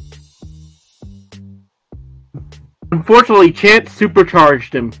 Unfortunately, Chant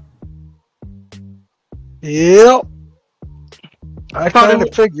supercharged him. Yep. I kind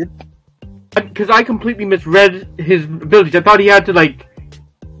of figured. Because I completely misread his abilities. I thought he had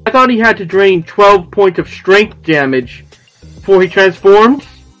to drain 12 points of strength damage before he transforms,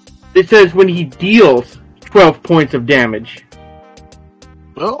 it says when he deals 12 points of damage.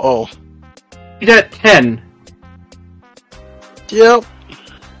 Uh-oh. He's at 10. Yep.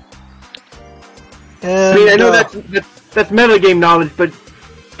 And, I mean, I know that's metagame knowledge, but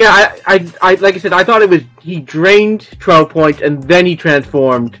yeah, I like I said, I thought it was he drained 12 points and then he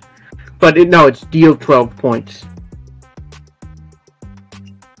transformed, but no, it's deal 12 points.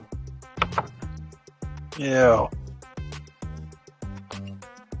 Yeah.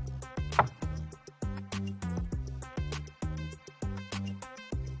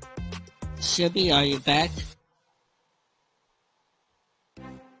 Shibby, are you back?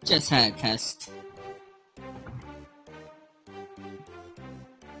 Just had a test.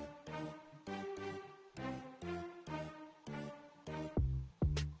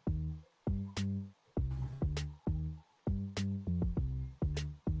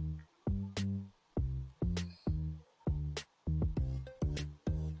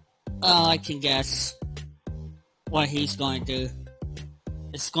 Well, I can guess what he's going to do.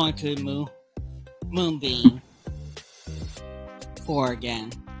 It's going to Moonbeam 4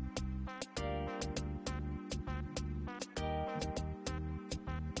 again.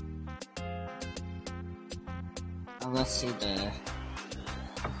 Let's see the...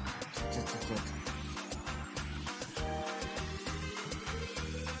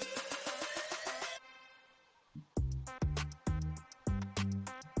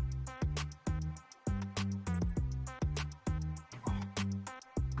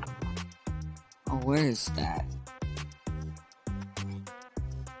 Oh, where is that?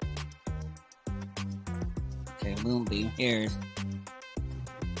 Okay, Moonbeam. Here.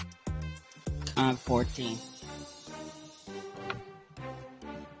 14.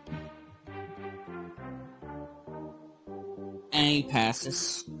 And he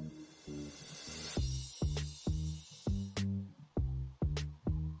passes.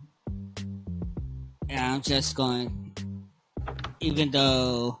 Yeah, I'm just going... Even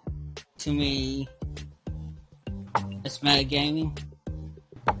though... To me, it's metagaming.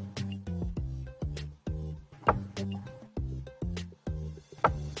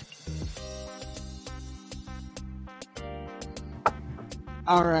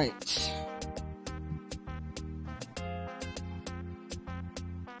 Alright.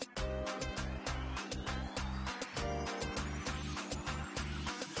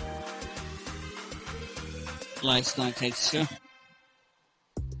 Light's gonna take two.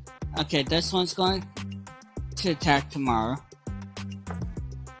 Okay, this one's going to attack tomorrow.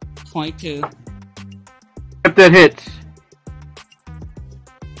 22. If that hits.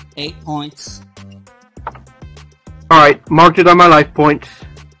 8 points. Alright, marked it on my life points.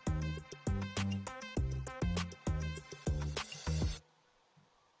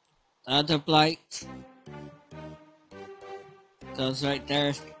 The other blight goes right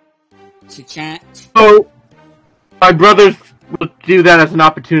there to chant. Oh, my brothers will do that as an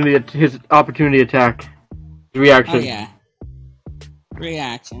opportunity, his opportunity attack. Reaction. Oh yeah.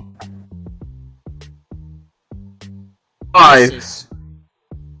 Reaction. 5. Misses.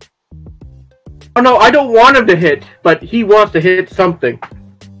 Oh no, I don't want him to hit, but he wants to hit something.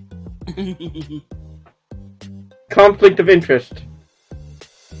 Conflict of interest.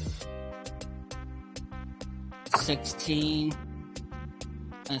 16.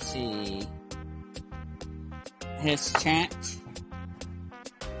 Let's see. His chant.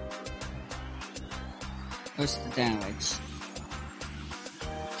 What's the damage?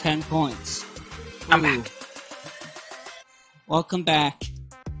 10 points. I'm Ooh. back. Welcome back.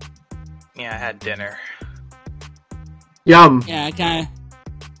 Yeah, I had dinner. Yum. Yeah, I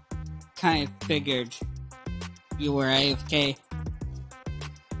kind of figured you were AFK.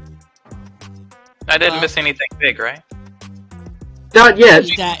 I didn't miss anything big, right? Not yet.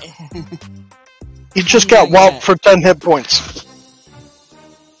 You got- You just got walloped for 10 hit points.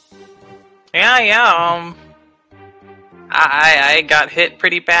 Yeah. I got hit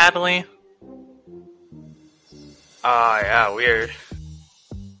pretty badly. Oh yeah, weird.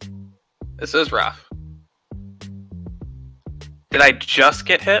 This is rough. Did I just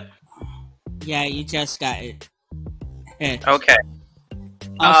get hit? Yeah, you just got it hit. Okay.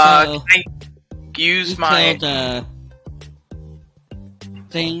 Also, Can I use you my... killed a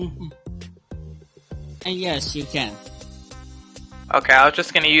thing. And yes, you can. Okay, I was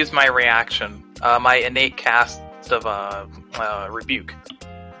just gonna use my reaction. My innate cast of rebuke.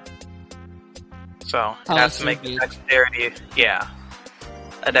 So it has to make a Rebuke. dexterity,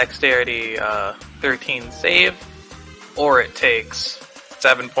 a dexterity 13 save, or it takes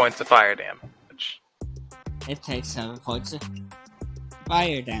 7 points of fire damage. It takes 7 points of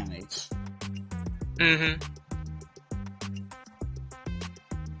fire damage. Mm-hmm.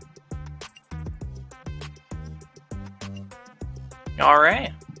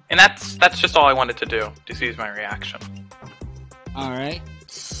 Alright. And that's just all I wanted to do. Just use my reaction. Alright.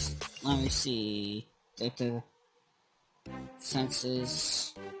 Let me see. Data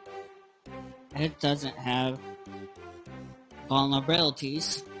senses. It doesn't have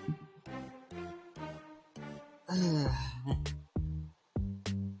vulnerabilities.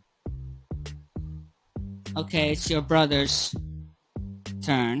 Okay, it's your brother's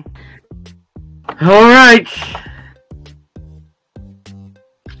turn. Alright.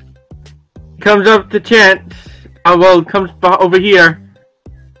 Comes up to Chant. Well, comes over here.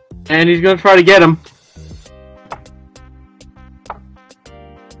 And he's gonna try to get him.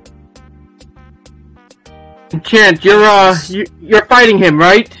 Chant, you're fighting him,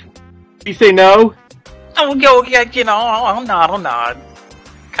 right? You say no? Oh, yeah, you know, I'll nod.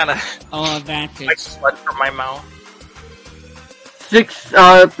 Kinda Oh, like advantage. blood from my mouth. 6,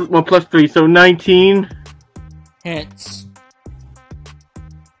 well, plus 3, so 19. Hits.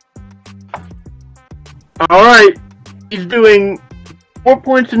 Alright. He's doing 4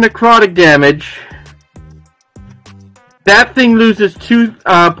 points of necrotic damage. That thing loses 2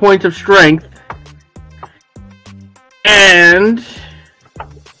 points of strength. And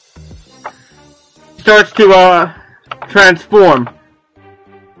starts to transform.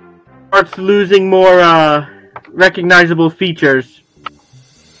 Starts losing more recognizable features.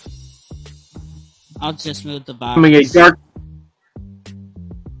 I'll just move the box. Becoming a dark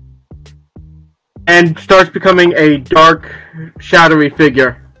and starts becoming a dark, shadowy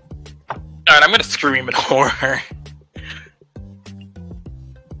figure. Alright, I'm gonna scream in horror.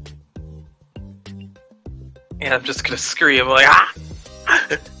 Yeah, I'm just gonna scream like ah!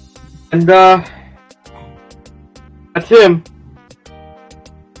 And that's him.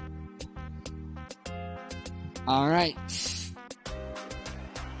 Alright.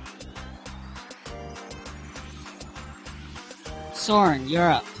 Soren, you're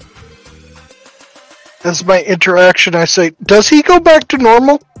up. As my interaction, I say, does he go back to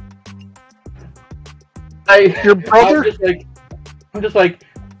normal? Your brother? I'm just like,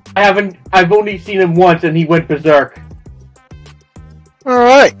 I've only seen him once and he went berserk.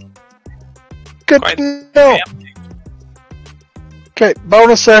 Alright. Good Quite to know. Okay,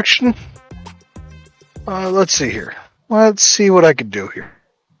 bonus action. Let's see here. Let's see what I can do here.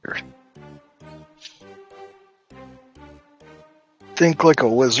 Think like a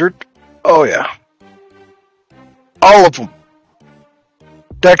wizard. Oh yeah. All of them.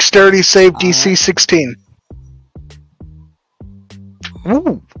 Dexterity save DC Alright. 16.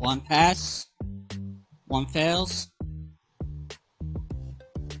 Ooh. One pass. One fails.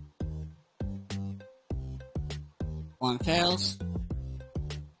 One fails.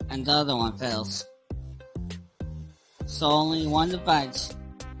 And the other one fails. So only one divides.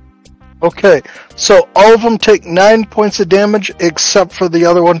 Okay, so all of them take 9 points of damage, except for the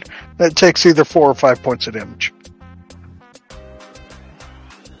other one that takes either 4 or 5 points of damage.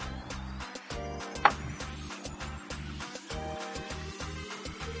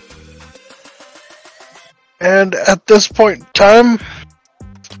 And at this point in time,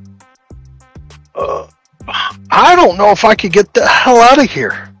 I don't know if I could get the hell out of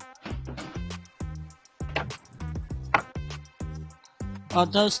here. Well,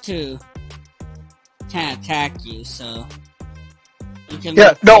 those two can't attack you, so you can Yeah,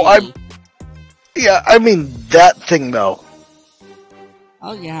 move no, freely. Yeah, I mean that thing though.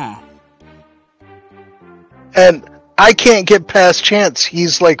 Oh yeah. And I can't get past Chance.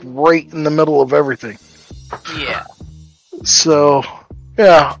 He's like right in the middle of everything. Yeah. So,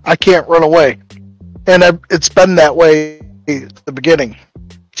 yeah, I can't run away. And it's been that way at the beginning.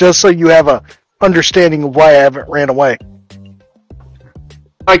 Just so you have a understanding of why I haven't ran away.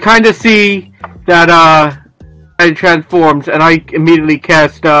 I kind of see that it transforms, and I immediately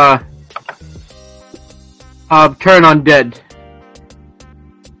cast Turn Undead.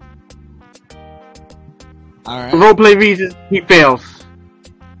 Alright. For roleplay reasons, he fails.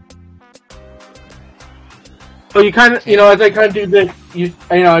 So you kind of, as I kind of do this,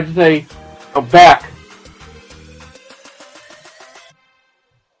 I just say, "Oh, back."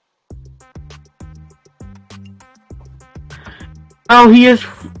 Oh, he is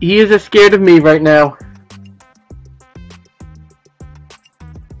as scared of me right now.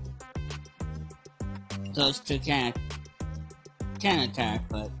 Those two can attack,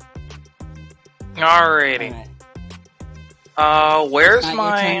 but Alrighty. alright. Where's Not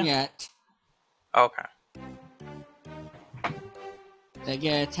your turn my... yet. Okay. They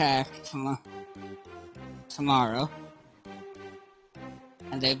get attacked tomorrow.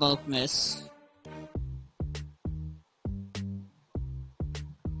 And they both miss.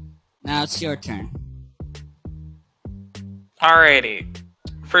 Now it's your turn. Alrighty.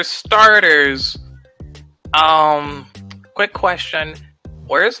 For starters, quick question.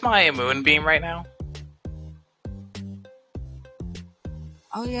 Where's my moonbeam right now?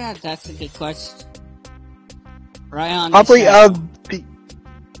 Oh yeah, that's a good question. Right on. Probably the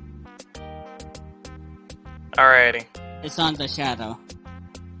Alrighty. It's on the shadow.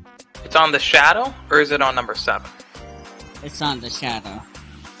 It's on the shadow, or is it on number 7? It's on the shadow.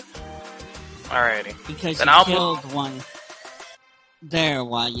 Alrighty. Because Then you I'll killed one there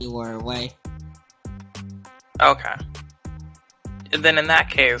while you were away. Okay. And then in that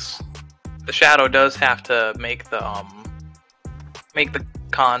case, the shadow does have to make the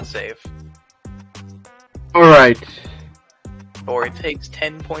con save. Alright. Or it takes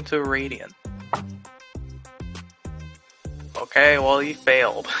 10 points of radiant. Okay, well he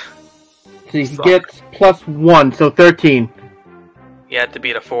failed. So he gets +1, so 13. You had to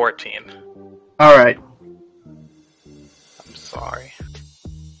beat a 14. Alright. I'm sorry.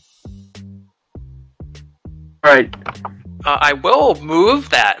 Alright. I will move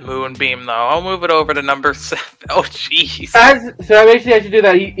that moonbeam though. I'll move it over to number 7. Oh jeez. So basically, as you do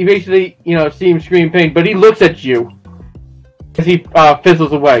that, he basically, see him scream pain, but he looks at you as he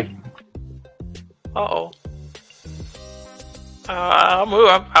fizzles away. Uh-oh.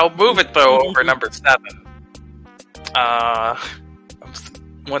 I'll move it though over number 7.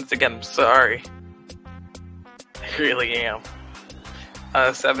 Once again, I'm sorry. I really am.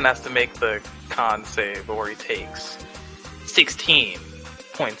 7 has to make the con save, or he takes 16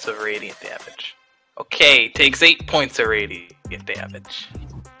 points of radiant damage. Okay, takes 8 points of radiant damage.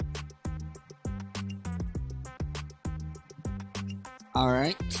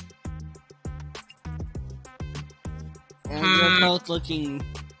 Alright. And you're both looking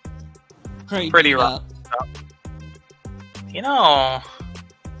pretty rough. You know...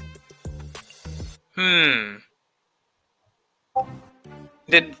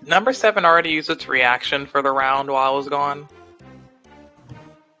 Did number 7 already use its reaction for the round while I was gone?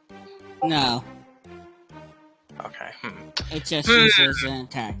 No. Okay. It just uses an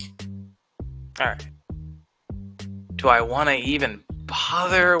attack. Alright. Do I want to even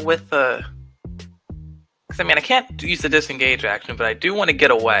bother with the... Because, I mean, I can't use the disengage action, but I do want to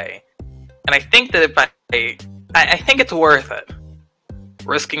get away. And I think that if I think it's worth it.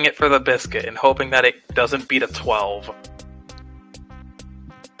 Risking it for the biscuit and hoping that it doesn't beat a 12.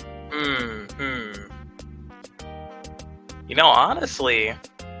 You know, honestly,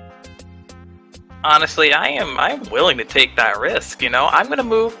 I'm willing to take that risk, I'm gonna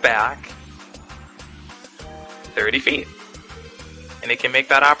move back 30 feet. And it can make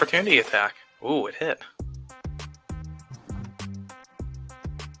that opportunity attack. Ooh, it hit.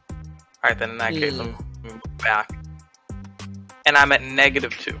 Alright, then in that case, I'm move back. And I'm at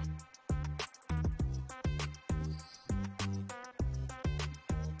 -2.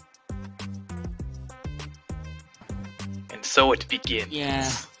 And so it begins.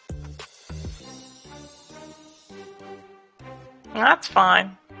 Yeah. That's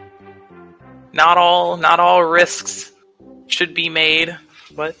fine. Not all risks should be made,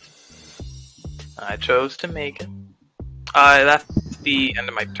 but I chose to make it. That's the end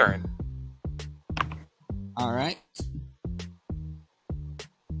of my turn. Alright.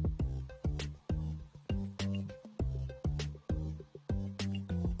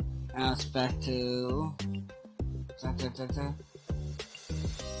 Now it's back to...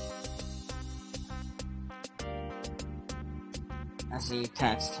 As he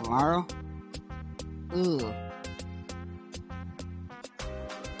attacks tomorrow. Ooh.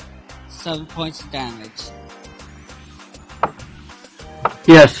 7 points of damage.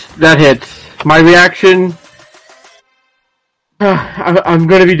 Yes, that hits. My reaction... I'm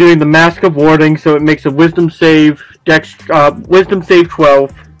going to be doing the Mask of Warding, so it makes a Wisdom save, Wisdom save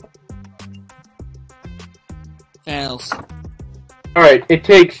 12. Fails. Alright, it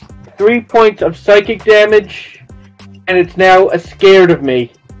takes 3 points of psychic damage, and it's now scared of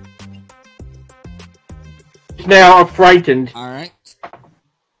me. It's now frightened. Alright.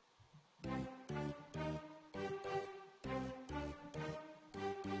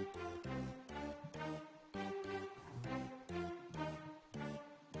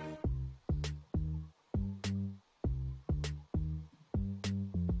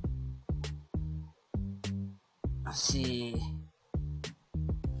 Let's see.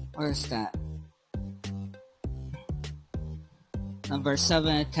 Where's that? Number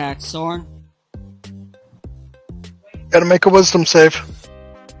 7 attacks Thorn. Gotta make a wisdom save.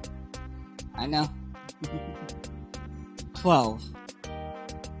 I know. 12.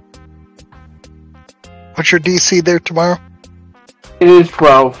 What's your DC there tomorrow? It is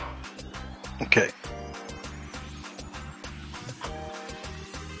 12. Okay.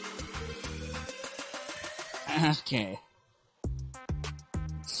 Okay.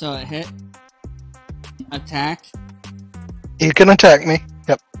 So it hit. Attack. You can attack me.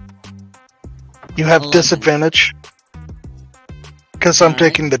 Yep. You have 11. disadvantage. Because I'm Alright.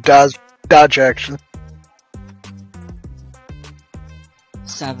 taking the dodge action.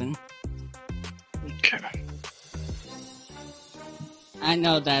 7. Okay. I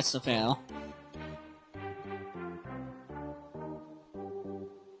know that's a fail.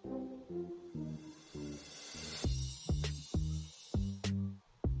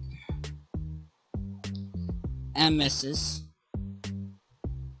 And misses.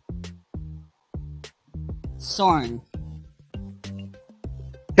 Soren.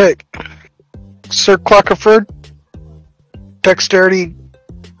 Okay. Sir Cluckerford. Dexterity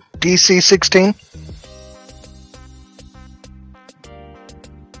DC 16.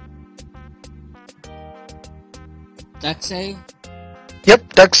 Dex save.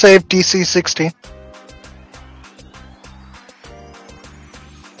 Yep, Dex save DC 16.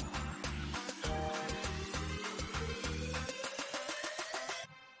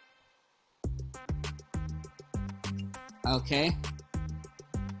 Okay.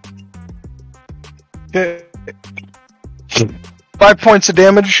 Okay. 5 points of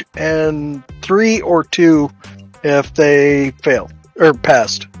damage and 3 or 2 if they fail or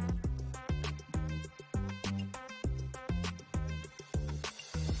passed.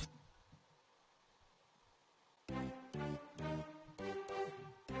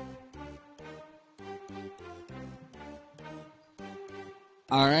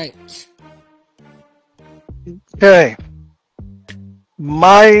 Alright. Okay.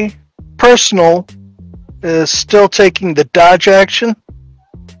 My personal is still taking the dodge action,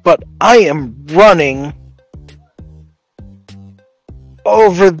 but I am running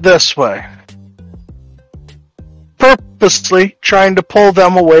over this way. Purposely trying to pull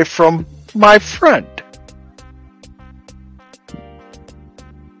them away from my friend.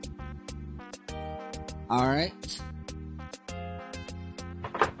 Alright.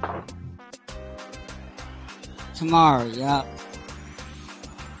 Tomorrow, yep.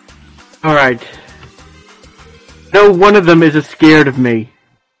 Alright. No one of them is scared of me.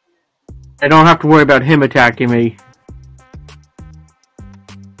 I don't have to worry about him attacking me.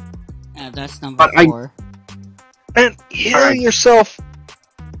 Yeah, that's number But 4. And heal Alright. yourself.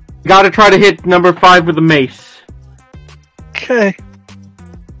 Gotta try to hit number 5 with a mace. Okay.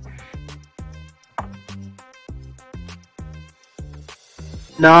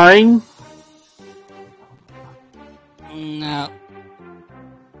 Nine. No.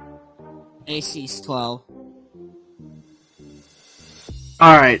 AC's 12.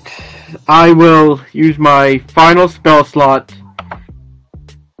 Alright. I will use my final spell slot.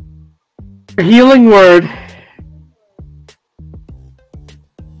 Healing word.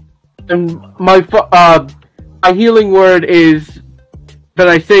 And my healing word is that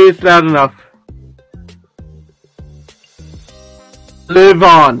I say it's not enough. Live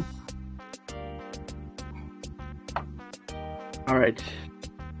on. Alright.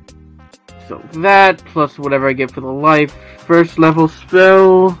 So that, plus whatever I get for the life. First level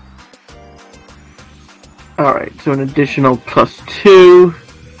spell. Alright, so an additional +2.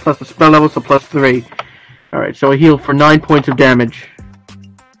 Plus the spell level, so +3. Alright, so I heal for 9 points of damage.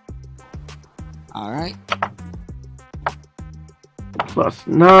 Alright.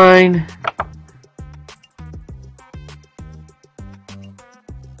 +9.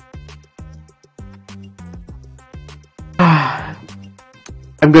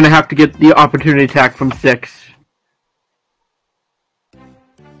 I'm gonna have to get the opportunity attack from 6.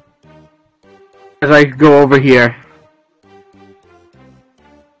 As I go over here.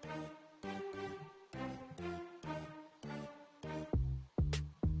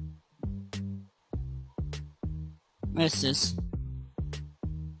 Misses.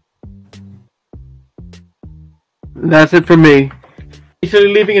 That's it for me.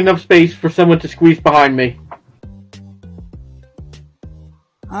 Basically leaving enough space for someone to squeeze behind me.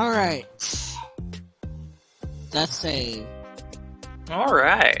 Alright. That's save.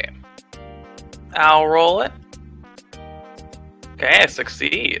 Alright. I'll roll it. Okay, I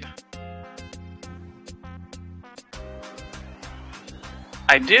succeed.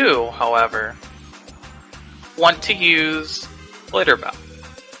 I do, however, want to use Glitterbell.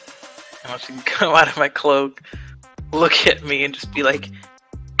 I want to go out of my cloak, look at me, and just be like,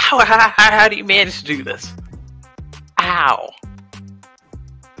 how do you manage to do this? Ow.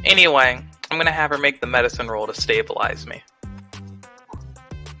 Anyway, I'm gonna have her make the medicine roll to stabilize me.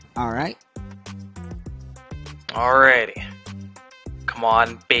 Alright. Alrighty. Come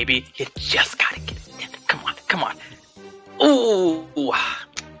on, baby. You just gotta get it. Come on, come on. Ooh.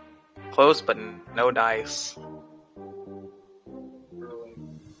 Close, but no dice.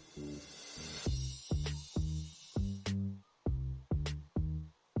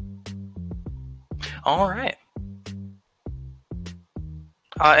 All right.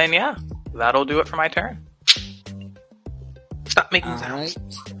 And yeah, that'll do it for my turn. Stop making sounds.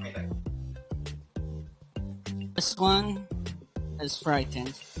 Alright. This one is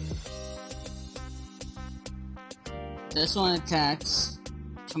frightened. This one attacks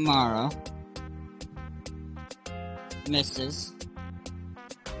tomorrow. Misses.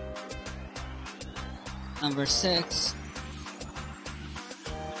 Number 6.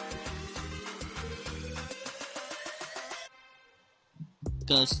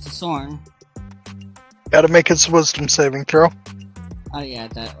 Goes to Thorn. Gotta make its wisdom saving throw. Oh yeah,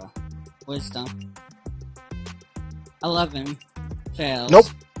 that one. Wisdom. 11. Fails. Nope.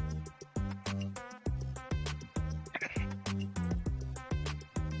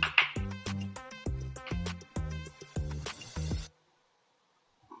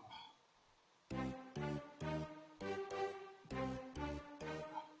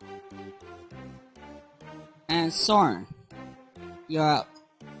 And Soren, you're up.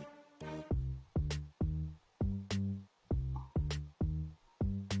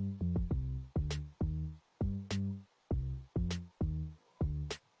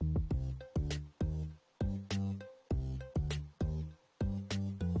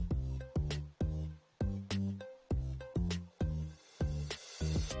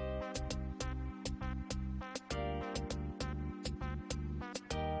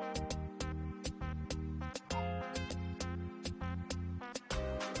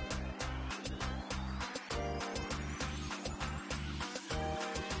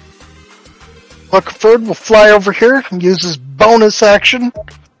 Luckford will fly over here and use his bonus action.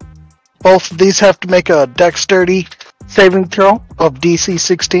 Both of these have to make a dexterity saving throw of DC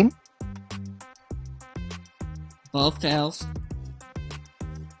 16. Both fails.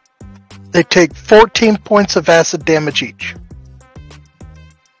 They take 14 points of acid damage each.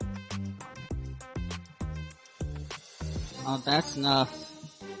 Oh, that's enough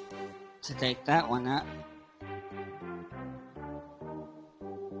to take that one out.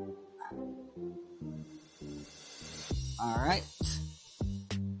 Alright.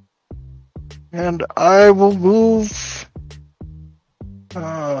 And I will move...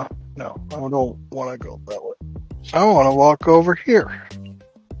 no, I don't want to go that way. I want to walk over here.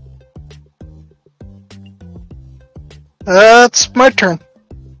 That's my turn.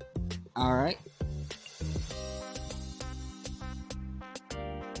 Alright.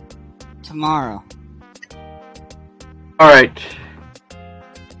 Tomorrow. Alright.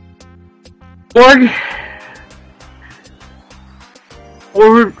 Org.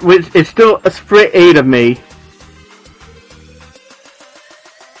 It's still a split 8 of me.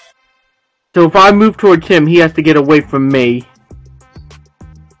 So if I move towards him, he has to get away from me.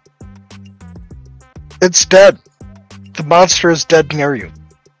 It's dead. The monster is dead near you.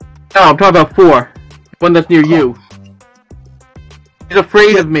 No, I'm talking about 4. One that's near you. He's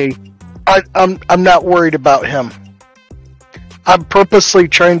afraid of me. I'm not worried about him. I'm purposely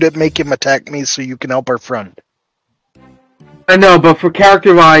trying to make him attack me so you can help our friend. I know, but for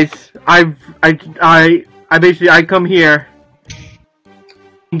character wise, I come here,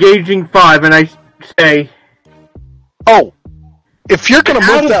 engaging 5, and I say, "Oh, if you're gonna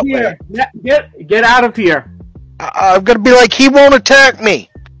move that way, way, get out of here." I'm gonna be like, he won't attack me.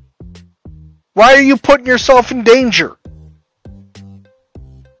 Why are you putting yourself in danger?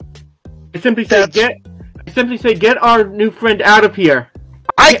 I simply say, get our new friend out of here.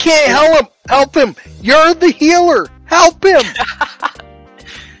 I can't help him. You're the healer. Help him.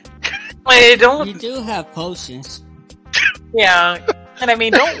 Wait, don't. You do have potions. Yeah, and I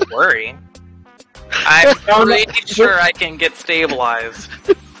mean, don't worry. I'm pretty sure I can get stabilized.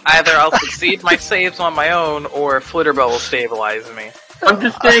 Either I'll succeed my saves on my own, or Flitterbell will stabilize me. I'm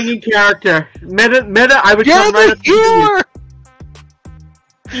just staying in character. Meta, I would You're come right the up to you.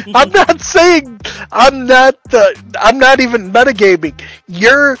 healer. I'm not saying I'm not even metagaming.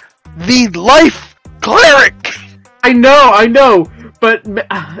 You're the life cleric. I know, but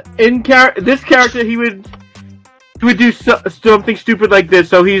in this character, he would do something stupid like this.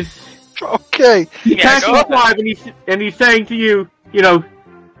 So he's okay. He's attacking 5, and he's saying to you,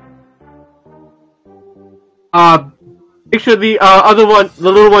 make sure the other one,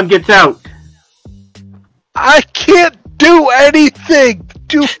 the little one, gets out. I can't do anything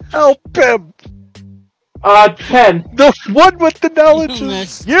to help him. 10. The one with the knowledge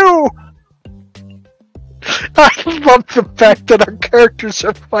is you. I love the fact that our characters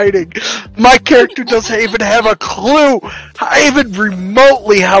are fighting. My character doesn't even have a clue, even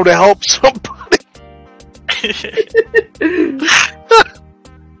remotely, how to help somebody.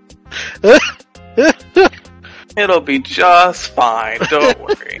 It'll be just fine, don't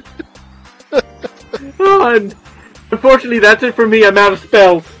worry. And unfortunately, that's it for me. I'm out of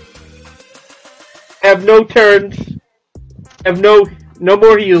spells. I have no turns. I have no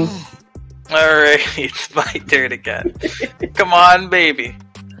more heals. Alright, it's my turn again. Come on, baby.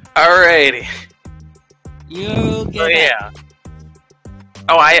 Alrighty. You get Oh, it. yeah.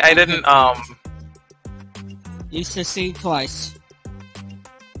 Oh, I didn't, You succeed twice.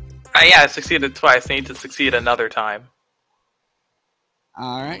 yeah, I succeeded twice. I need to succeed another time.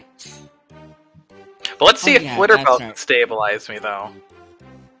 Alright. But let's see Oh, if yeah, Flitterbell that's can right. stabilize me, though.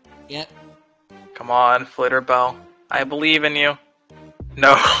 Yep. Come on, Flitterbell. I believe in you.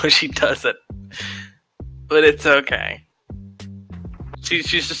 No, she doesn't. But it's okay. She's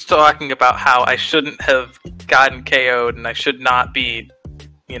just talking about how I shouldn't have gotten KO'd and I should not be,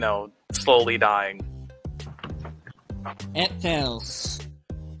 slowly dying. It fails.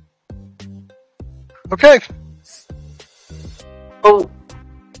 Okay. Oh.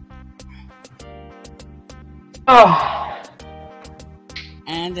 Oh.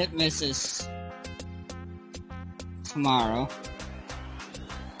 And it misses. Tomorrow.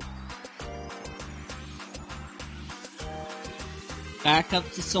 Back up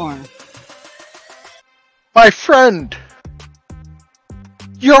to Thorn. My friend,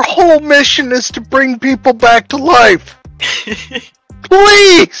 your whole mission is to bring people back to life.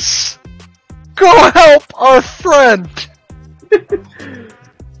 Please! Go help our friend!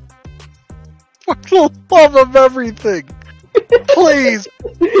 For the love of everything, please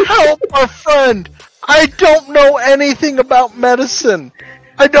help our friend! I don't know anything about medicine.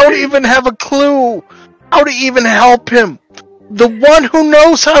 I don't even have a clue how to even help him. The one who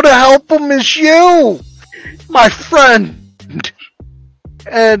knows how to help him is you, my friend.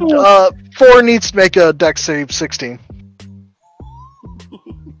 And 4 needs to make a dex save 16.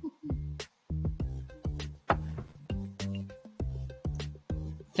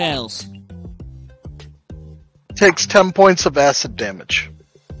 Fails. Takes 10 points of acid damage.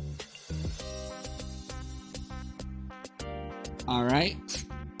 Alright.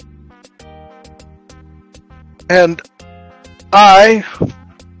 And I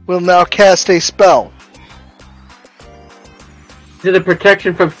will now cast a spell. Is it a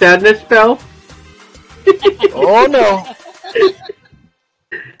protection from sadness spell? Oh no.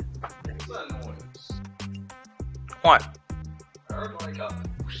 What?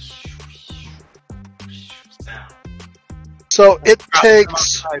 So it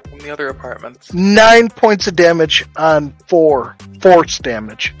takes Outside from the other apartments. 9 points of damage on 4 force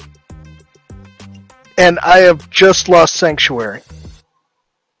damage. And I have just lost Sanctuary.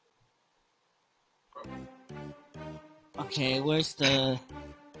 Okay, where's the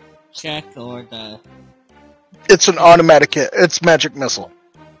check or the... It's an automatic hit. It's magic missile.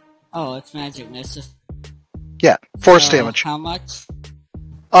 Oh, it's magic missile. Yeah, force So, damage. How much?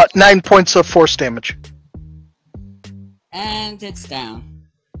 9 points of force damage. And it's down.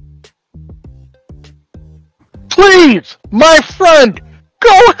 Please, my friend,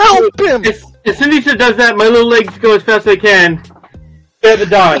 go help him! As soon as he does that, my little legs go as fast as I can. Spare the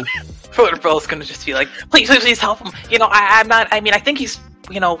dying. Flitterbell's gonna just be like, please help him. I think he's,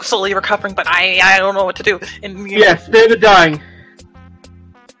 slowly recovering, but I don't know what to do. And Yeah, spare the dying.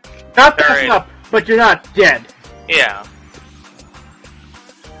 Not fast Alright. enough, but you're not dead. Yeah.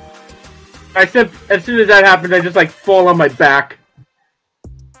 Except, as soon as that happens, I just, fall on my back.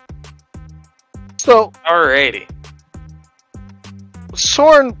 So, Alrighty.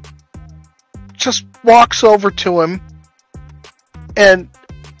 Soren just walks over to him and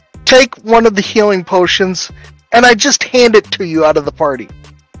take one of the healing potions, and I just hand it to you out of the party.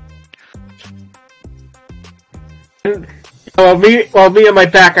 While me on my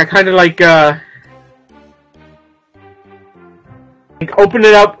back, I kind of open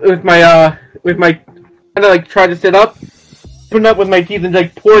it up with my kind of try to sit up, open it up with my teeth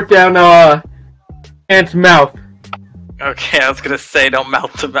and pour it down Ant's mouth. Okay, I was gonna say don't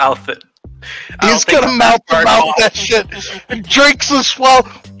mouth to mouth it. He's gonna mouth to mouth that shit. He drinks the swallow,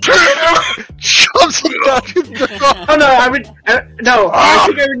 shoves it down his throat. Oh no, I think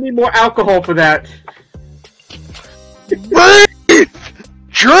I would need more alcohol for that. Breathe!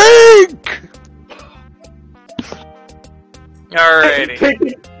 Drink! Alrighty.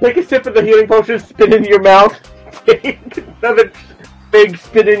 Take a sip of the healing potion, spit in your mouth. Take another big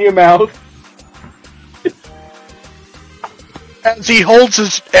spit in your mouth. As he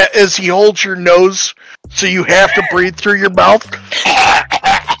holds your nose, so you have to breathe through your mouth.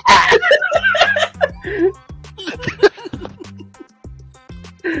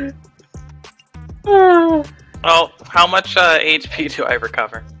 Oh, how much HP do I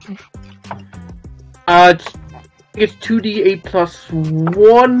recover? I think it's 2d8 plus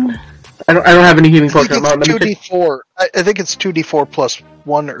 1. I don't have any healing I think potion. it's Let me check. 2d4. I think it's 2d4 plus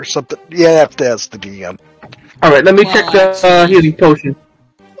 1 or something. You have to ask the DM. Alright, let me Well, check the actually- healing potion.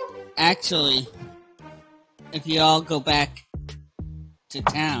 Actually, if you all go back to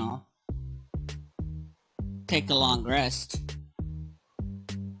town, take a long rest.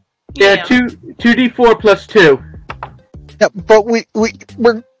 Yeah, 2d4 plus 2. Yeah, but we're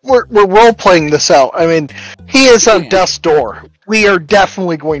role playing this out. I mean, he is on Yeah. death's door. We are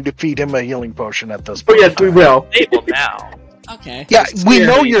definitely going to feed him a healing potion at this Oh point. yes, we will. Stable now. Okay. Yeah, we Yeah.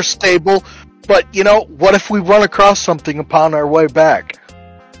 know you're stable, but you know, what if we run across something upon our way back?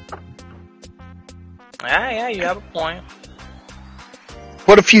 Yeah, you have a point.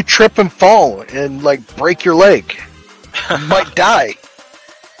 What if you trip and fall and like break your leg? You might die.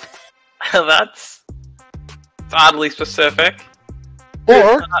 That's oddly specific.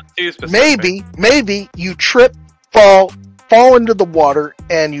 Or Not too specific. maybe you trip, fall into the water,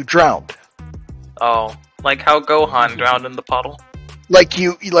 and you drowned. Oh, like how Gohan drowned in the puddle. Like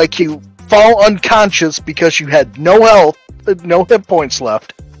you fall unconscious because you had no health, no hit points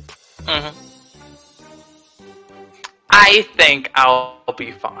left. Mm-hmm. I think I'll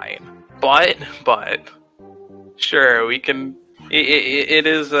be fine, but sure, we can. It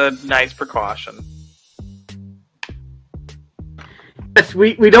is a nice precaution. Yes,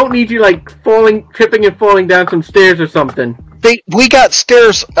 we don't need you like tripping and falling down some stairs or something. We got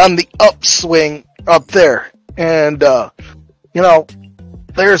stairs on the upswing up there, and you know,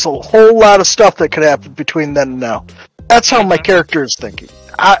 there's a whole lot of stuff that could happen between then and now. That's how my character is thinking.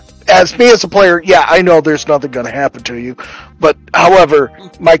 As me as a player, yeah, I know there's nothing going to happen to you, but however,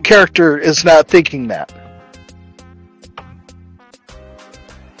 my character is not thinking that.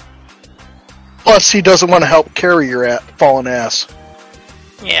 Plus, he doesn't want to help carry your fallen ass.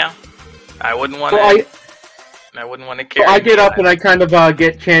 Yeah, I wouldn't want So to. I wouldn't want to carry. I get up and I kind of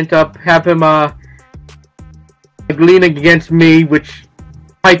get Chant up, have him like, leaning against me, which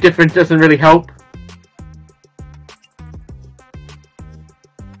height difference doesn't really help.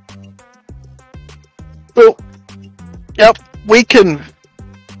 So, yep, we can.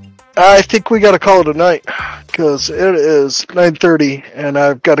 I think we got to call it a night because it is 9:30 and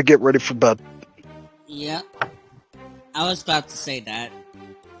I've got to get ready for bed. Yep. I was about to say that.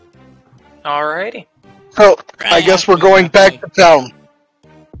 Alrighty. So I guess we're going back to town.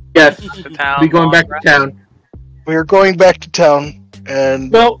 Yes, The town. be going back to town. We're going back to town,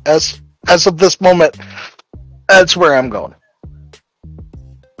 and Well, as of this moment, that's where I'm going.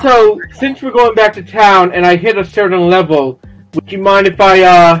 so since we're going back to town and I hit a certain level, would you mind if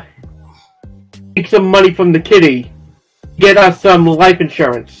I take some money from the kitty, get us some life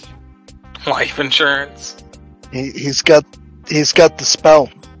insurance? Life insurance. He's got the spell.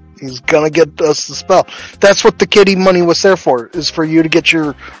 He's gonna get us the spell. That's what the kitty money was there for, is for you to get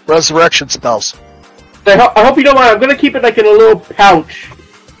your resurrection spells. I hope you don't mind. I'm gonna keep it like in a little pouch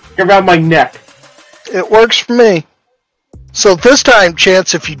around my neck. It works for me. So this time,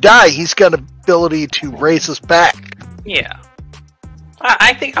 Chance, if you die, he's got ability to raise us back. Yeah.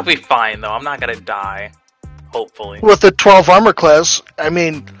 I think I'll be fine though. I'm not gonna die. Hopefully. With a 12 armor class, I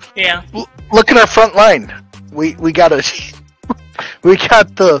mean, Yeah. look at our front line. We got a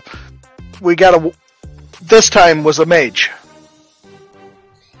this time was a mage.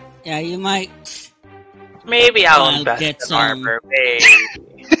 Yeah, you might Maybe I'll I'll invest get in some- armor. Maybe.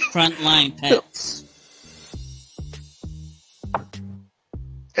 frontline pets.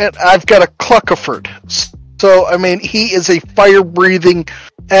 And I've got a Cluckerford. So, I mean, he is a fire-breathing,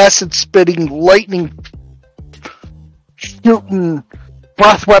 acid-spitting, lightning-shooting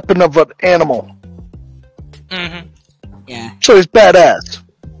breath weapon of an animal. Mm-hmm. Yeah. So he's badass.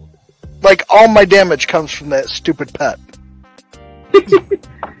 Like, all my damage comes from that stupid pet.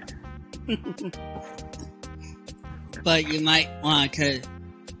 But you might want to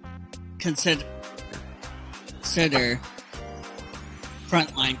consider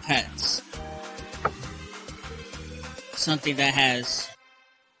frontline pets. Something that has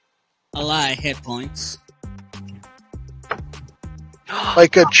a lot of hit points.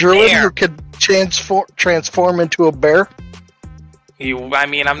 Like a druid Bear. who could transform into a bear. I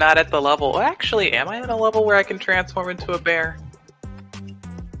mean, I'm not at the level. Actually, am I at a level where I can transform into a bear?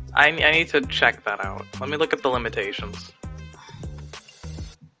 I need to check that out. Let me look at the limitations.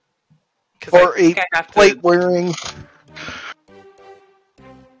 'Cause Or I think a I have to. plate-wearing...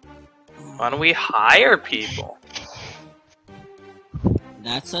 Why don't we hire people?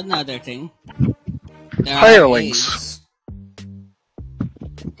 That's another thing. There are Hirelings. aids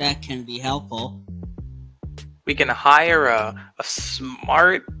that can be helpful. We can hire a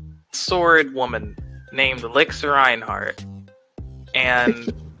smart sword woman named Elixir Reinhardt.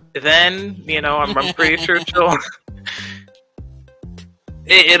 And then I'm pretty sure she'll.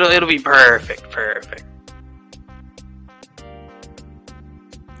 It'll be perfect.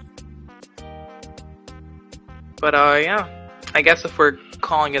 But yeah, I guess if we're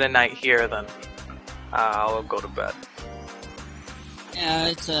calling it a night here, then I'll go to bed. Yeah,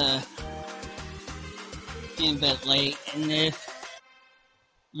 it's getting a bit late, and if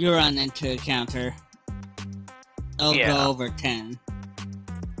you run into a counter, it'll go over 10.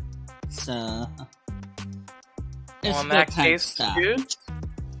 So, it's Well, in a that good time to case, stop. dude.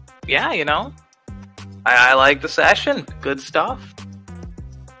 Yeah, I like the session. Good stuff.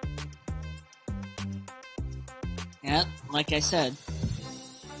 Yep, like I said,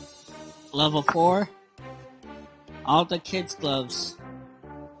 level 4, all the kids' gloves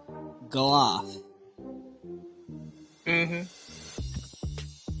go off. Mm-hmm.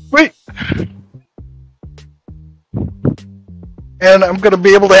 Wait. And I'm going to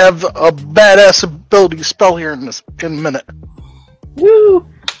be able to have a badass ability spell here in a minute. Woo!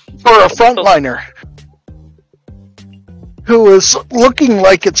 For a frontliner who is looking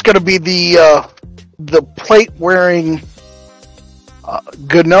like it's going to be the plate-wearing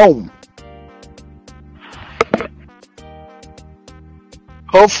gnome.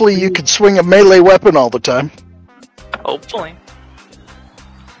 Hopefully you can swing a melee weapon all the time. Hopefully.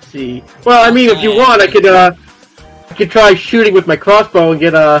 See. Well, I mean, if you want, I could try shooting with my crossbow and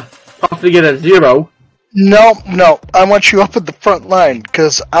possibly get a 0. No, I want you up at the front line,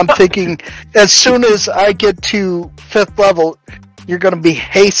 because I'm thinking as soon as I get to 5th level, you're going to be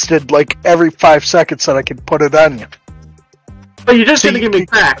hasted like every 5 seconds that I can put it on you. But you're just going to give me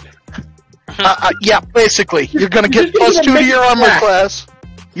cracked. Yeah, basically. You're going to get +2 to your armor class.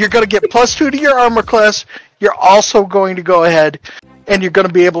 You're going to get +2 to your armor class. You're also going to go ahead, and you're going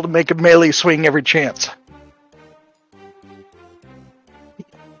to be able to make a melee swing every chance.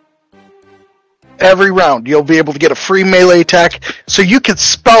 Every round, you'll be able to get a free melee attack, so you can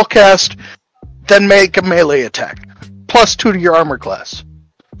spellcast, then make a melee attack. +2 to your armor class.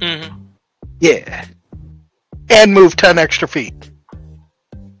 Mm-hmm. Yeah. And move 10 extra feet.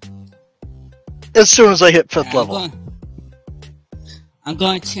 As soon as I hit 5th level. I'm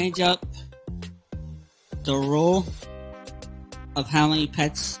going to change up the rule of how many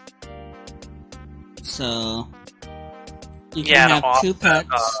pets. So, you can have 2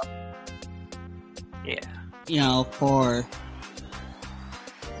 pets. Yeah. For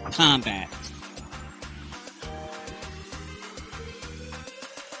combat.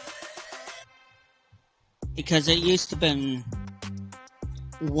 Because it used to been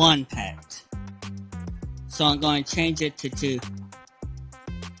 1 pet. So I'm going to change it to 2.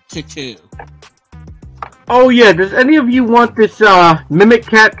 Oh yeah, does any of you want this mimic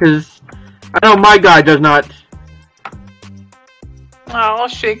cat? Because I know my guy does not. I'll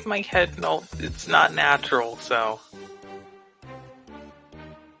shake my head. No, it's not natural, so.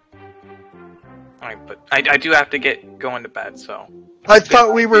 Alright, but I do have to get going to bed, so. I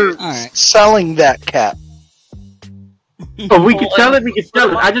thought we were selling that cat. Oh, we can sell it. We can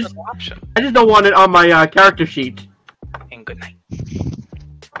sell it. I just don't want it on my character sheet. And good night.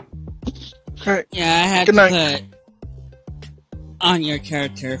 All right. Yeah, I had Good to night. put on your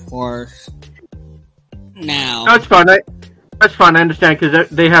character for now. No, it's fine. That's fine. I understand because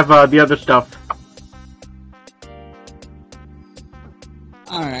they have the other stuff.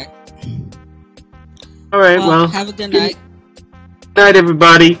 Alright. Alright, well. Have a good night. Good night,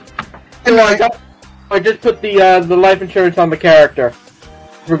 everybody. Good night. I just put the life insurance on the character.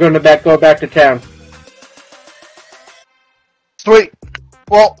 We're going to go back to town. Sweet.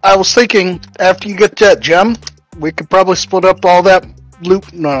 Well, I was thinking, after you get that gem, we could probably split up all that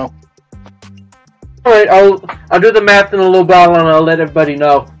loot. No. Alright, I'll do the math in a little while and I'll let everybody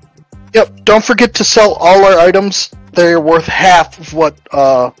know. Yep, don't forget to sell all our items. They're worth half of what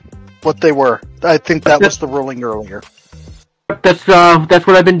they were. I think that was the ruling earlier. That's what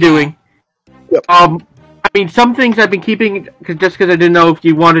I've been doing. Yep. I mean, some things I've been keeping just because I didn't know if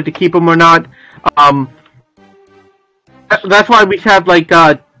you wanted to keep them or not. That's why we have like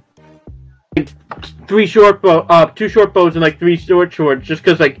 2 short bows and like 3 short swords, just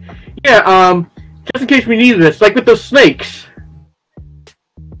because just in case we need this, like with those snakes.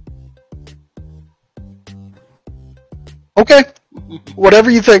 Okay.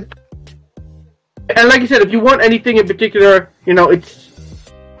 Whatever you think. And like I said, if you want anything in particular, it's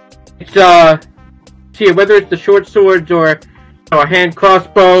see, whether it's the short swords or a hand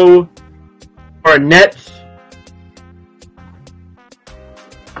crossbow or nets.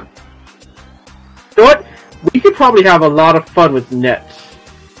 You know what? We could probably have a lot of fun with nets.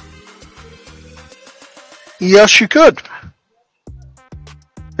 Yes, you could.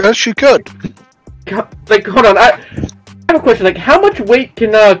 Yes, you could. Like, hold on. I have a question. Like, how much weight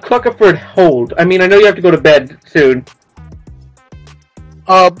can Cluckerford hold? I mean, I know you have to go to bed soon.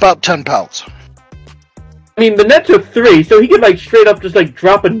 About 10 pounds. I mean, the nets are 3, so he could, like, straight up just, like,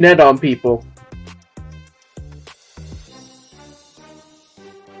 drop a net on people.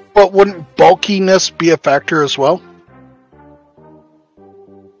 But wouldn't bulkiness be a factor as well?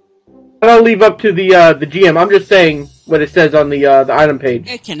 I'll leave up to the GM. I'm just saying what it says on the item page.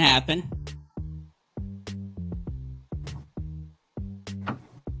 It can happen.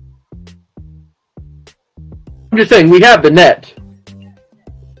 I'm just saying, we have the net.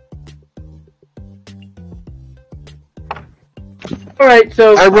 Alright,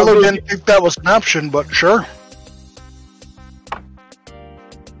 so... I really didn't think that was an option, but sure.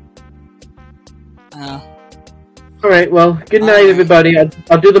 Alright, well, good night, everybody.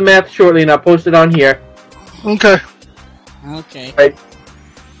 I'll do the math shortly, and I'll post it on here. Okay. Okay. Alright.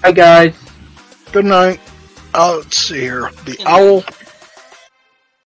 Bye, guys. Good night. Let's see here. The Good owl... night.